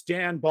that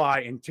stand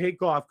by and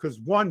take off because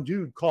one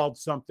dude called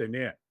something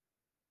in.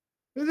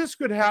 This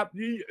could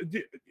happen.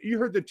 You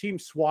heard the team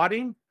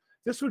swatting?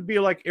 This would be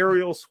like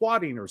aerial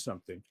swatting or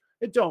something.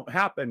 It don't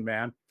happen,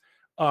 man.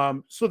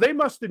 So they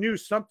must have knew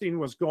something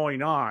was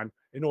going on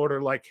in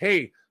order, like,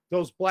 hey,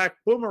 those black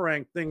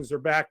boomerang things are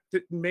back.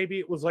 Maybe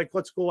it was like,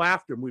 let's go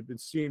after them. We've been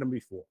seeing them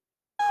before.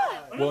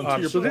 Well,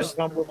 to your point,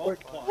 Tom, real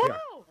quick, yeah.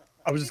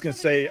 I was just going to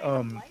say,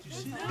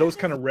 those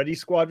kind of ready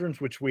squadrons,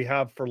 which we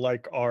have for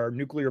like our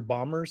nuclear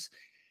bombers,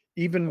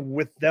 even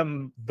with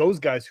them, those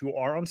guys who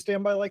are on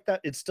standby like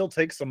that, it still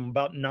takes them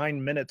about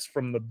 9 minutes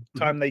from the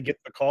time they get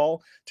the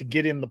call to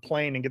get in the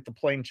plane and get the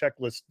plane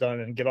checklist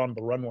done and get on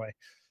the runway.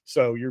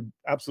 So you're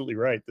absolutely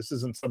right. This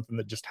isn't something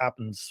that just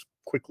happens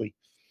quickly.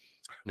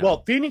 No.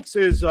 Well, Phoenix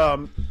is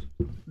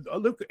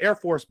Luke Air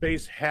Force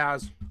Base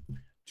has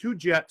 2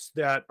 jets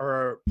that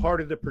are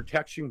part of the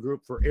protection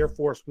group for Air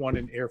Force One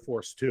and Air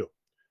Force Two.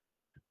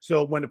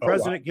 So when the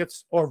president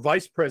gets, or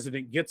vice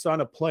president gets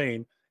on a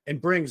plane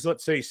and brings,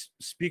 let's say,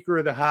 Speaker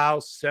of the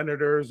House,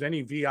 senators,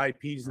 any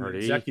VIPs and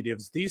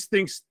executives, these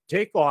things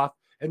take off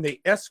and they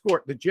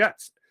escort the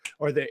jets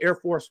or the Air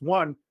Force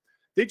One.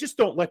 They just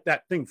don't let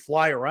that thing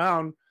fly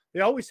around. They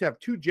always have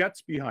 2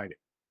 jets behind it.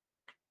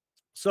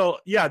 So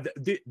yeah,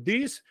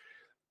 these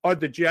are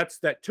the jets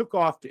that took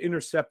off to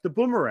intercept the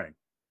boomerang.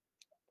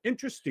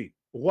 Interesting.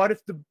 What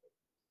if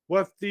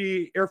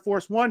the Air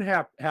Force One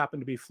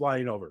happened to be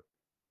flying over?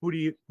 Who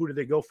do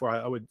they go for?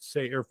 I would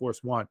say Air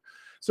Force One.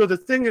 So the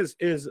thing is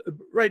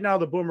right now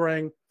the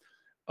boomerang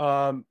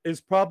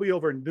is probably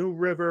over New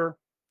River,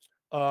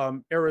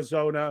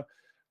 Arizona.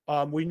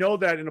 We know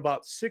that in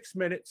about 6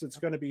 minutes it's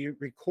going to be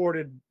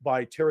recorded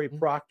by Terry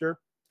Proctor,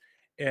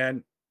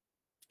 and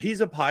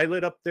he's a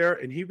pilot up there,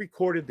 and he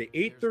recorded the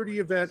 8:30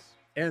 event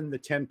and the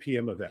 10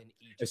 p.m. event.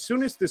 As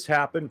soon as this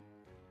happened,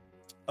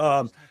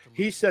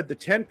 he said the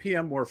 10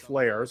 p.m. were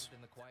flares.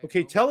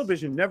 Okay,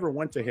 television never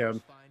went to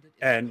him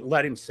and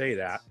let him say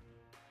that.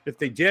 If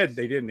they did,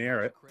 they didn't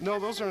air it. No,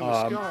 those are in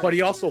the sky. But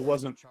he also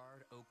wasn't.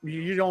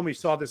 You only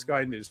saw this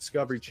guy in the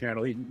Discovery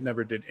Channel. He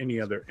never did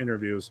any other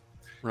interviews.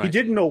 Right. He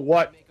didn't know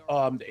what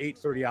the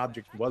 8:30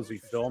 object was he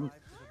filmed.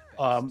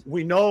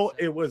 We know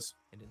it was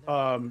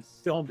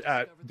filmed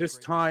at this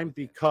time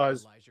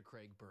because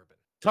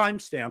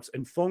timestamps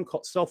and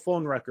cell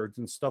phone records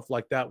and stuff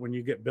like that, when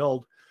you get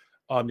billed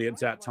at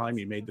that time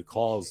you made the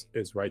calls,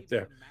 is right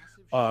there.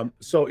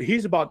 So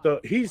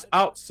he's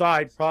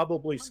outside,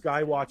 probably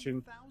sky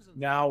watching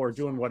now or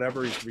doing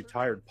whatever. He's a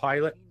retired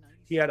pilot.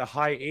 He had a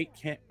high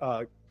 8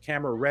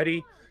 camera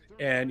ready,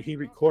 and he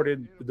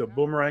recorded the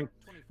boomerang.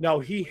 Now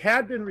he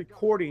had been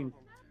recording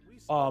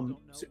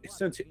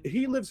since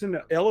he lives in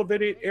an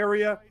elevated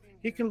area.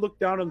 He can look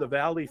down on the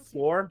valley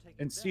floor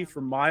and see for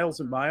miles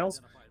and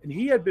miles. And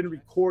he had been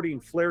recording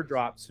flare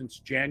drops since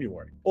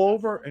January.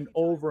 Over and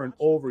over and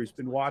over, he's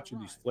been watching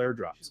these flare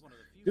drops.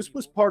 This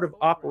was part of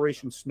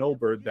Operation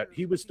Snowbird that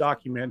he was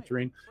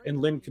documenting, and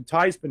Lynn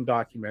Katai's been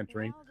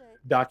documenting,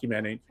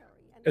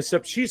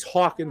 except she's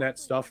hawking that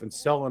stuff and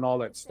selling all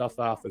that stuff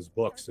off as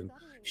books. And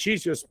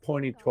she's just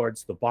pointing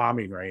towards the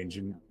bombing range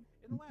and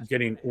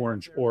getting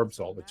orange orbs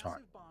all the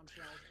time.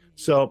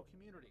 So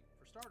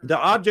the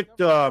object,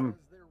 the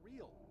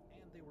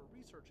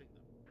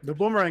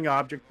boomerang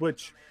object,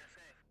 which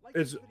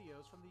is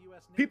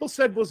people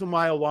said was a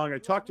mile long. I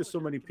talked to so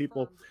many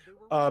people.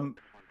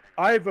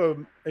 I have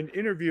an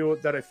interview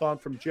that I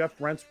found from Jeff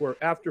Rentz where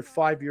after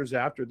 5 years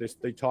after this,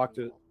 they talked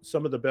to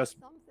some of the best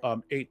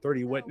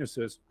 830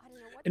 witnesses.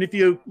 And if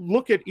you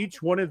look at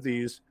each one of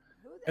these,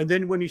 and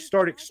then when you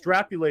start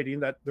extrapolating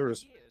that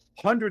there's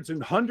hundreds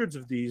and hundreds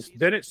of these,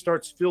 then it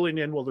starts filling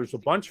in, well, there's a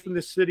bunch from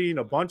this city and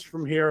a bunch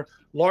from here,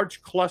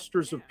 large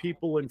clusters of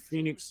people in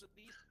Phoenix,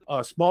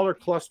 smaller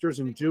clusters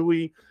in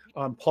Dewey,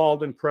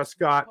 Paulden,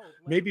 Prescott,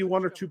 maybe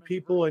 1 or 2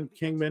 people in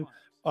Kingman,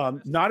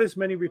 not as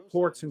many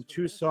reports in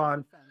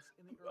Tucson,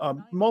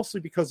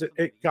 mostly because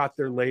it got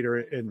there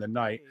later in the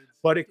night,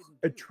 but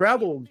it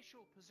traveled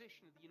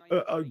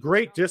a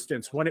great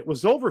distance. When it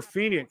was over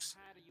Phoenix,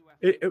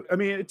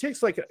 it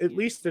takes like at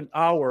least an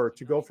hour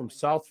to go from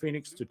South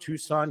Phoenix to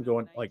Tucson,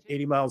 going like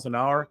 80 miles an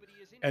hour.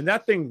 And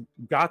that thing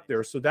got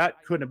there, so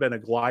that couldn't have been a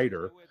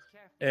glider.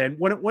 And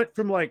when it went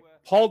from like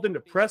Paulden to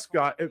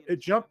Prescott, it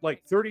jumped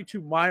like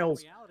 32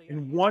 miles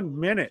in 1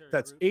 minute.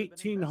 That's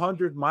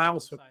 1,800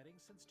 miles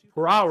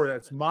per hour.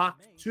 That's Mach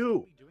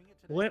 2.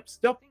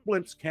 Stealth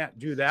blimps can't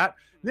do that.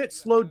 And it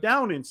slowed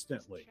down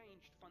instantly.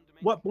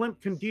 What blimp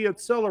can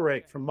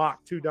deaccelerate from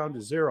Mach 2 down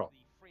to 0?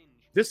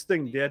 This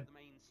thing did.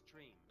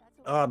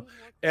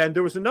 And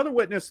there was another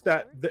witness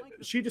that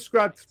she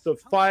described the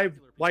 5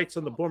 lights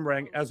on the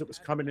boomerang as it was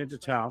coming into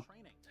town.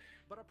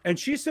 And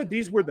she said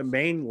these were the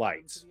main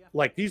lights,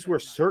 like these were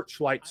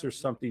searchlights or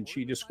something.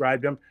 She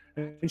described them.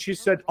 And she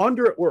said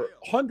under it were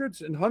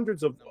hundreds and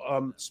hundreds of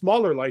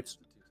smaller lights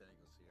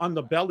on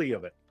the belly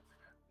of it.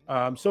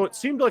 So it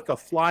seemed like a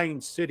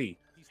flying city.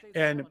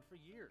 And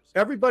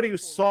everybody who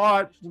saw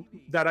it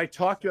that I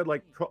talked to had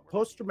like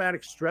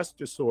post-traumatic stress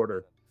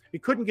disorder. They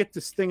couldn't get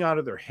this thing out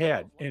of their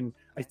head. And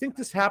I think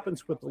this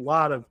happens with a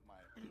lot of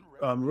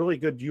really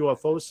good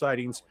UFO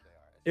sightings,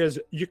 is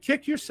you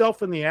kick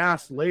yourself in the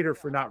ass later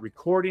for not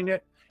recording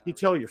it. You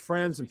tell your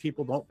friends and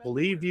people don't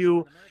believe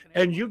you.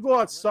 And you go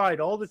outside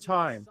all the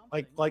time,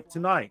 like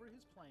tonight,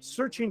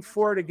 searching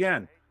for it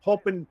again,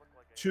 hoping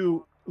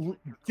to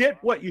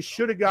get what you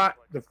should have got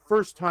the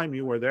first time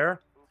you were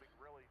there.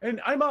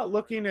 And I'm out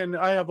looking and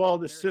I have all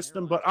the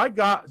system, but I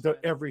got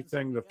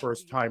everything the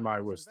first time I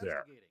was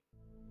there.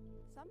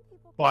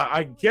 But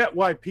I get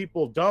why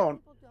people don't.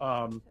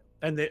 And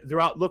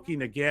they're out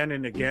looking again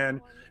and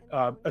again.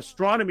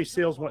 Astronomy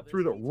sales went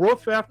through the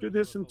roof after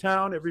this in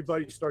town.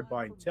 Everybody started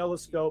buying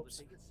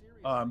telescopes.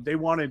 They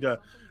wanted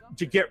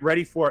to get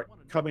ready for it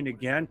coming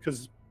again,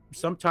 because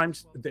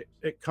sometimes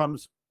it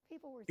comes,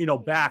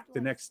 back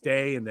the next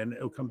day, and then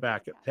it'll come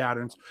back at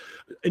patterns.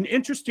 An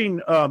interesting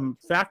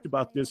fact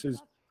about this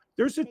is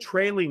there's a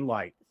trailing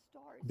light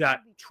that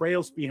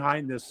trails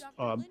behind this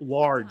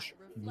large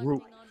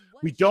group.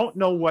 We don't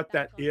know what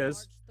that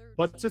is,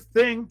 but it's a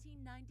thing.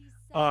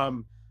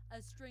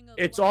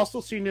 It's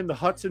also seen in the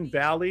Hudson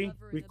Valley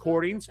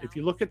recordings. If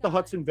you look at the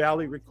Hudson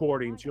Valley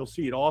recordings, you'll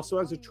see it also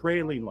has a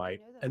trailing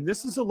light. And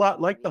this is a lot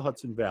like the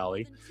Hudson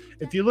Valley.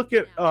 If you look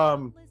at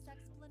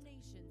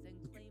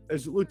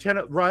as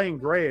Lieutenant Ryan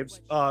Graves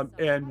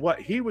and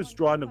what he was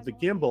drawn of the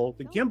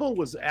gimbal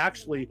was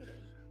actually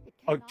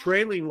a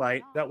trailing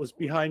light that was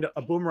behind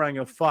a boomerang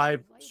of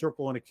 5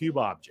 circle and a cube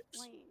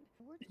objects.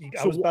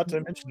 I was about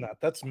to mention that.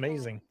 That's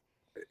amazing.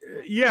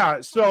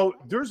 Yeah, so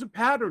there's a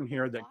pattern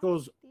here that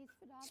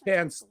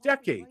spans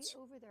decades.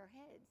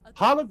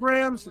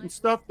 Holograms and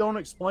stuff don't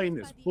explain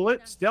this.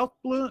 Stealth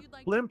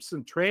blimps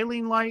and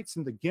trailing lights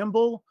and the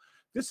gimbal.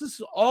 This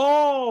is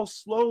all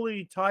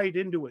slowly tied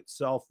into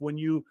itself when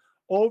you,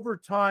 over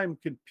time,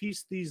 can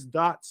piece these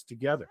dots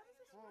together.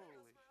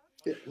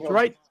 Yeah,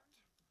 right.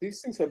 These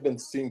things have been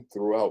seen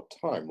throughout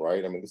time,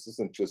 right? I mean, this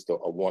isn't just a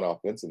one-off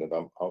incident.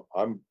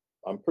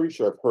 I'm pretty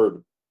sure I've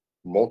heard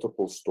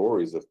multiple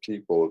stories of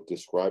people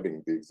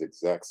describing these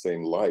exact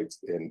same lights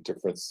in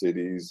different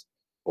cities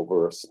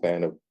over a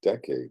span of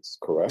decades,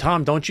 correct?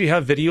 Tom, don't you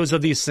have videos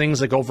of these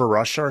things like over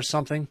Russia or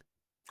something?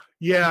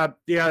 Yeah.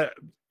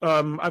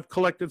 I've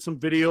collected some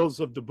videos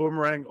of the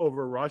boomerang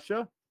over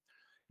Russia.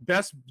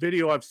 Best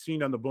video I've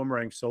seen on the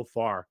boomerang so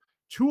far.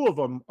 2 of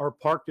them are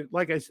parked at,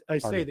 like I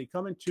say, they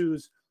come in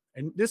 2s.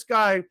 And this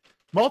guy,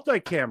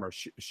 multi-camera,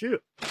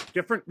 shoot,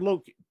 different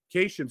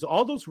identifications.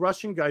 All those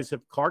Russian guys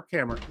have car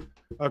camera.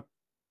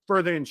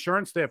 For the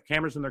insurance, they have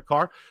cameras in their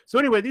car. So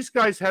anyway, these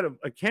guys had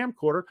a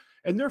camcorder,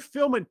 and they're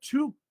filming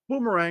 2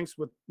 boomerangs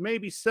with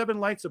maybe 7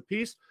 lights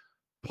apiece,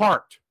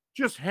 parked,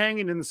 just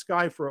hanging in the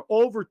sky for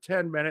over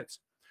 10 minutes.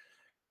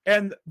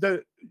 And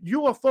the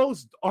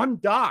UFOs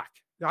undock.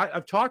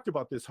 I've talked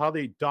about this, how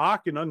they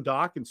dock and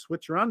undock and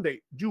switch around.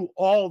 They do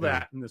all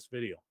that in this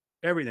video,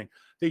 everything.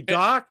 They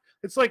dock.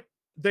 It's like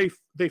they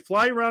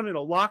fly around in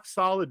a lock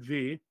solid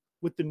V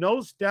with the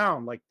nose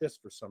down like this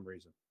for some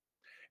reason.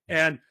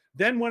 And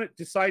then when it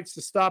decides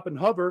to stop and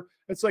hover,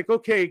 it's like,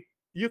 okay,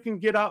 you can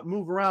get out and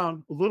move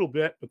around a little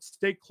bit, but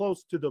stay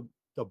close to the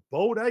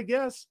boat, I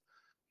guess.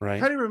 Right.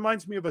 Kind of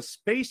reminds me of a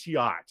space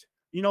yacht.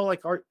 You know,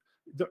 like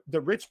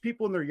the rich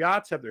people in their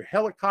yachts have their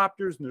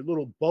helicopters and their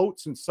little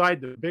boats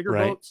inside the bigger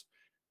boats.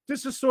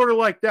 This is sort of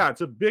like that.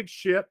 It's a big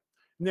ship,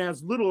 and it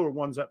has littler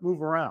ones that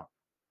move around.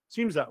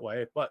 Seems that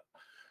way, but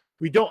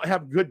we don't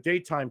have good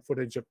daytime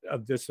footage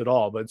of this at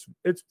all. But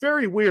it's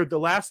very weird. The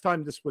last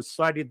time this was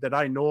sighted that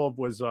I know of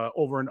was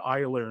over in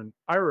Ireland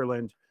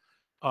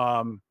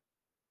in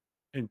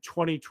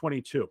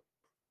 2022.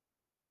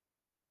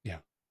 Yeah.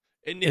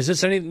 And is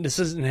this this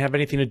doesn't have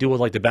anything to do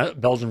with like the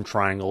Belgium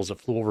triangles that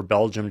flew over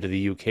Belgium to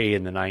the UK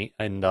in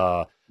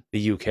the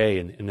the UK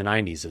in the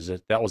 90s, is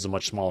it? That was a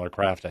much smaller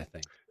craft, I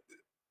think.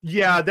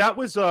 Yeah, that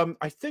was I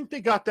think they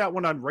got that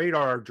one on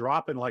radar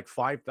dropping like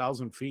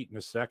 5,000 feet in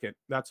a second.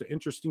 That's an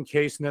interesting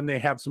case. And then they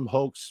have some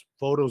hoax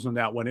photos on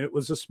that one. It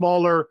was a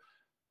smaller,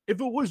 if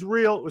it was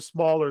real, it was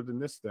smaller than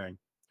this thing.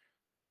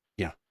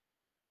 Yeah.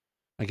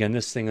 Again,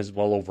 this thing is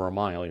well over a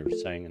mile, you're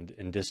saying,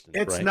 in distance,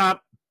 It's right?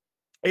 not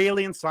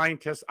alien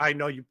scientists. I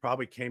know you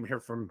probably came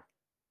here from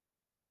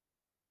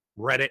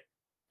Reddit.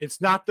 It's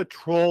not the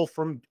troll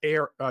from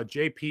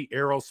JP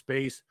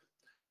Aerospace.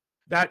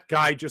 That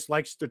guy just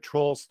likes to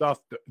troll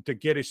stuff to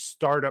get his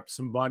startup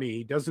some money.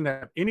 He doesn't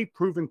have any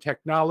proven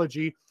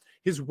technology.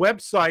 His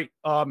website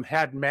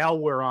had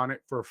malware on it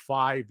for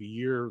 5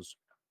 years.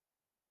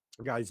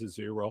 The guy's a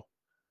zero.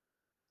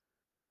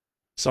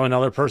 So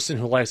another person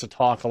who likes to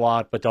talk a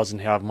lot but doesn't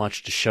have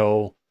much to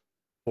show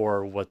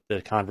for what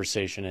the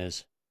conversation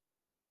is.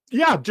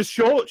 Yeah, just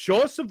show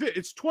us a video.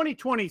 It's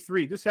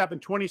 2023. This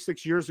happened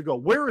 26 years ago.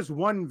 Where is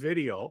one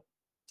video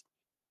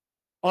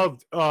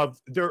of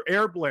their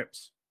air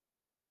blimps?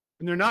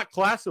 And they're not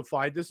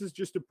classified. This is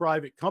just a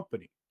private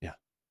company. Yeah.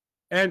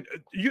 And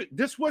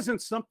this wasn't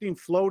something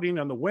floating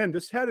on the wind.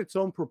 This had its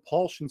own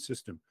propulsion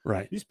system.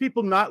 Right. These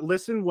people not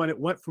listen when it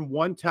went from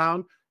one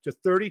town to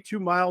 32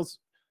 miles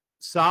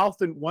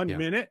south in 1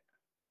 minute.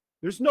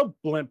 There's no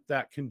blimp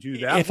that can do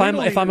that. If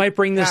I might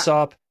bring this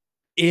up,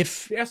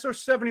 if the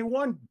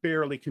SR-71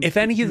 barely can. If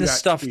any do of the that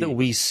stuff speed. that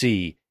we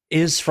see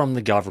is from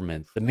the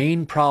government, the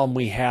main problem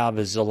we have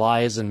is the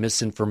lies and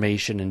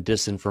misinformation and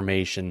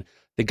disinformation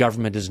the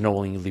government is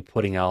knowingly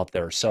putting out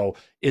there. So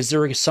is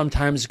there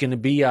sometimes going to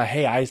be a,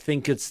 hey, I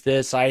think it's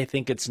this, I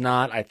think it's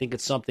not, I think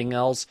it's something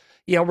else?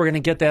 Yeah, we're going to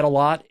get that a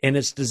lot, and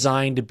it's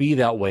designed to be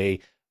that way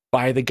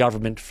by the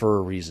government for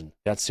a reason.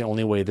 That's the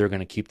only way they're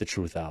going to keep the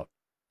truth out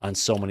on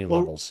so many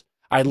levels.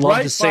 I'd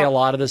love to say a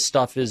lot of this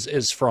stuff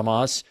is from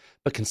us,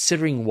 but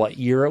considering what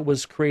year it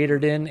was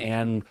created in,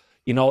 and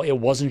you know, it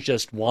wasn't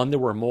just one. There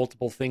were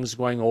multiple things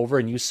going over,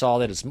 and you saw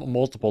that it's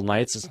multiple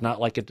nights. It's not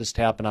like it just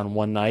happened on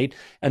one night.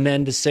 And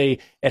then to say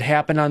it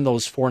happened on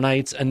those 4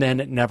 nights and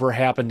then it never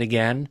happened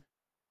again.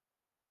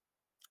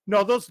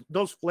 No,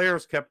 those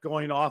flares kept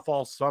going off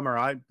all summer.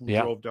 I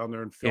drove down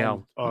there and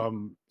filmed.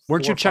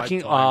 Weren't you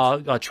checking,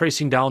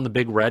 tracing down the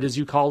big red, as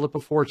you called it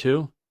before,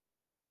 too?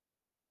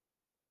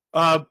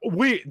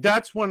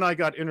 That's when I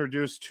got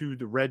introduced to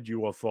the red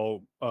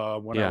UFO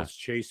when I was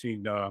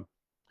chasing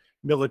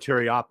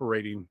military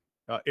operating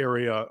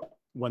area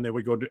when they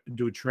would go to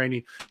do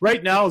training.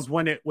 Right now is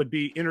when it would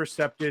be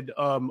intercepted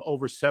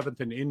over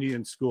 7th and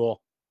Indian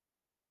School.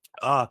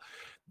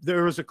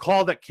 There was a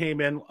call that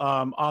came in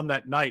on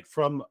that night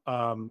from,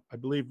 I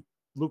believe,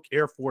 Luke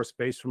Air Force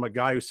Base, from a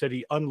guy who said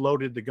he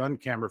unloaded the gun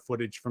camera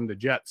footage from the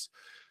jets.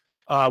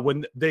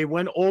 When they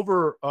went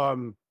over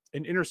and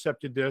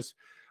intercepted this,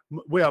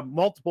 we have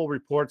multiple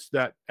reports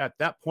that at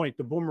that point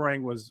the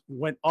boomerang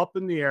went up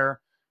in the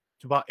air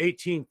to about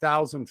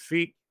 18,000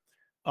 feet.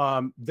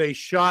 They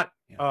shot.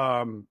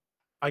 I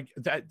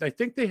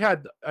think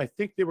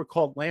they were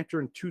called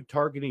Lantern 2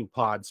 targeting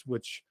pods,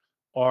 which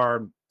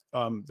are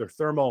they're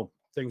thermal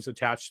things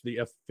attached to the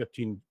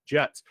F-15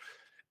 jets,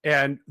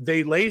 and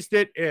they lased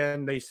it,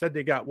 and they said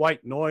they got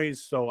white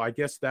noise. So I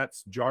guess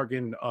that's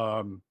jargon.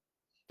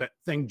 That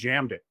thing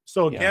jammed it.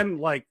 So again,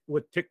 like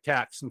with Tic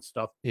Tacs and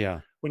stuff,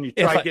 when you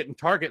try getting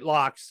target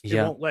locks, it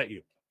won't let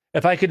you.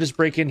 If I could just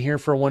break in here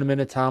for 1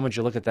 minute, Tom, would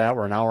you look at that?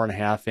 We're an hour and a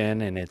half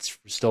in, and it's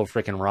still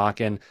freaking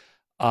rocking.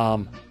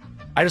 I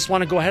just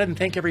want to go ahead and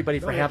thank everybody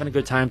for having a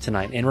good time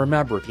tonight. And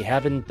remember, if you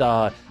haven't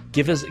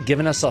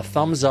given us a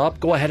thumbs up,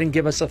 go ahead and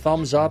give us a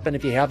thumbs up. And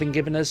if you haven't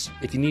given us,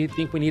 if you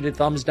think we need a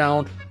thumbs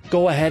down,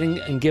 go ahead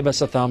and give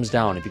us a thumbs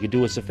down. If you could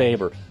do us a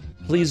favor,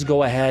 please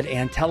go ahead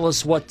and tell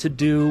us what to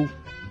do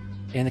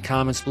in the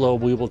comments below.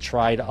 We will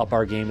try to up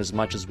our game as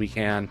much as we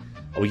can.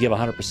 We give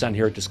 100%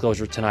 here at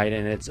Disclosure tonight,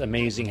 and it's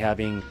amazing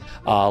having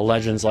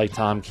legends like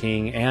Tom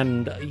King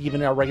and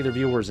even our regular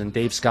viewers and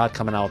Dave Scott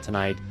coming out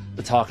tonight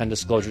to talk on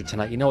Disclosure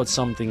tonight. You know, it's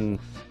something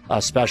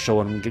special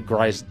when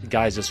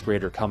guys this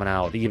great are coming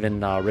out,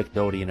 even Rick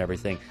Doty and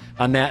everything.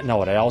 On that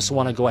note, I also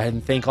want to go ahead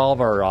and thank all of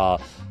our,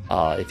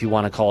 if you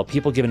want to call it,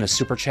 people giving us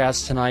super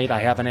chats tonight. I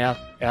haven't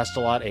asked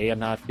a lot. A, I'm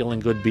not feeling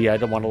good. B, I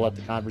don't want to let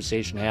the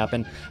conversation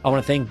happen. I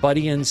want to thank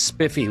Buddy and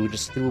Spiffy, who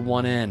just threw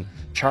one in.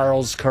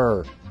 Charles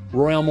Kerr,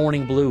 Royal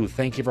Morning Blue,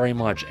 thank you very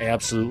much.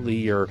 Absolutely,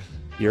 your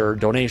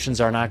donations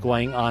are not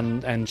going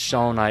on and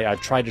shown. I've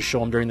tried to show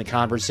them during the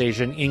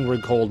conversation.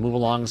 Ingrid Cold, move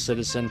along,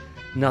 citizen.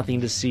 Nothing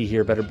to see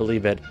here, better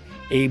believe it.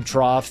 Abe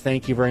Trough,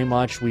 thank you very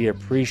much. We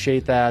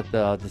appreciate that.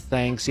 The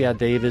thanks. Yeah,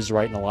 Dave is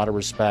right in a lot of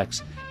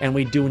respects. And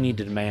we do need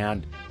to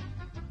demand.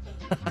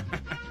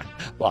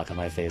 Block on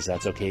my face,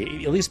 that's okay.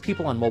 At least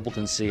people on mobile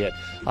can see it.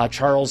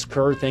 Charles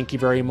Kerr, thank you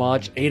very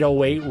much.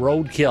 808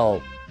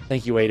 Roadkill.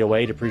 Thank you,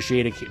 808.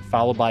 Appreciate it.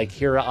 Followed by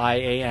Kira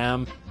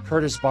IAM,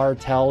 Curtis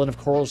Bartell, and of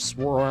course,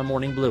 Royal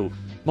Morning Blue.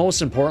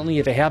 Most importantly,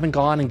 if you haven't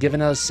gone and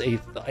given us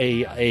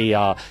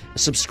a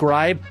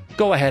subscribe,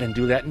 go ahead and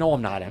do that. No,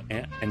 I'm not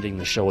ending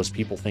the show as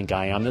people think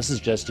I am. This is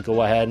just to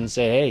go ahead and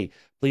say, hey,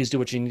 please do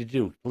what you need to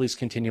do. Please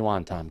continue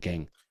on, Tom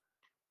King.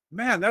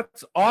 Man,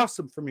 that's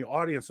awesome from the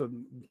audience. A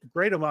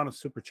great amount of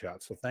super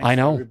chats. So thanks. I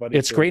know. Everybody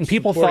It's great. And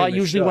people thought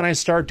usually show. when I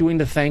start doing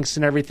the thanks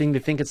and everything, they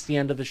think it's the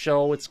end of the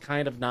show. It's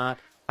kind of not.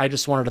 I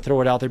just wanted to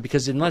throw it out there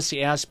because unless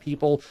you ask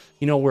people,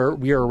 you know,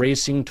 we are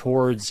racing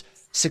towards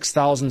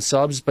 6,000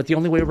 subs, but the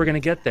only way we're going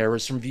to get there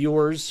is from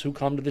viewers who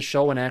come to the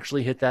show and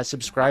actually hit that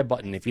subscribe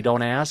button. If you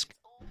don't ask,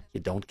 you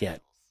don't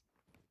get.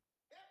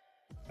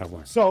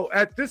 So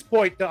at this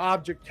point, the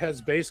object has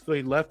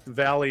basically left the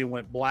valley and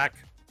went black.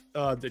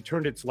 That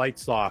turned its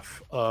lights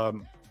off.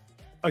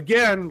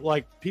 Again,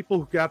 like people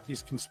who got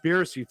these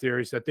conspiracy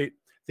theories that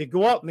they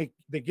go out and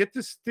they get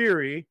this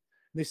theory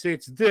and they say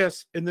it's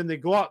this, and then they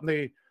go out and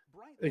they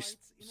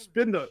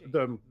spin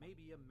the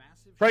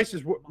Price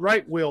is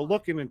Right wheel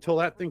looking until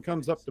that thing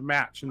comes up to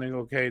match, and they go,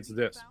 okay, it's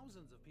this.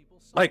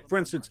 Like, for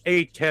instance,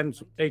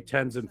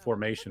 A10's in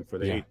formation for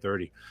the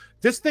 830.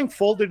 This thing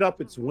folded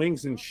up its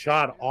wings and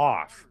shot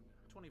off.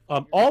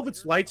 All of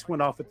its lights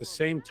went off at the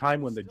same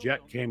time when the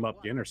jet came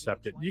up to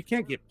intercept it. You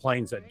can't get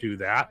planes that do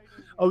that.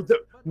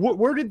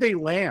 Where did they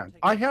land?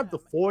 I have the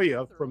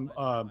FOIA from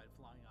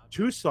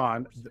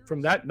Tucson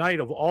from that night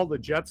of all the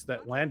jets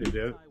that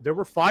landed. There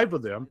were 5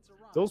 of them.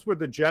 Those were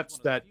the jets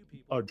that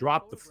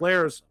dropped the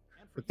flares.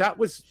 But that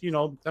was,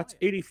 that's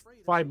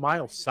 85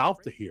 miles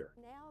south of here.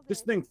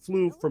 This thing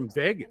flew from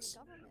Vegas.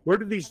 Where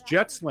do these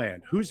jets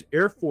land? Who's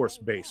Air Force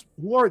Base?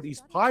 Who are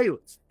these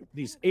pilots,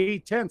 these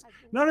A-10s?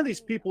 None of these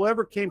people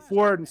ever came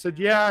forward and said,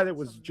 yeah, it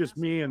was just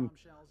me and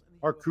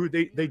our crew.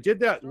 They did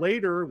that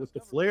later with the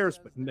flares,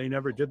 but they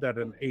never did that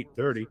in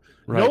 830.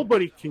 Right.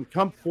 Nobody can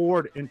come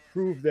forward and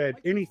prove that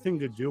anything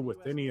to do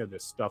with any of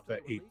this stuff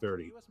at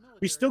 830.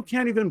 We still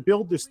can't even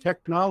build this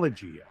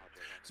technology yet.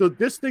 So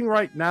this thing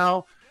right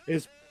now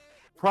is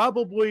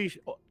probably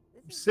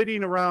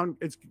sitting around,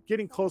 it's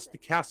getting close to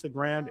Casa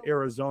Grande,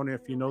 Arizona,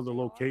 if you know the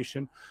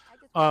location.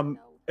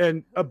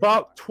 And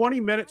about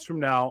 20 minutes from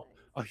now,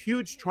 a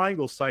huge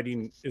triangle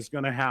sighting is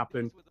going to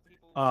happen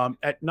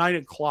at 9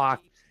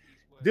 o'clock.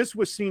 This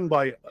was seen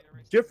by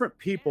different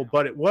people,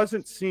 but it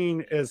wasn't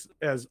seen as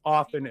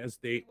often as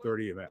the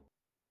 830 event.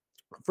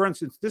 For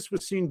instance, this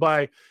was seen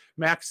by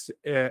Max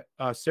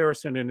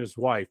Saracen and his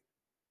wife.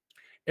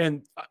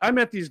 And I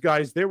met these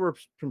guys. They were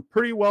some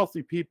pretty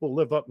wealthy people,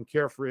 live up in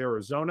Carefree,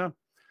 Arizona.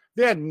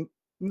 They had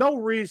no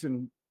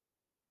reason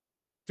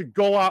to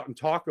go out and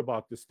talk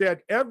about this. They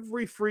had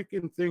every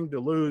freaking thing to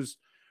lose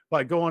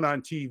by going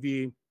on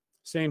TV,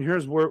 saying,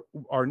 here's where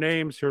our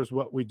names, here's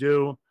what we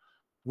do.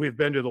 We've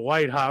been to the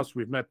White House.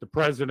 We've met the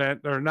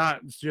president. They're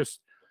not, it's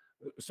just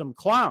some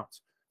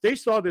clowns. They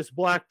saw this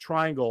black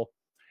triangle,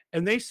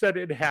 and they said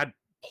it had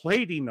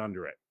plating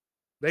under it.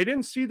 They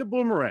didn't see the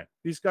boomerang.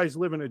 These guys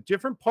live in a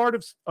different part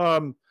of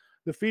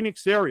the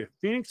Phoenix area.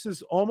 Phoenix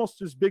is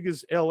almost as big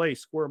as LA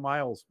square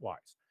miles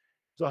wise.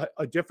 So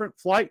a different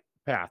flight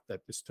path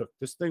that this took.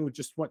 This thing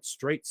just went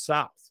straight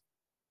south.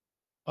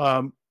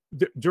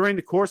 During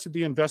the course of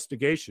the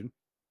investigation,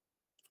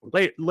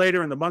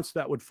 later in the months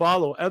that would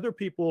follow, other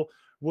people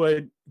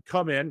would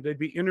come in. They'd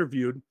be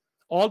interviewed.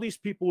 All these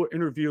people were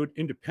interviewed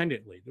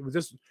independently.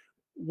 This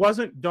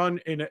wasn't done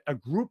in a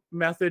group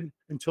method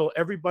until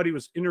everybody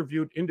was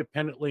interviewed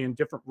independently in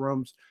different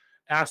rooms,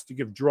 asked to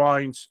give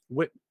drawings,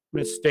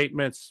 witness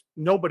statements.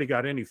 Nobody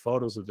got any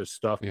photos of this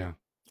stuff. Yeah.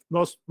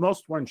 Most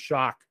were in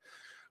shock.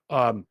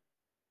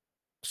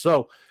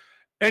 So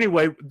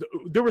anyway,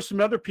 there were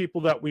some other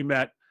people that we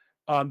met.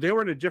 They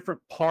were in a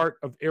different part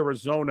of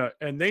Arizona,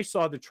 and they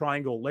saw the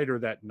triangle later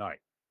that night.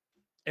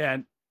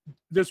 And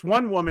this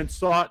one woman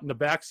saw it in the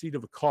backseat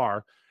of a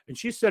car, and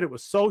she said it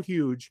was so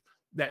huge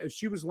that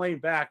she was laying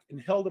back and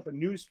held up a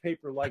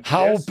newspaper like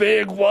How this.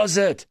 big was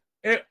it?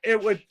 It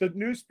would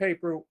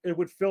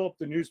fill up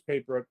the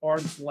newspaper at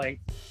arm's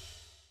length.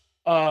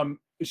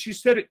 she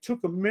said it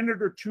took a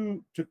minute or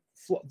two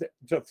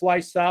to fly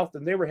south,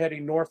 and they were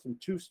heading north from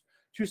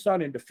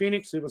Tucson into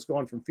Phoenix. It was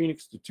going from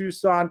Phoenix to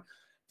Tucson.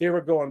 They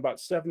were going about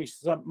 70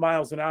 some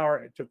miles an hour.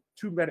 It took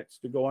 2 minutes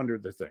to go under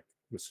the thing.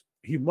 It was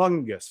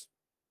humongous.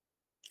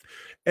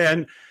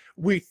 And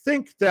we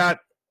think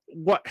that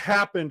what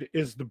happened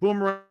is the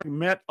boomerang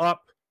met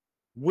up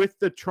with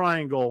the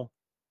triangle,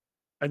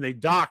 and they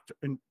docked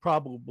and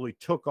probably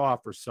took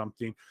off or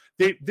something.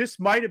 This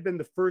might have been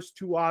the first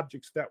two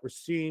objects that were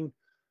seen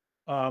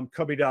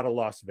coming out of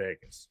Las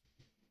Vegas.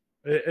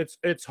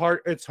 It's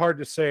hard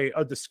to say.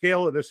 The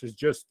scale of this is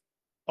just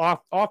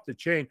off the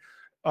chain.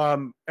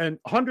 And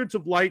hundreds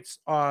of lights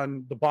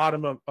on the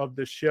bottom of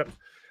the ship.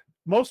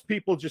 Most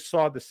people just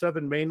saw the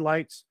 7 main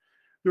lights.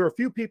 There are a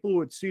few people who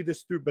would see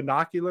this through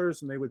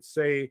binoculars, and they would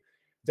say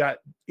that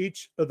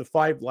each of the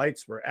 5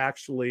 lights were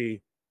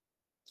actually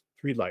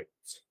 3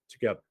 lights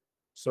together.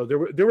 So there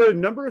were a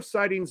number of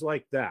sightings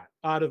like that.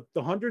 Out of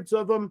the hundreds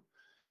of them,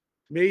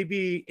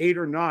 maybe 8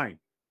 or 9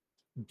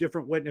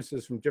 different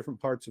witnesses from different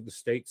parts of the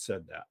state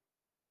said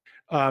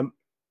that.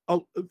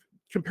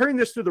 Comparing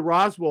this to the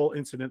Roswell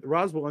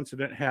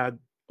incident had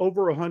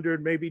over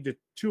 100, maybe to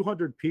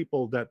 200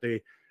 people that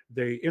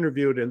they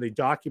interviewed, and they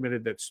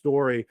documented that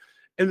story.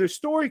 And the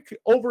story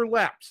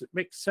overlaps. It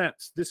makes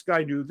sense. This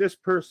guy knew this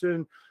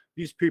person.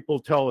 These people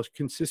tell a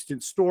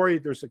consistent story.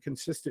 There's a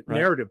consistent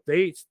narrative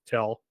they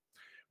tell.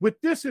 With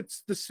this,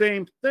 it's the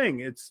same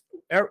thing.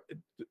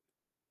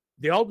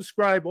 They all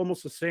describe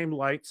almost the same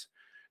lights.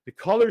 The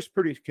color's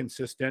pretty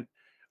consistent.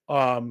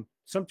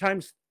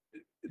 Sometimes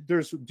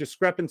there's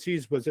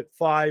discrepancies. Was it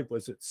 5?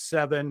 Was it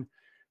 7?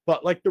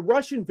 But like the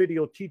Russian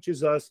video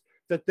teaches us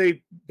that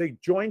they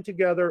join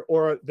together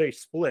or they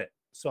split.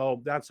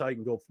 So that's how you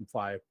can go from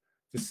 5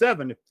 to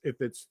 7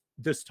 if it's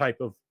this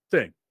type of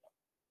thing.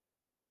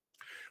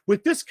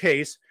 With this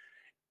case,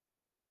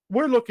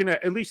 we're looking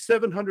at least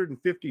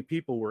 750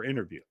 people were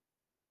interviewed.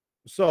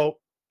 So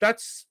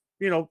that's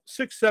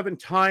 6-7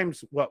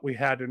 times what we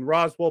had in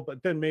Roswell,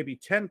 but then maybe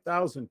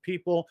 10,000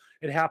 people.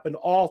 It happened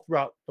all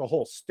throughout the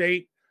whole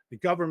state. The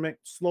government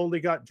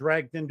slowly got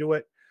dragged into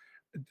it.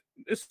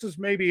 This is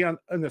maybe on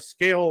the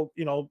scale,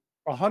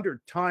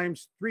 100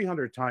 times,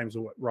 300 times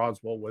of what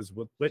Roswell was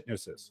with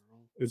witnesses.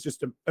 It was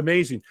just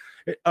amazing.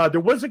 There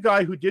was a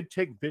guy who did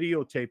take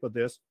videotape of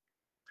this.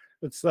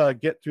 Let's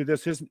get through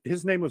this.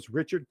 His name was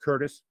Richard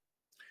Curtis,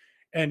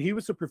 and he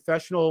was a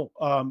professional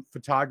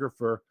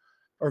photographer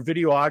or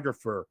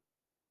videographer.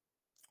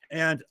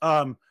 And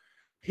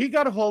he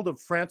got a hold of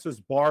Frances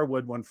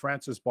Barwood when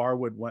Frances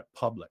Barwood went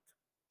public.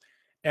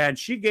 And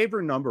she gave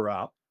her number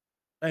out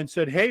and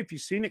said, hey, if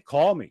you've seen it,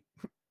 call me.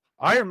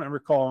 I remember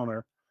calling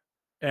her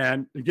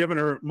and giving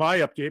her my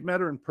update.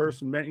 Met her in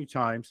person many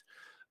times.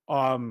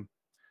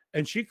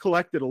 And she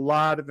collected a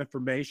lot of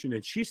information,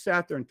 and she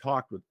sat there and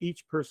talked with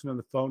each person on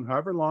the phone,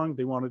 however long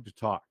they wanted to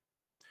talk.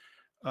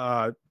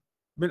 I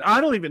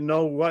don't even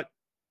know what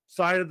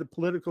side of the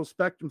political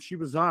spectrum she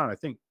was on.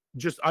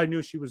 I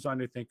knew she was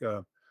on,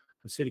 a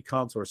city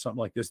council or something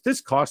like this.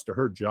 This cost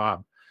her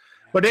job.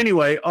 But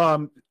anyway,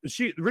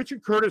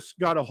 Richard Curtis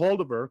got a hold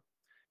of her,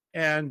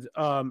 and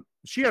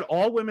she had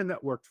all women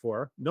that worked for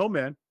her, no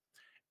men.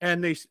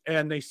 And they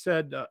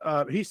said,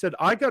 he said,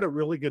 I got a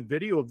really good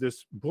video of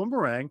this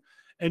boomerang.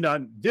 And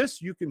on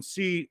this, you can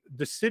see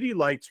the city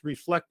lights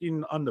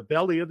reflecting on the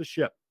belly of the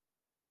ship.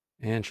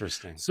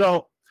 Interesting.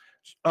 So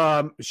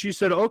she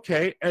said,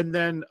 okay. And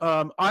then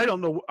I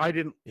don't know. I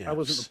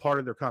wasn't a part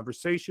of their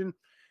conversation,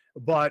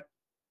 but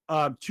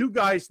 2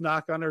 guys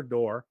knock on her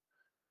door,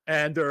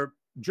 and they're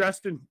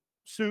dressed in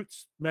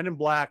suits, men in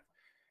black.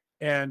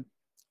 And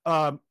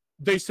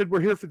they said, we're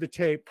here for the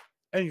tape.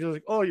 And he's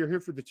like, oh, you're here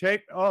for the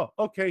tape? Oh,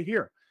 okay,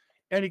 here.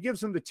 And he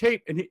gives them the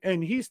tape,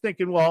 and he's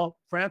thinking, well,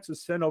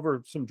 Francis sent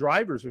over some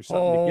drivers or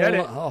something to get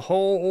it.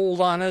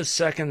 Hold on a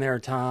second there,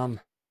 Tom.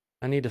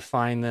 I need to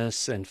find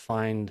this and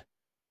find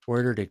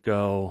where did it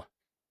go.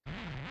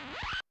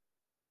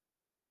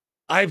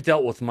 I've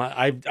dealt with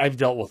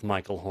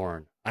Michael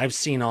Horn. I've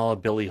seen all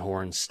of Billy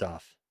Horn's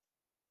stuff.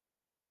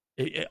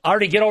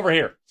 Artie, get over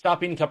here.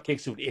 Stop eating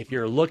cupcake soup. If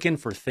you're looking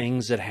for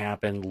things that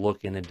happen,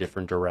 look in a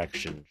different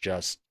direction.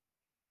 Just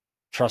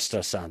trust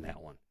us on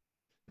that one.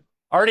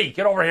 Artie,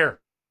 get over here.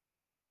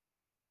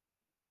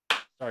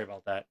 Sorry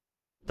about that.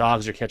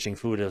 Dogs are catching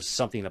food. Is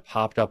something that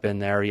popped up in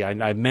there. Yeah,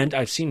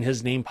 I've seen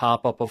his name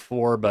pop up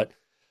before, but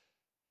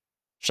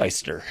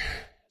shyster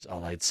is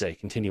all I'd say.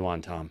 Continue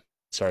on, Tom.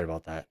 Sorry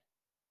about that.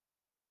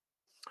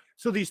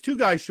 So these 2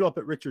 guys show up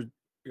at Richard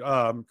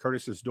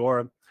Curtis's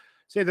door.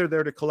 Say they're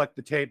there to collect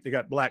the tape. They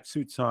got black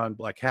suits on,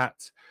 black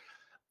hats.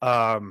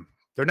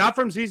 They're not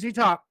from ZZ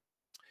Top.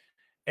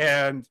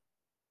 And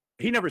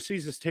he never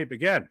sees this tape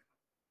again.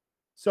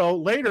 So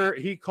later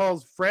he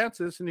calls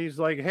Frances and he's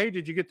like, hey,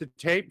 did you get the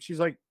tape? She's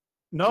like,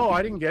 no,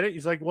 I didn't get it.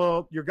 He's like,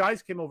 well, your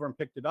guys came over and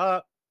picked it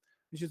up.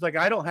 And she's like,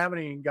 I don't have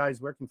any guys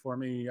working for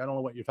me. I don't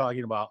know what you're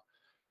talking about.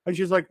 And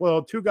she's like,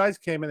 well, 2 guys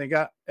came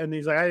and and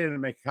he's like, I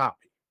didn't make a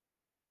copy.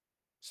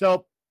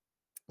 So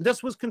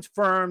this was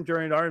confirmed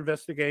during our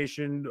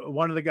investigation.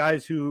 One of the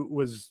guys who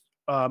was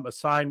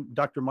assigned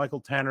Dr.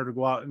 Michael Tanner to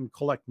go out and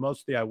collect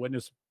most of the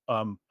eyewitness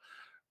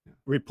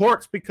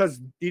reports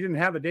because he didn't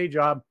have a day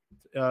job.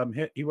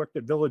 He worked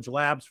at Village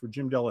Labs for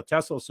Jim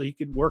Delatesso, so he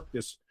could work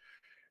this.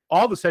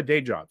 All of us had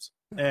day jobs,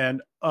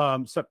 and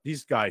except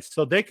these guys,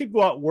 so they could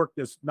go out and work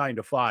this 9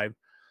 to 5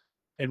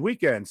 and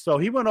weekends. So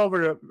he went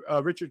over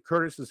to Richard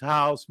Curtis's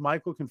house.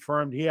 Michael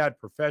confirmed he had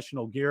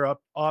professional gear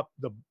up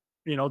the,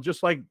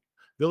 just like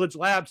Village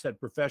Labs had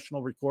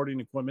professional recording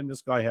equipment.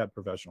 This guy had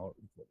professional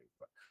recording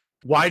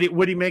equipment.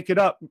 Would he make it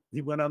up?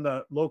 He went on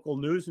the local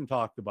news and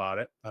talked about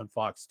it on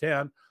Fox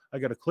 10. I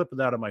got a clip of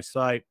that on my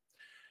site.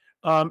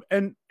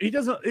 And he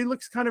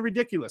looks kind of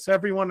ridiculous.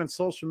 Everyone on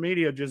social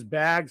media just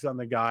bags on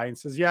the guy and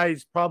says, yeah,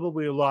 he's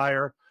probably a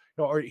liar,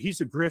 or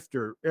he's a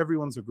grifter.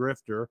 Everyone's a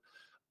grifter.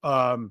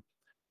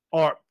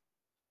 Or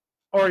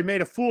he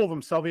made a fool of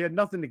himself. He had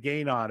nothing to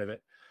gain out of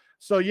it.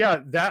 So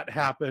yeah, that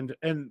happened.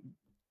 And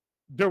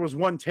there was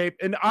one tape.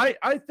 And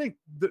I think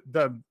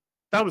that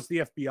was the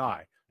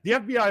FBI. The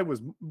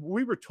FBI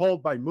we were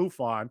told by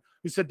MUFON,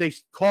 who said they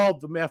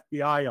called the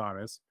FBI on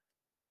us,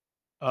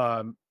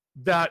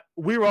 that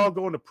we were all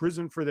going to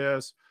prison for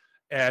this,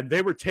 and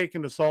they were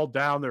taking us all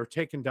down. They were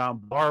taking down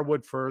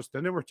Barwood first,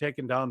 and they were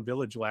taking down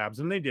Village Labs,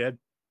 and they did.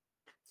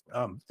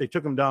 They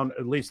took them down,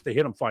 at least they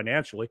hit them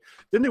financially.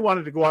 Then they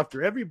wanted to go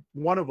after every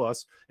one of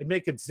us and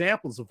make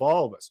examples of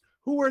all of us.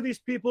 Who were these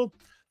people?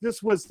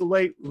 This was the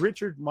late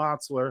Richard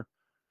Motzler,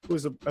 who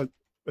was a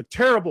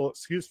terrible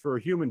excuse for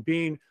a human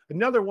being.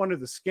 Another one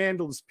of the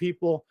scandalous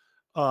people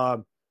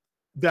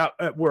that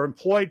were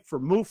employed for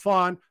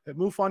MUFON. That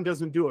MUFON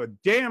doesn't do a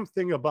damn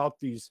thing about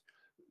these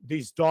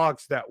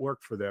dogs that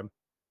work for them.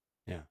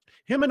 Yeah.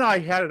 Him and I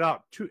had it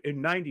out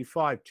in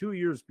 95, 2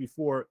 years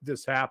before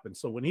this happened.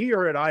 So when he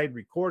heard I had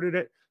recorded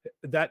it,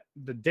 that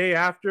the day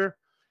after,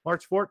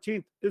 March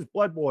 14th, his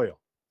blood boiled.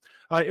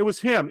 It was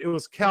him. It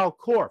was Cal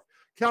Korff.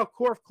 Cal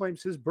Korff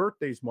claims his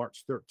birthday's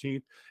March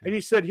 13th, and he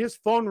said his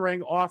phone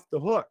rang off the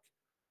hook,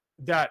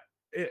 that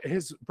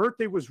his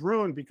birthday was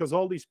ruined because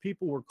all these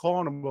people were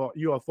calling him about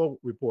UFO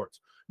reports.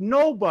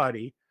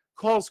 Nobody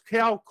calls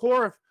Cal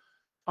Korff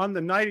on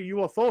the night a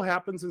UFO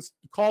happens and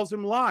calls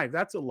him live.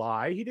 That's a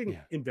lie. He didn't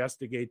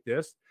investigate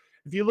this.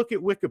 If you look at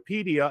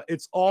Wikipedia,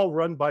 it's all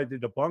run by the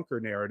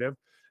debunker narrative.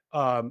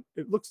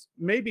 It looks,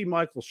 maybe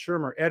Michael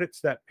Shermer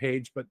edits that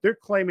page, but they're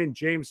claiming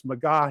James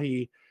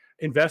McGahee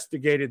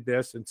investigated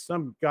this, and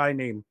some guy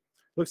named,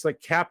 looks like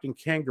Captain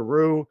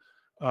Kangaroo,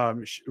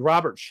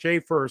 Robert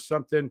Schaefer or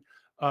something,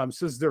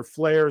 says their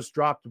flares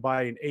dropped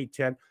by an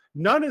A-10.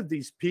 None of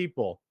these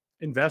people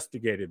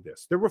investigated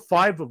this. There were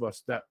 5 of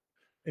us that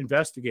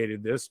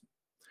investigated this.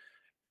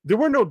 There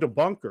were no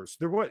debunkers.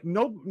 There were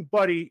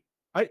nobody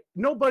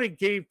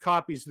gave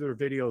copies of their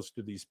videos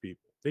to these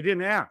people. They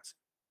didn't ask.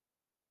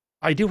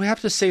 I do have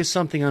to say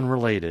something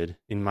unrelated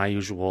in my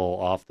usual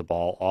off the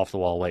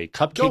wall way.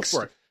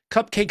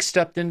 Cupcake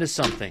stepped into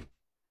something,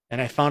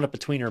 and I found it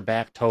between her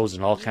back toes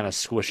and all kind of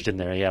squished in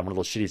there. Yeah, one of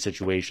those shitty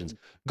situations.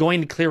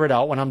 Going to clear it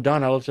out. When I'm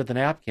done, I looked at the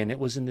napkin. It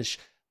was in the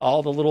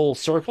all the little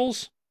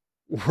circles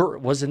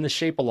was in the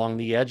shape along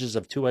the edges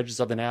of 2 edges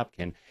of the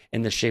napkin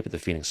in the shape of the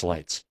Phoenix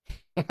Lights.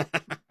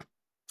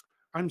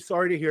 I'm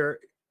sorry to hear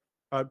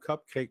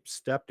Cupcake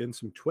stepped in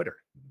some Twitter.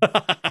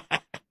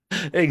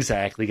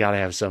 Exactly. Got to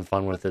have some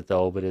fun with it,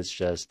 though. But it's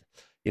just,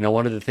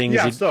 one of the things.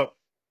 Yeah, so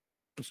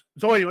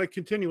anyway,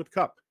 continue with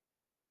Cup.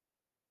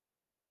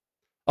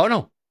 Oh,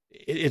 no.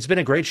 It's been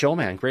a great show,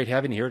 man. Great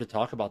having you here to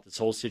talk about this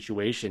whole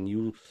situation.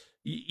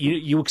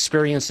 You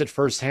experienced it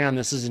firsthand.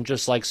 This isn't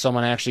just like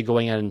someone actually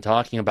going in and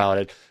talking about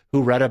it,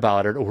 who read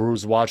about it or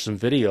who's watched some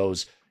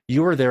videos.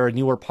 You were there and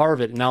you were part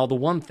of it. Now, the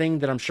one thing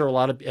that I'm sure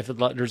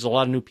there's a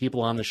lot of new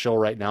people on the show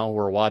right now who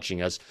are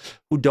watching us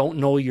who don't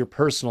know your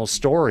personal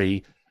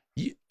story.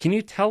 Can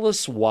you tell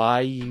us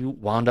why you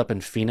wound up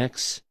in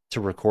Phoenix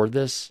to record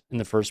this in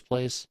the first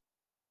place?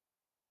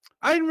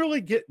 I didn't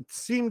really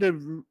seem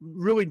to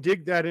really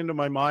dig that into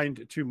my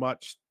mind too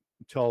much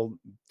until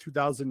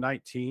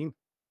 2019,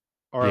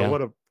 or I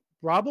would have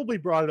probably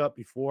brought it up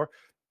before.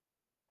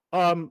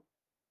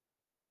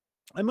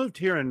 I moved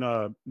here in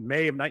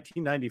May of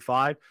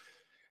 1995,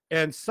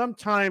 and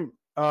sometime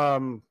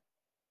in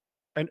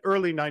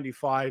early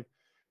 95,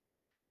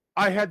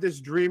 I had this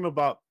dream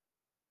about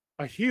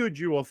a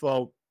huge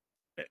UFO,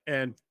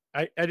 and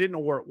I didn't know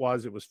where it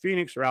was. It was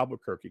Phoenix or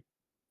Albuquerque.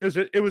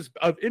 It was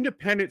an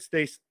Independence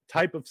Day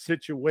type of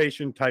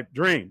situation, type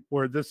dream,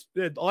 where this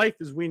life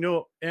as we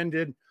know it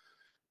ended.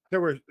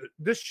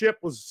 This ship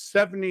was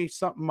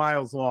 70-something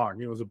miles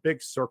long. It was a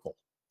big circle.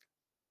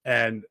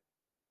 And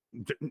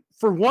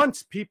for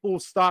once, people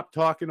stopped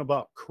talking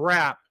about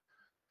crap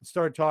and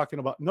started talking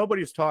about,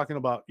 nobody's talking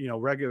about,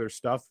 regular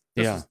stuff.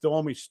 This is the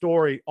only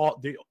story,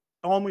 the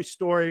only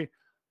story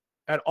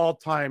at all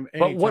time.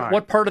 But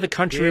what part of the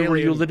country were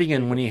you living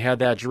in when you had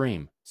that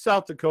dream?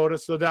 South Dakota.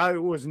 So that it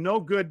was no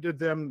good to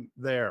them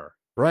there.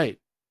 Right.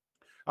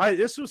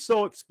 This was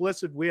so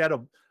explicit. We had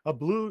a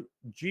blue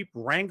Jeep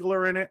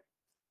Wrangler in it.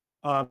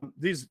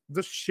 This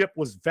ship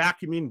was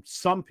vacuuming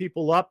some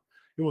people up.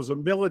 It was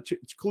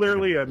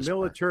clearly a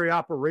military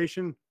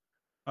operation.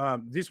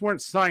 These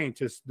weren't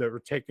scientists that were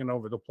taking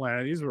over the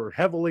planet. These were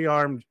heavily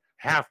armed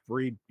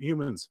half-breed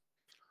humans,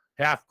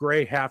 half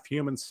gray, half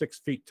human, 6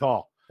 feet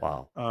tall.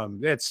 Wow.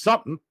 They had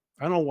something.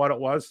 I don't know what it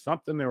was.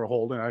 Something they were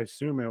holding. I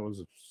assume it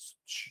was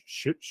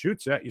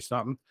shoots at you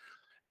something.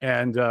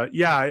 And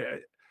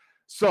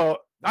so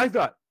I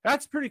thought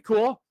that's pretty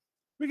cool.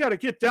 We got to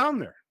get down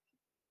there.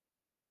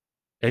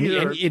 And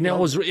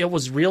it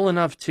was real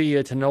enough to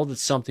you to know that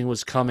something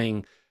was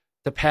coming,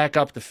 to pack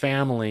up the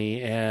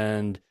family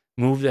and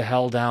move the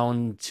hell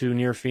down to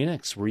near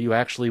Phoenix, where you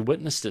actually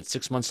witnessed it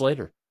 6 months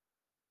later.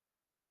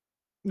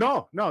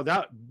 No,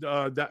 that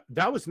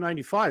was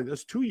 95.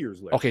 That's 2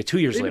 years later. Okay, 2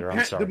 years later.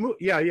 I'm sorry.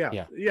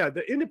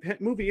 The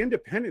movie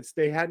Independence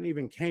Day hadn't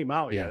even came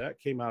out yet. Yeah. That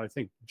came out, I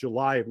think,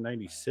 July of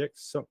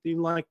 '96, something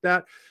like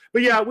that.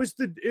 But yeah,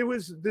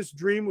 this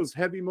dream was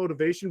heavy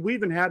motivation. We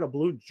even had a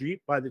blue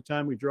Jeep by the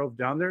time we drove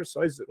down there.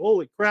 So I said,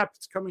 "Holy crap,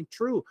 it's coming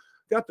true!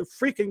 Got the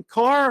freaking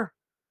car.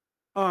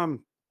 I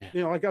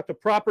got the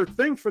proper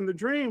thing from the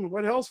dream.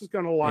 What else is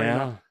going to line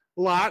up?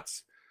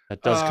 Lots.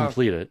 That does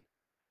complete it.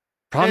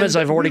 Problem is,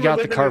 I've already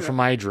got the car from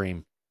my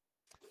dream.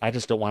 I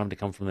just don't want them to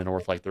come from the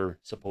north like they're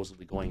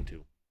supposedly going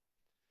to.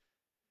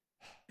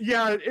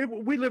 Yeah,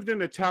 we lived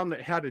in a town that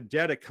had a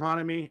dead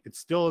economy. It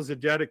still is a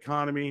dead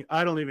economy.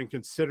 I don't even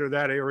consider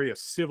that area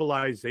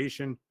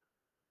civilization.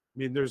 I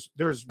mean, there's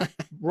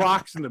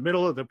rocks in the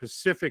middle of the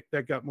Pacific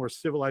that got more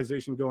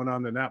civilization going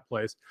on than that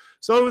place.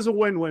 So it was a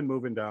win-win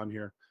moving down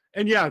here.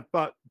 And yeah,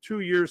 about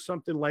 2 years,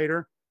 something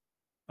later,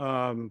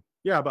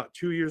 about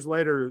 2 years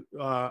later,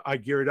 I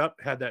geared up,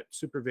 had that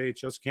Super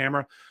VHS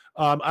camera.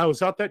 I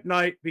was out that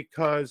night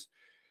because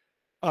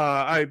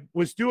I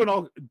was doing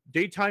all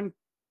daytime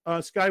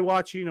sky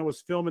watching. I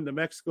was filming the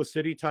Mexico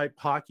City type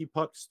hockey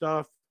puck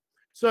stuff.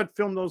 So I'd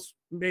filmed those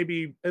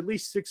maybe at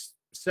least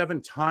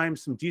 6-7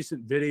 times, some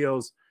decent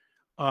videos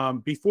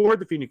before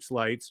the Phoenix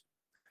Lights.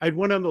 I'd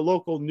went on the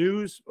local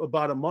news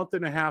about a month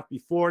and a half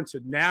before and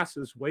said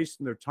NASA's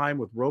wasting their time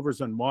with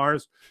rovers on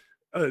Mars.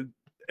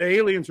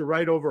 Aliens are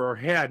right over our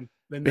head.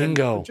 And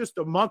Bingo. Then just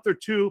a month or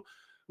two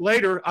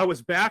later, I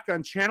was back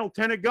on Channel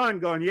 10 again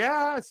going,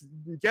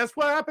 guess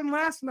what happened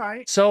last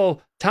night? So,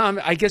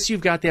 Tom, I guess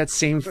you've got that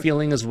same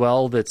feeling as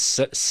well, that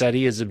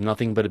SETI is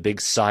nothing but a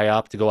big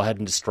psyop to go ahead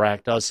and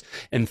distract us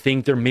and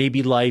think there may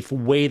be life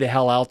way the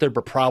hell out there,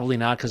 but probably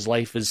not, because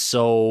life is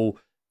so,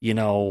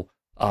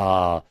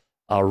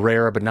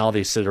 rare. But now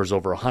they said there's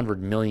over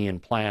 100 million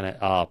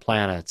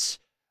planets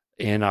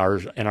in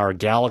our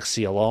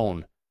galaxy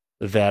alone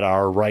that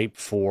are ripe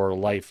for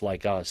life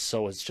like us.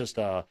 So it's just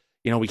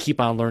we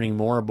keep on learning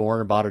more and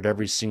more about it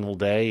every single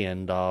day,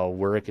 and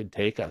where it could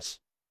take us.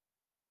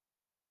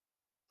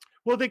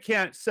 Well, they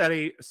can't.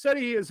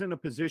 SETI is in a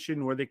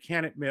position where they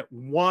can't admit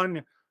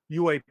one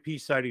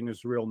UAP sighting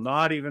is real,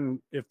 not even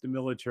if the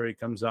military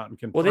comes out and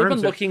confirms it. Well, they've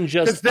been looking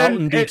just out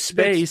in deep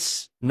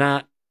space,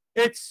 not...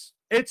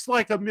 It's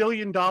like $1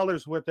 million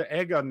worth of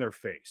egg on their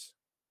face.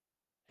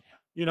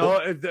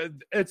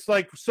 It's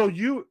like, so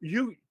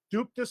you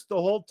duped us the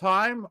whole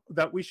time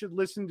that we should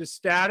listen to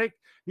static.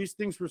 These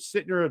things were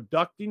sitting there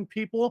abducting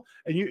people,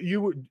 and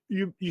you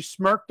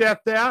smirked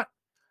at that,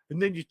 and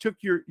then you took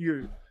your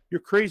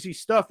crazy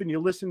stuff and you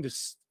listened to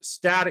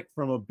static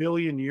from 1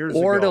 billion years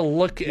ago. Or to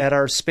look at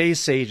our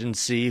space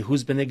agency,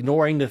 who's been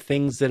ignoring the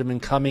things that have been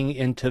coming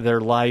into their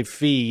live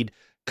feed,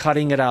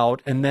 cutting it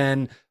out, and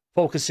then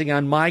focusing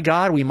on, my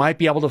God, we might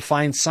be able to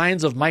find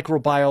signs of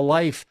microbial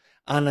life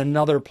on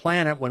another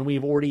planet when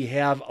we've already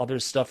have other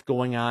stuff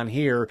going on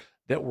here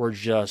that we're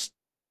just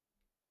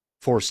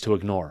forced to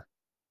ignore.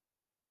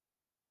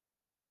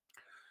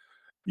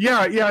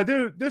 Yeah,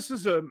 this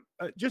is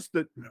just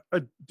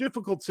a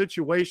difficult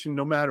situation,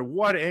 no matter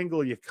what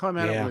angle you come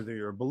at it, whether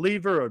you're a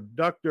believer,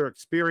 abductor,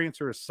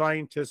 experiencer, a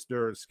scientist,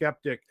 or a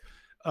skeptic.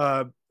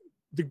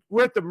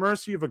 We're at the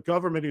mercy of a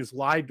government who's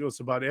lied to us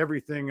about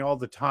everything all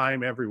the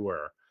time,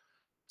 everywhere.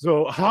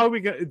 So how are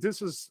we going?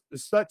 This is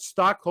such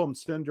Stockholm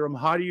syndrome.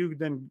 How do you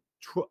then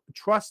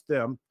trust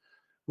them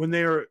when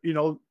they're,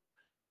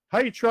 how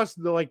do you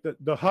trust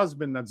the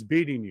husband that's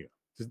beating you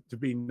to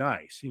be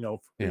nice? You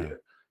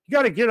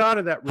got to get out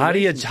of that. How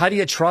do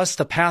you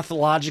trust a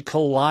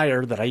pathological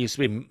liar that I used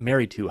to be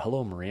married to?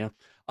 Hello, Maria.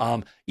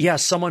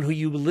 Someone who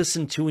you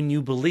listen to and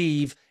you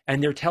believe,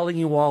 and they're telling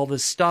you all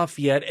this stuff,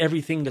 yet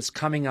everything that's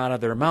coming out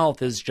of their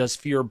mouth is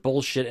just pure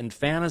bullshit and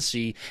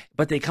fantasy,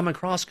 but they come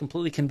across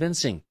completely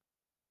convincing.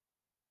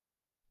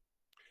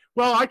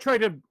 Well, I try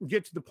to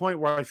get to the point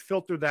where I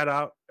filter that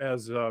out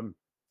as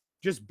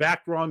just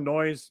background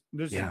noise.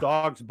 There's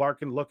dogs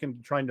barking,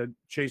 trying to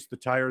chase the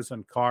tires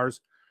on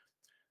cars.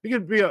 It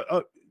could be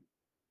a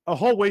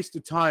whole waste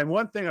of time.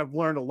 One thing I've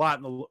learned a lot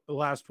in the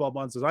last 12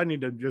 months is I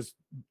need to just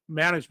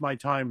manage my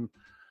time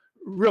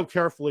real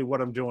carefully, what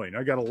I'm doing.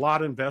 I got a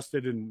lot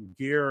invested in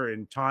gear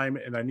and time,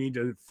 and I need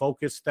to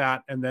focus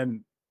that, and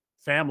then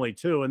family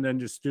too, and then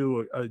just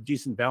do a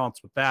decent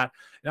balance with that.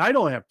 And I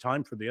don't have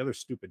time for the other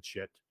stupid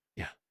shit.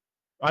 Yeah.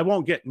 I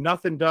won't get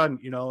nothing done.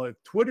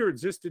 If Twitter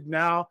existed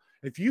now,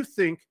 if you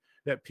think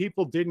that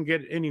people didn't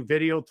get any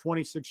video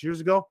 26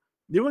 years ago,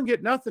 they wouldn't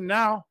get nothing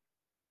now.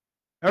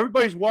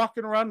 Everybody's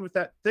walking around with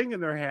that thing in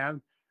their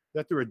hand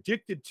that they're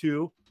addicted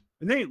to,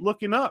 and they ain't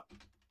looking up.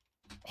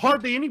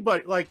 Hardly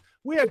anybody. Like,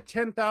 we had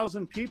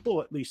 10,000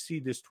 people at least see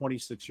this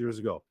 26 years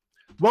ago.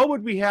 What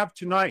would we have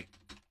tonight?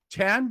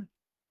 10?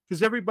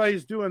 Because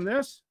everybody's doing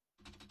this.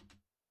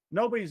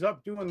 Nobody's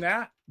up doing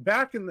that.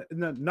 Back in the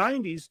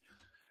 90s,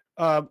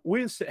 we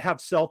didn't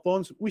have cell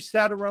phones. We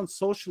sat around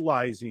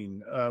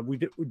socializing. We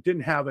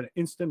didn't have an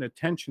instant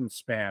attention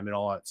span and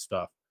all that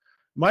stuff.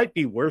 Might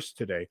be worse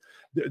today.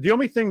 The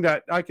only thing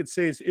that I could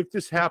say is if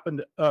this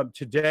happened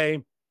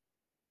today,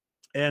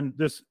 and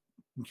this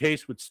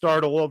case would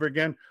start all over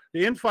again,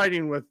 the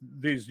infighting with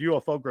these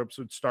UFO groups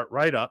would start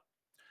right up.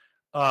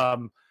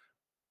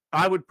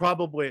 I would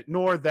probably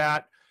ignore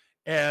that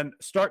and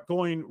start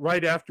going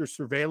right after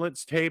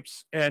surveillance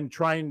tapes and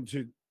trying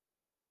to,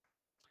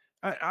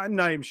 I'm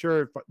not even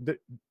sure if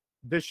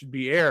this should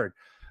be aired.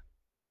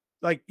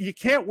 Like, you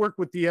can't work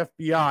with the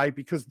FBI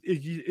because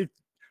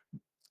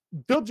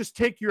they'll just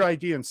take your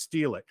ID and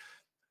steal it.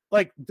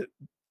 Like,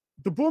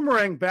 the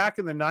boomerang back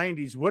in the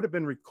 90s would have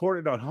been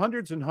recorded on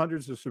hundreds and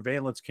hundreds of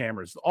surveillance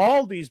cameras.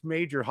 All these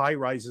major high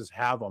rises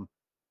have them.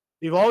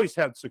 They've always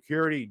had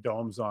security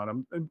domes on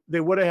them. And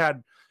they would have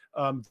had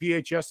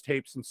VHS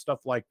tapes and stuff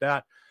like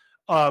that.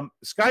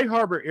 Sky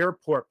Harbor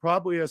Airport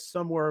probably has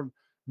somewhere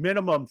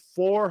minimum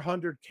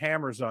 400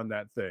 cameras on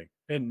that thing.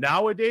 And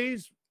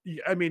nowadays,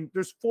 I mean,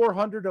 there's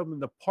 400 of them in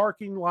the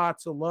parking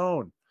lots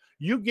alone.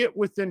 You get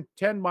within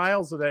 10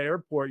 miles of that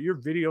airport, you're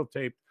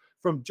videotaped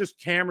from just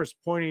cameras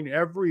pointing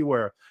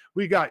everywhere.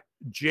 We got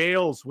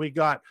jails, we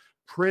got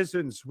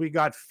prisons, we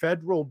got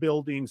federal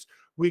buildings,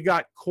 we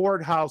got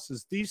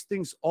courthouses. These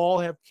things all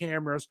have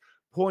cameras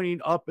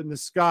pointing up in the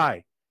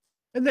sky.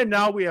 And then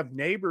now we have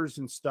neighbors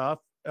and stuff.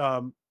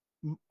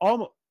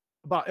 Almost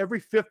about every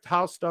fifth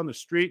house down the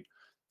street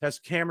has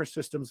camera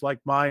systems like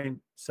mine,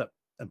 except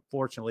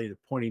unfortunately they're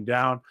pointing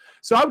down.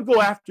 So I would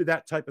go after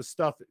that type of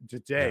stuff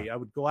today. I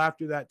would go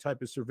after that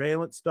type of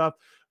surveillance stuff,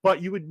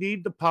 but you would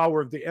need the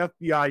power of the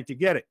FBI to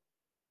get it,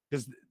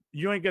 because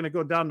you ain't going to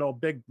go down to a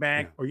big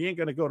bank or you ain't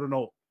going to go to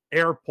no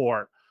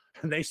airport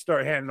and they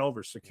start handing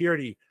over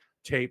security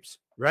tapes,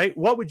 right?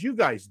 What would you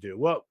guys do?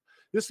 Well,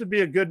 this would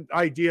be a good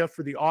idea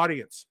for the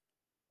audience.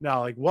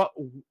 Now, like, what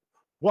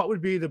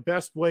would be the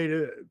best way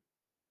to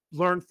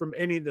learn from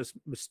any of the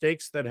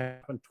mistakes that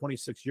happened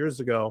 26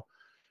 years ago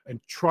and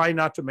try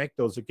not to make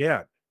those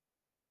again?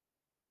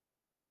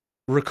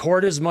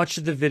 Record as much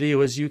of the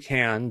video as you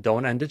can.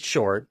 Don't end it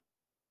short.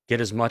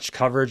 Get as much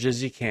coverage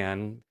as you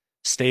can.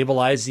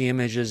 Stabilize the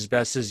image as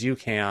best as you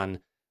can.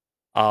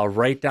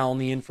 Write down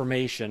the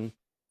information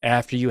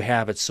after you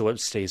have it so it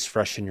stays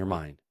fresh in your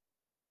mind.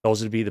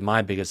 Those would be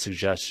my biggest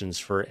suggestions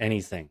for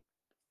anything.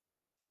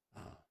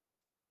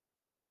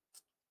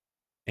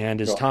 And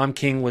as Tom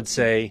King would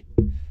say,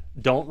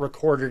 don't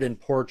record it in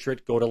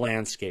portrait, go to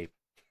landscape.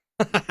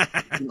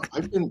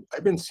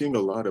 I've been seeing a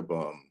lot of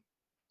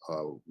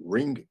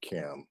ring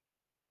cam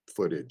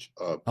footage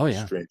of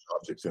strange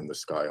objects in the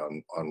sky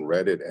on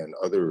Reddit and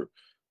other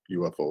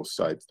UFO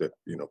sites that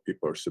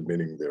people are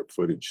submitting their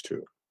footage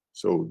to.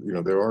 So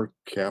there are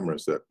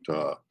cameras that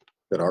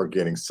are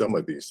getting some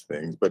of these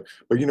things, but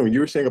you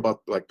were saying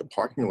about like the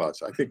parking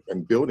lots. I think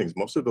in buildings,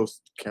 most of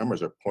those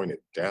cameras are pointed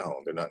down.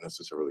 They're not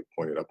necessarily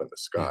pointed up in the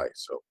sky.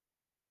 So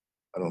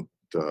I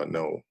don't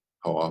know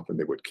how often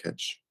they would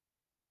catch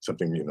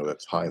something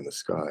that's high in the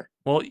sky.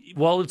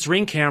 Well, it's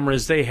ring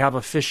cameras. They have a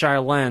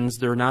fisheye lens.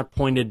 They're not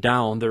pointed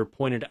down. They're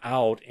pointed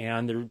out,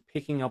 and they're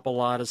picking up a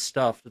lot of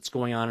stuff that's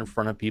going on in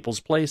front of people's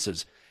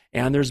places.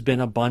 And there's been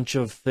a bunch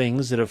of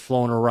things that have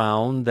flown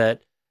around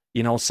that,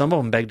 some of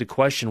them beg to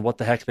question what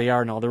the heck they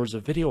are. Now, there was a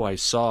video I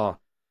saw.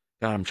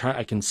 God,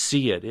 I can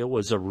see it. It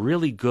was a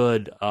really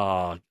good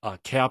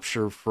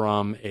capture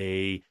from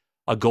a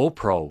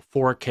GoPro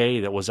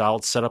 4K that was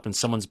out set up in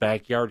someone's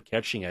backyard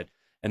catching it.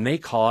 And they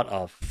caught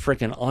a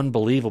freaking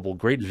unbelievable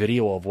great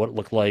video of what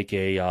looked like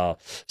a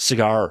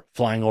cigar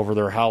flying over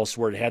their house,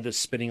 where it had this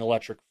spinning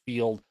electric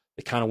field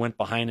that kind of went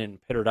behind it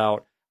and pittered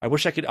out. I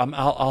wish I could.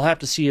 I'll have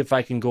to see if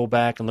I can go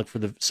back and look for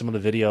some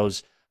of the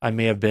videos I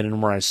may have been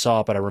in where I saw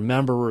it. But I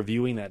remember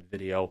reviewing that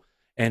video,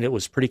 and it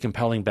was pretty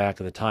compelling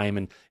back at the time.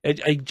 And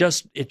it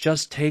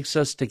just takes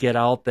us to get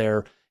out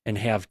there and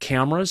have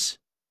cameras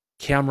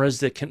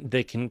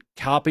that can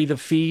copy the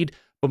feed,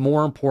 but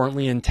more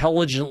importantly,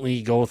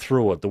 intelligently go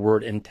through it. The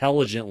word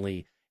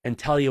intelligently, and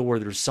tell you where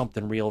there's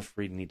something real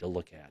for you to need to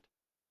look at.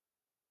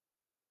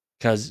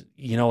 Because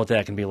you know what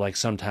that can be like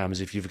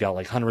sometimes if you've got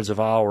like hundreds of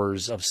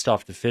hours of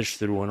stuff to fish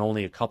through and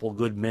only a couple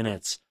good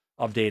minutes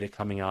of data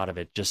coming out of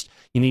it. Just,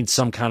 you need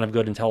some kind of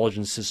good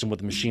intelligence system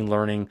with machine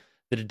learning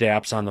that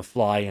adapts on the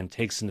fly and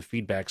takes in the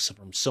feedback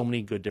from so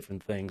many good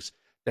different things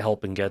to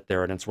help and get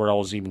there. And it's where I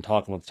was even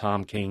talking with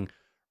Tom King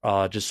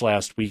just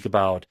last week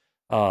about,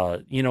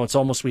 it's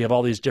almost, we have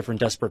all these different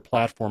desperate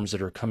platforms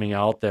that are coming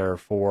out there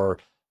for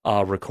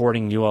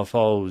recording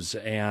UFOs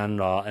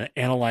and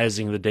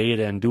analyzing the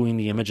data and doing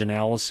the image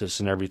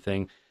analysis and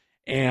everything.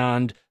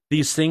 And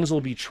these things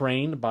will be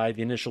trained by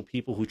the initial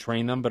people who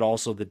train them, but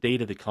also the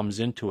data that comes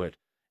into it.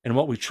 And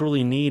what we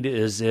truly need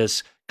is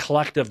this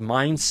collective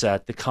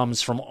mindset that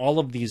comes from all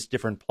of these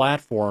different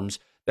platforms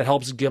that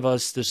helps give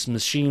us this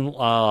machine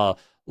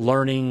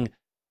learning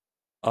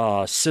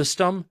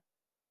system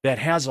that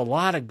has a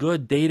lot of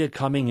good data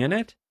coming in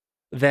it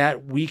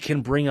that we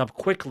can bring up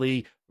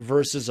quickly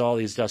versus all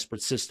these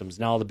desperate systems.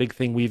 Now, the big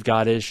thing we've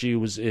got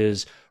issues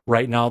is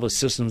right now the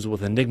systems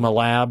with Enigma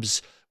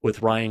Labs,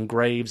 with Ryan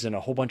Graves and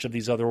a whole bunch of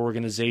these other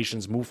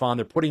organizations, MUFON,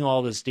 they're putting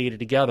all this data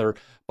together,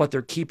 but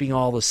they're keeping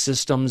all the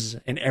systems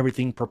and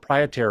everything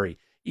proprietary.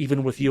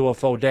 Even with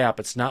UFO DAP,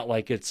 it's not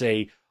like it's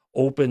a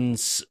open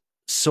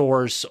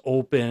source,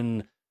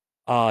 open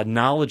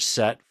knowledge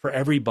set for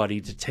everybody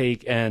to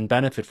take and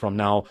benefit from.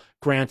 Now,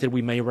 granted,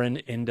 we may run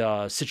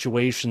into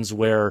situations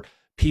where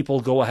people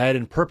go ahead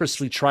and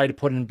purposely try to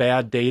put in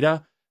bad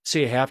data, so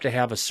you have to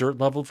have a certain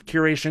level of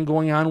curation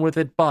going on with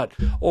it, but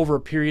over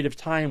a period of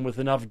time with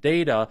enough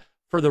data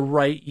for the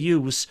right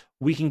use,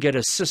 we can get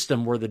a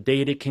system where the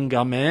data can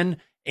come in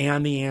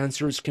and the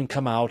answers can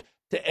come out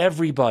to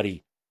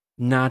everybody,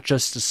 not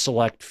just a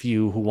select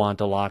few who want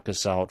to lock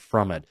us out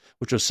from it,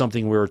 which was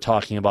something we were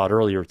talking about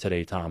earlier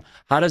today, Tom.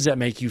 How does that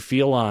make you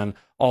feel on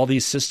all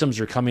these systems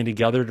are coming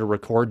together to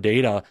record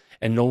data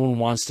and no one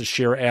wants to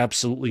share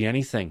absolutely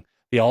anything?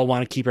 They all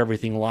want to keep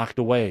everything locked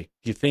away.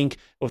 Do you think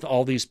with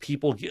all these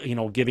people,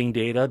 giving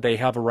data, they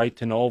have a right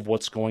to know of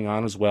what's going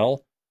on as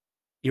well,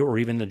 or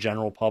even the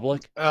general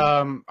public?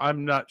 I'm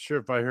not sure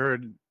if I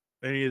heard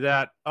any of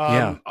that.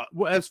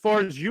 As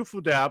far as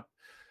UFODAP,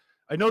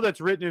 I know that's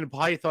written in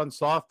Python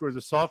software.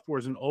 The software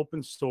is an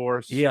open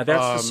source. Yeah,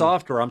 that's the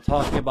software. I'm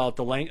talking about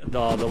the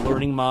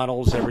learning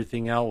models,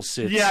 everything else.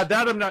 Yeah,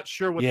 that I'm not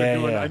sure what they're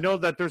doing. Yeah. I know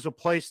that there's a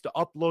place to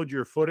upload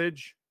your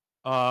footage.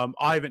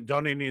 I haven't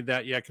done any of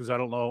that yet because I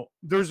don't know.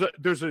 There's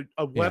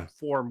a web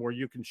form where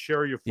you can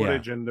share your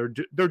footage, and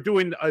they're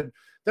doing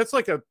that's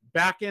like a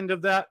back end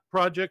of that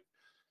project.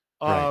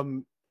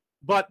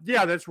 But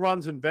yeah, that's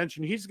Ron's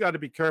invention. He's got to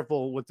be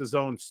careful with his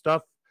own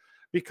stuff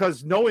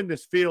because knowing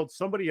this field,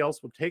 somebody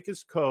else will take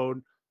his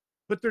code,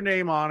 put their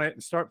name on it,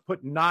 and start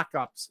putting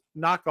knockoffs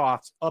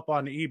up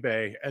on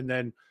eBay, and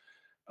then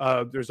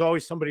there's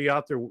always somebody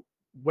out there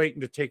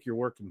waiting to take your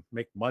work and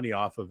make money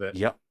off of it.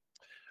 Yep.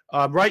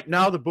 Right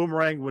now, the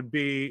boomerang would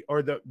be,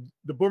 or the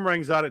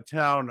boomerang's out of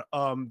town.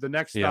 The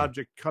next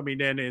object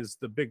coming in is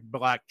the big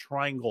black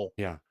triangle.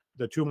 Yeah.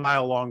 The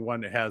 2-mile long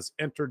one that has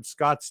entered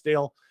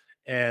Scottsdale,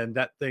 and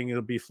that thing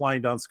will be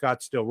flying down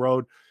Scottsdale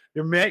Road.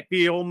 There might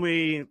be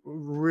only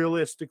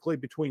realistically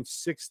between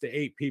 6 to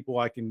 8 people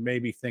I can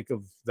maybe think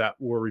of that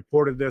were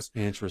reported this.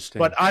 Interesting.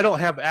 But I don't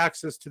have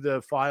access to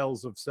the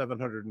files of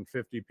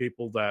 750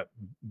 people that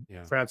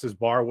Francis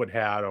Barwood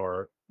had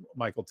or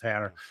Michael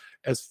Tanner.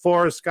 As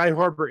far as Sky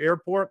Harbor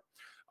Airport,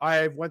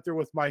 I went there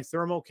with my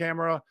thermal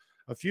camera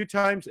a few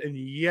times, and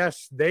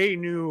yes, they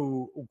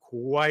knew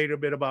quite a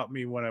bit about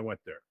me when I went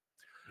there.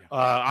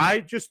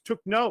 I just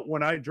took note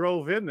when I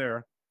drove in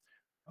there.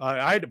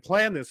 I had to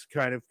plan this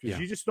kind of because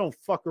you just don't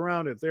fuck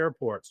around at the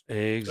airports.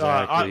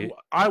 Exactly.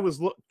 I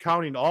was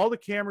counting all the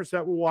cameras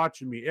that were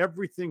watching me,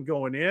 everything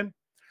going in.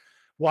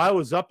 While I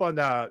was up on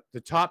the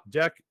top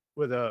deck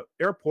with a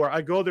airport,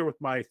 I go there with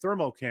my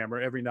thermal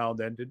camera every now and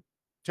then to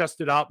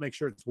test it out, make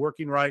sure it's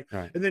working right,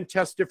 and then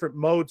test different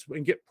modes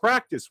and get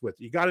practice with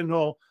it. You got to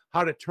know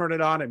how to turn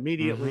it on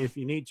immediately if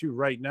you need to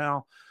right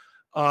now.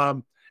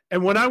 And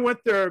when I went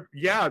there,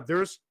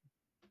 there's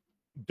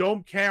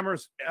dome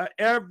cameras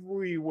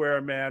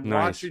everywhere, man,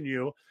 watching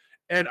you.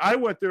 And I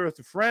went there with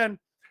a friend,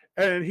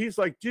 and he's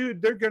like,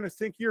 dude, they're going to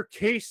think you're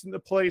casing the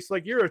place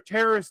like you're a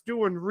terrorist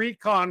doing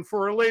recon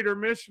for a later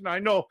mission. I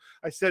know.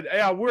 I said,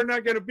 we're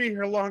not going to be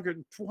here longer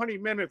than 20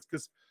 minutes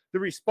because the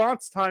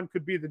response time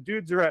could be the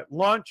dudes are at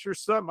lunch or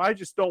something. I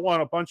just don't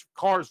want a bunch of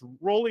cars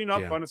rolling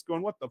up on us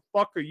going, what the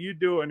fuck are you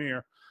doing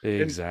here?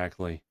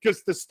 Exactly.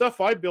 Because the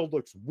stuff I build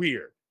looks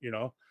weird,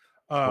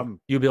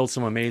 you build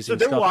some amazing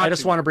stuff. I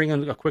just want to bring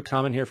in a quick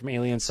comment here from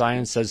Alien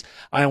Science. Says,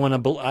 I want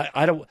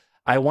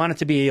it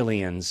to be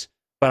aliens,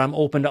 but I'm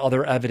open to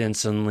other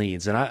evidence and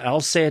leads. And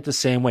I'll say it the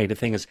same way. The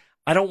thing is,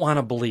 I don't want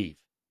to believe.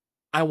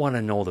 I want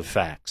to know the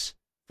facts.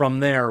 From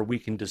there, we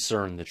can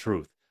discern the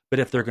truth. But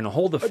if they're going to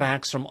hold the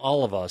facts from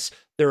all of us,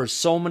 there are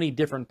so many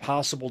different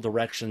possible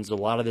directions a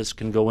lot of this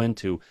can go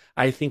into.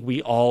 I think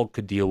we all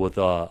could deal with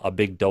a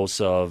big dose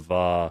of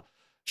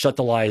shut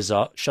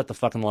the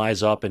fucking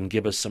lies up, and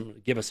give us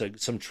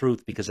some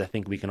truth, because I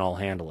think we can all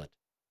handle it.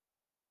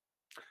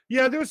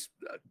 Yeah,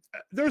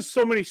 there's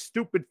so many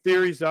stupid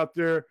theories out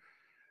there.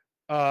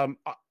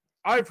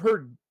 I've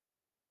heard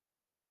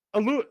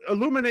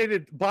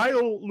illuminated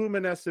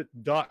bioluminescent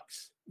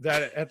ducks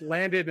that had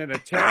landed in a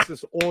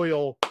Texas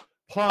oil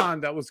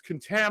pond that was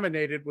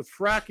contaminated with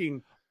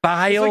fracking.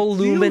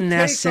 Bioluminescent like,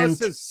 do you take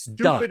us as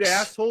stupid ducks.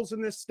 Assholes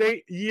in this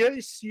state?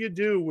 Yes, you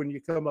do when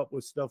you come up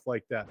with stuff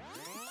like that.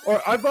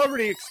 Or I've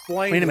already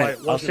explained. Wait a minute.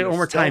 I'll say it one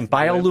more time.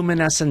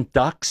 Bioluminescent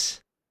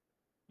ducks?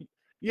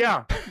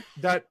 Yeah,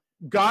 that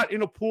got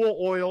in a pool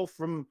oil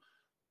from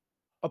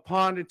a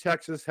pond in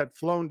Texas, had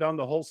flown down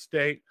the whole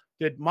state,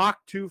 did Mach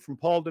 2 from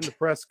Paulden to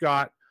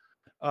Prescott.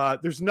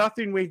 There's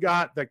nothing we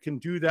got that can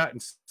do that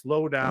and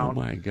slow down.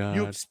 Oh my God.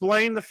 You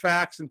explain the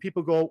facts and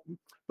people go,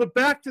 but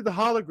back to the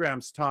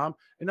holograms, Tom.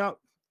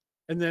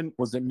 And then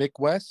was it Mick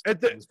West?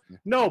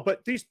 No,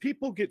 but these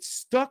people get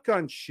stuck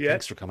on shit.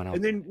 Thanks for coming out.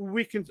 And then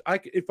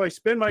if I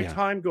spend my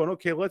time going,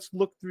 okay, let's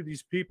look through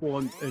these people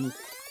and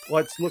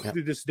let's look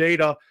through this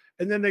data.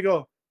 And then they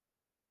go,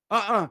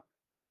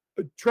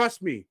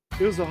 trust me,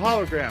 it was a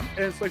hologram.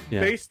 And it's like,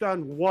 based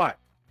on what?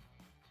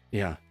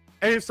 Yeah.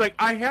 And it's like,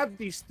 I have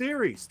these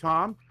theories,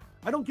 Tom.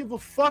 I don't give a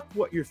fuck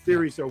what your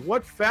theories are.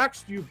 What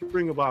facts do you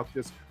bring about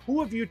this?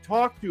 Who have you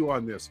talked to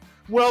on this?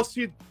 Well,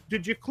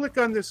 did you click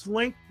on this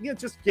link? Yeah,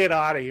 just get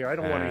out of here. I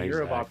don't want to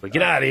hear about that.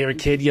 Get out of here,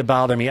 kid. You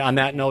bother me. On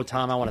that note,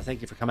 Tom, I want to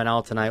thank you for coming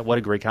out tonight. What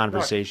a great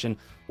conversation.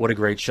 What a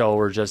great show.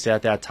 We're just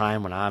at that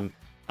time when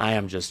I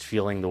am just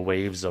feeling the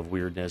waves of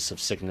weirdness,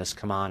 of sickness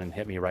come on and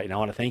hit me right now. I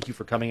want to thank you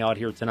for coming out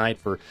here tonight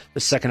for the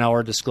second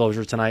hour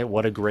Disclosure tonight.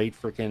 What a great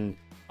freaking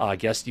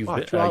guest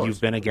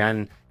you've been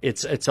again.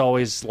 It's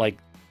always like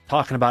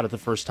talking about it the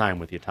first time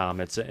with you, Tom.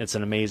 It's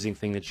an amazing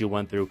thing that you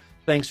went through.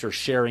 Thanks for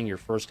sharing your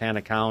firsthand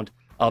account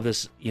of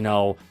this,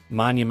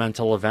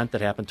 monumental event that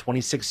happened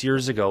 26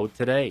 years ago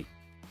today.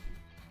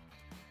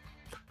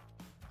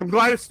 I'm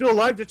glad it's still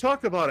alive to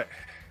talk about it.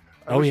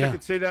 I wish yeah. I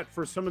could say that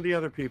for some of the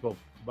other people.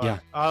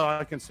 But all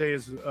I can say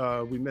is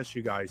we miss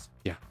you guys.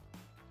 Yeah,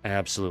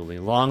 absolutely.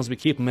 As long as we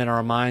keep them in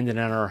our mind and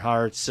in our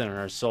hearts and in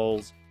our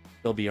souls,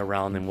 they'll be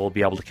around and we'll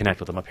be able to connect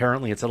with them.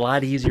 Apparently, it's a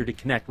lot easier to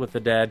connect with the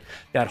dead.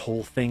 That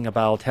whole thing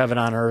about heaven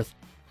on earth,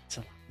 it's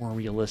a lot more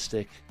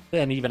realistic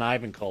than even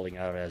I've been calling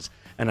out as.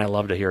 And I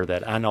love to hear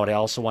that. I know. I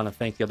also want to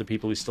thank the other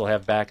people we still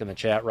have back in the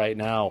chat right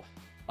now.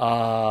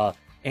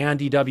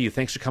 Andy W.,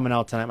 thanks for coming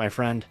out tonight, my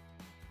friend.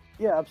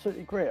 Yeah,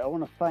 absolutely great. I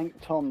want to thank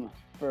Tom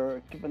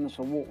for giving us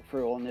a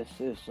walkthrough on this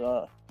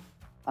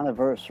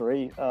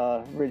anniversary.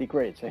 Really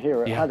great to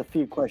hear it. Yeah. I had a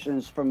few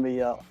questions from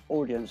the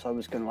audience I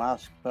was going to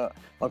ask, but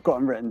I've got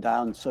them written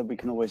down so we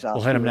can always ask.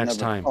 We'll hit them next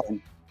time.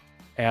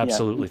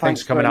 Absolutely.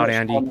 Thanks for coming out,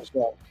 Andy.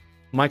 Well.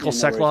 Michael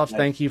Sekloff,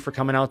 thank you for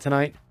coming out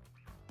tonight.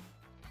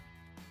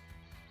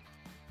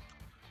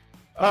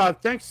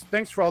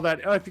 Thanks for all that.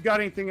 If you got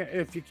anything,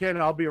 if you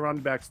can, I'll be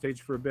around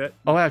backstage for a bit.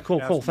 Oh, yeah, cool.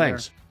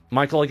 Thanks. There.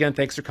 Michael, again,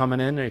 thanks for coming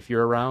in. If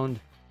you're around,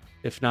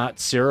 if not,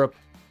 Syrup,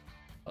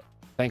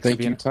 thank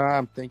you,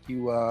 Tom. Thank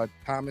you,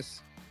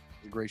 Thomas.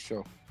 It was a great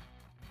show.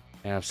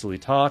 Absolutely.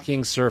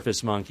 Talking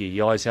Surface Monkey.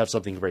 You always have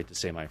something great to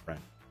say, my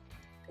friend.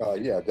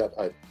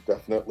 I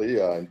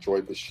definitely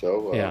enjoyed the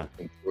show.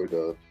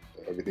 Enjoyed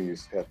everything you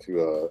had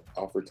to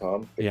offer,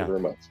 Tom. Thank you very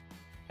much.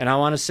 And I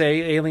want to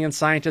say, alien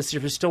scientists,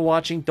 if you're still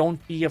watching,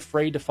 don't be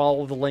afraid to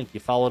follow the link. You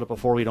followed it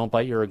before. We don't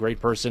bite. You're a great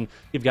person.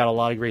 You've got a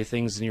lot of great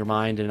things in your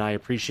mind, and I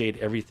appreciate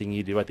everything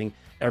you do. I think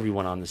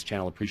everyone on this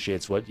channel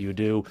appreciates what you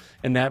do.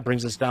 And that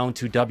brings us down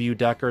to W.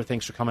 Decker.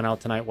 Thanks for coming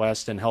out tonight,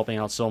 West, and helping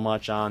out so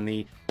much on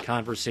the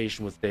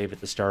conversation with Dave at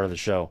the start of the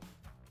show.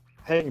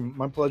 Hey,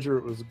 my pleasure.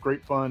 It was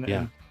great fun. Yeah.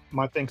 And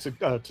my thanks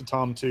to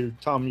Tom, too.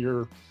 Tom,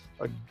 you're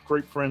a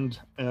great friend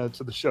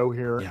to the show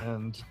here,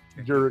 and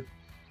your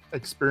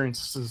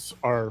experiences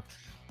are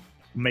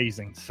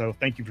amazing. So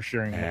thank you for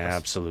sharing with us.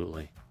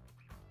 Absolutely.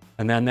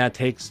 And then that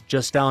takes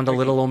just down to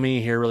little old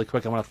me here really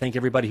quick. I want to thank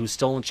everybody who's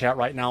still in chat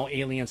right now.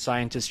 Alien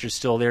Scientist, you're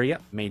still there.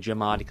 Yep, made you a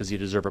mod because you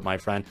deserve it, my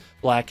friend.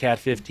 Black Cat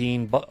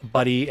 15,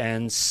 Buddy,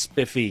 and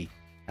Spiffy.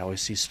 I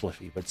always see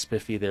Spliffy, but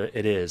Spiffy, there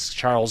it is.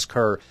 Charles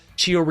Kerr,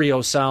 Chio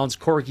Rio Sounds,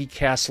 Corgi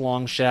Cast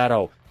Long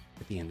Shadow.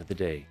 At the end of the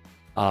day,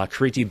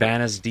 Kriti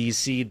Banas,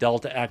 DC,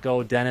 Delta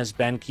Echo, Dennis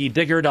Benke,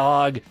 Digger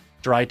Dog,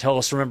 Dry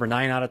Toast. Remember,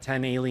 9 out of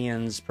 10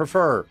 aliens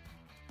prefer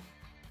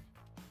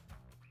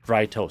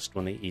dry toast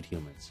when they eat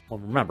humans. Well,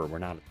 remember, we're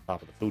not at the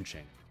top of the food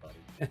chain,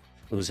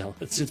 everybody.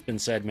 It's been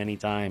said many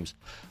times.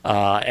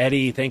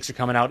 Eddie, thanks for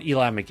coming out.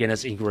 Eli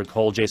McGinnis, Ingrid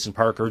Cole, Jason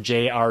Parker,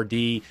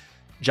 JRD,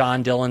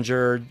 John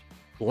Dillinger,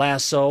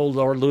 Lasso,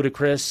 Lord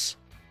Ludacris,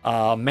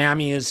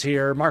 Mammy is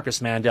here,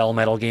 Marcus Mandel,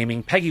 Metal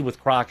Gaming, Peggy with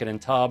Crockett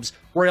and Tubbs,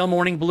 Royal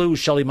Morning Blue,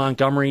 Shelley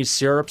Montgomery,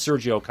 Syrup,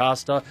 Sergio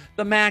Costa,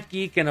 the Mac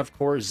Geek, and of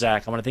course,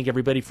 Zach. I want to thank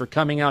everybody for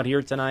coming out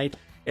here tonight.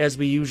 As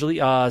we usually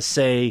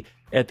say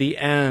at the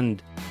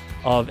end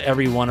of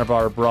every one of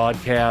our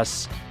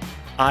broadcasts,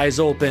 eyes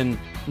open,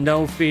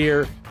 no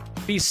fear.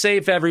 Be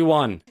safe,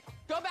 everyone.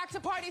 Go back to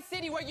Party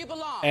City where you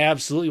belong.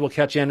 Absolutely. We'll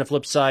catch you on the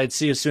flip side.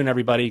 See you soon,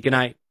 everybody. Good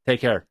night.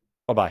 Take care.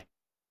 Bye-bye.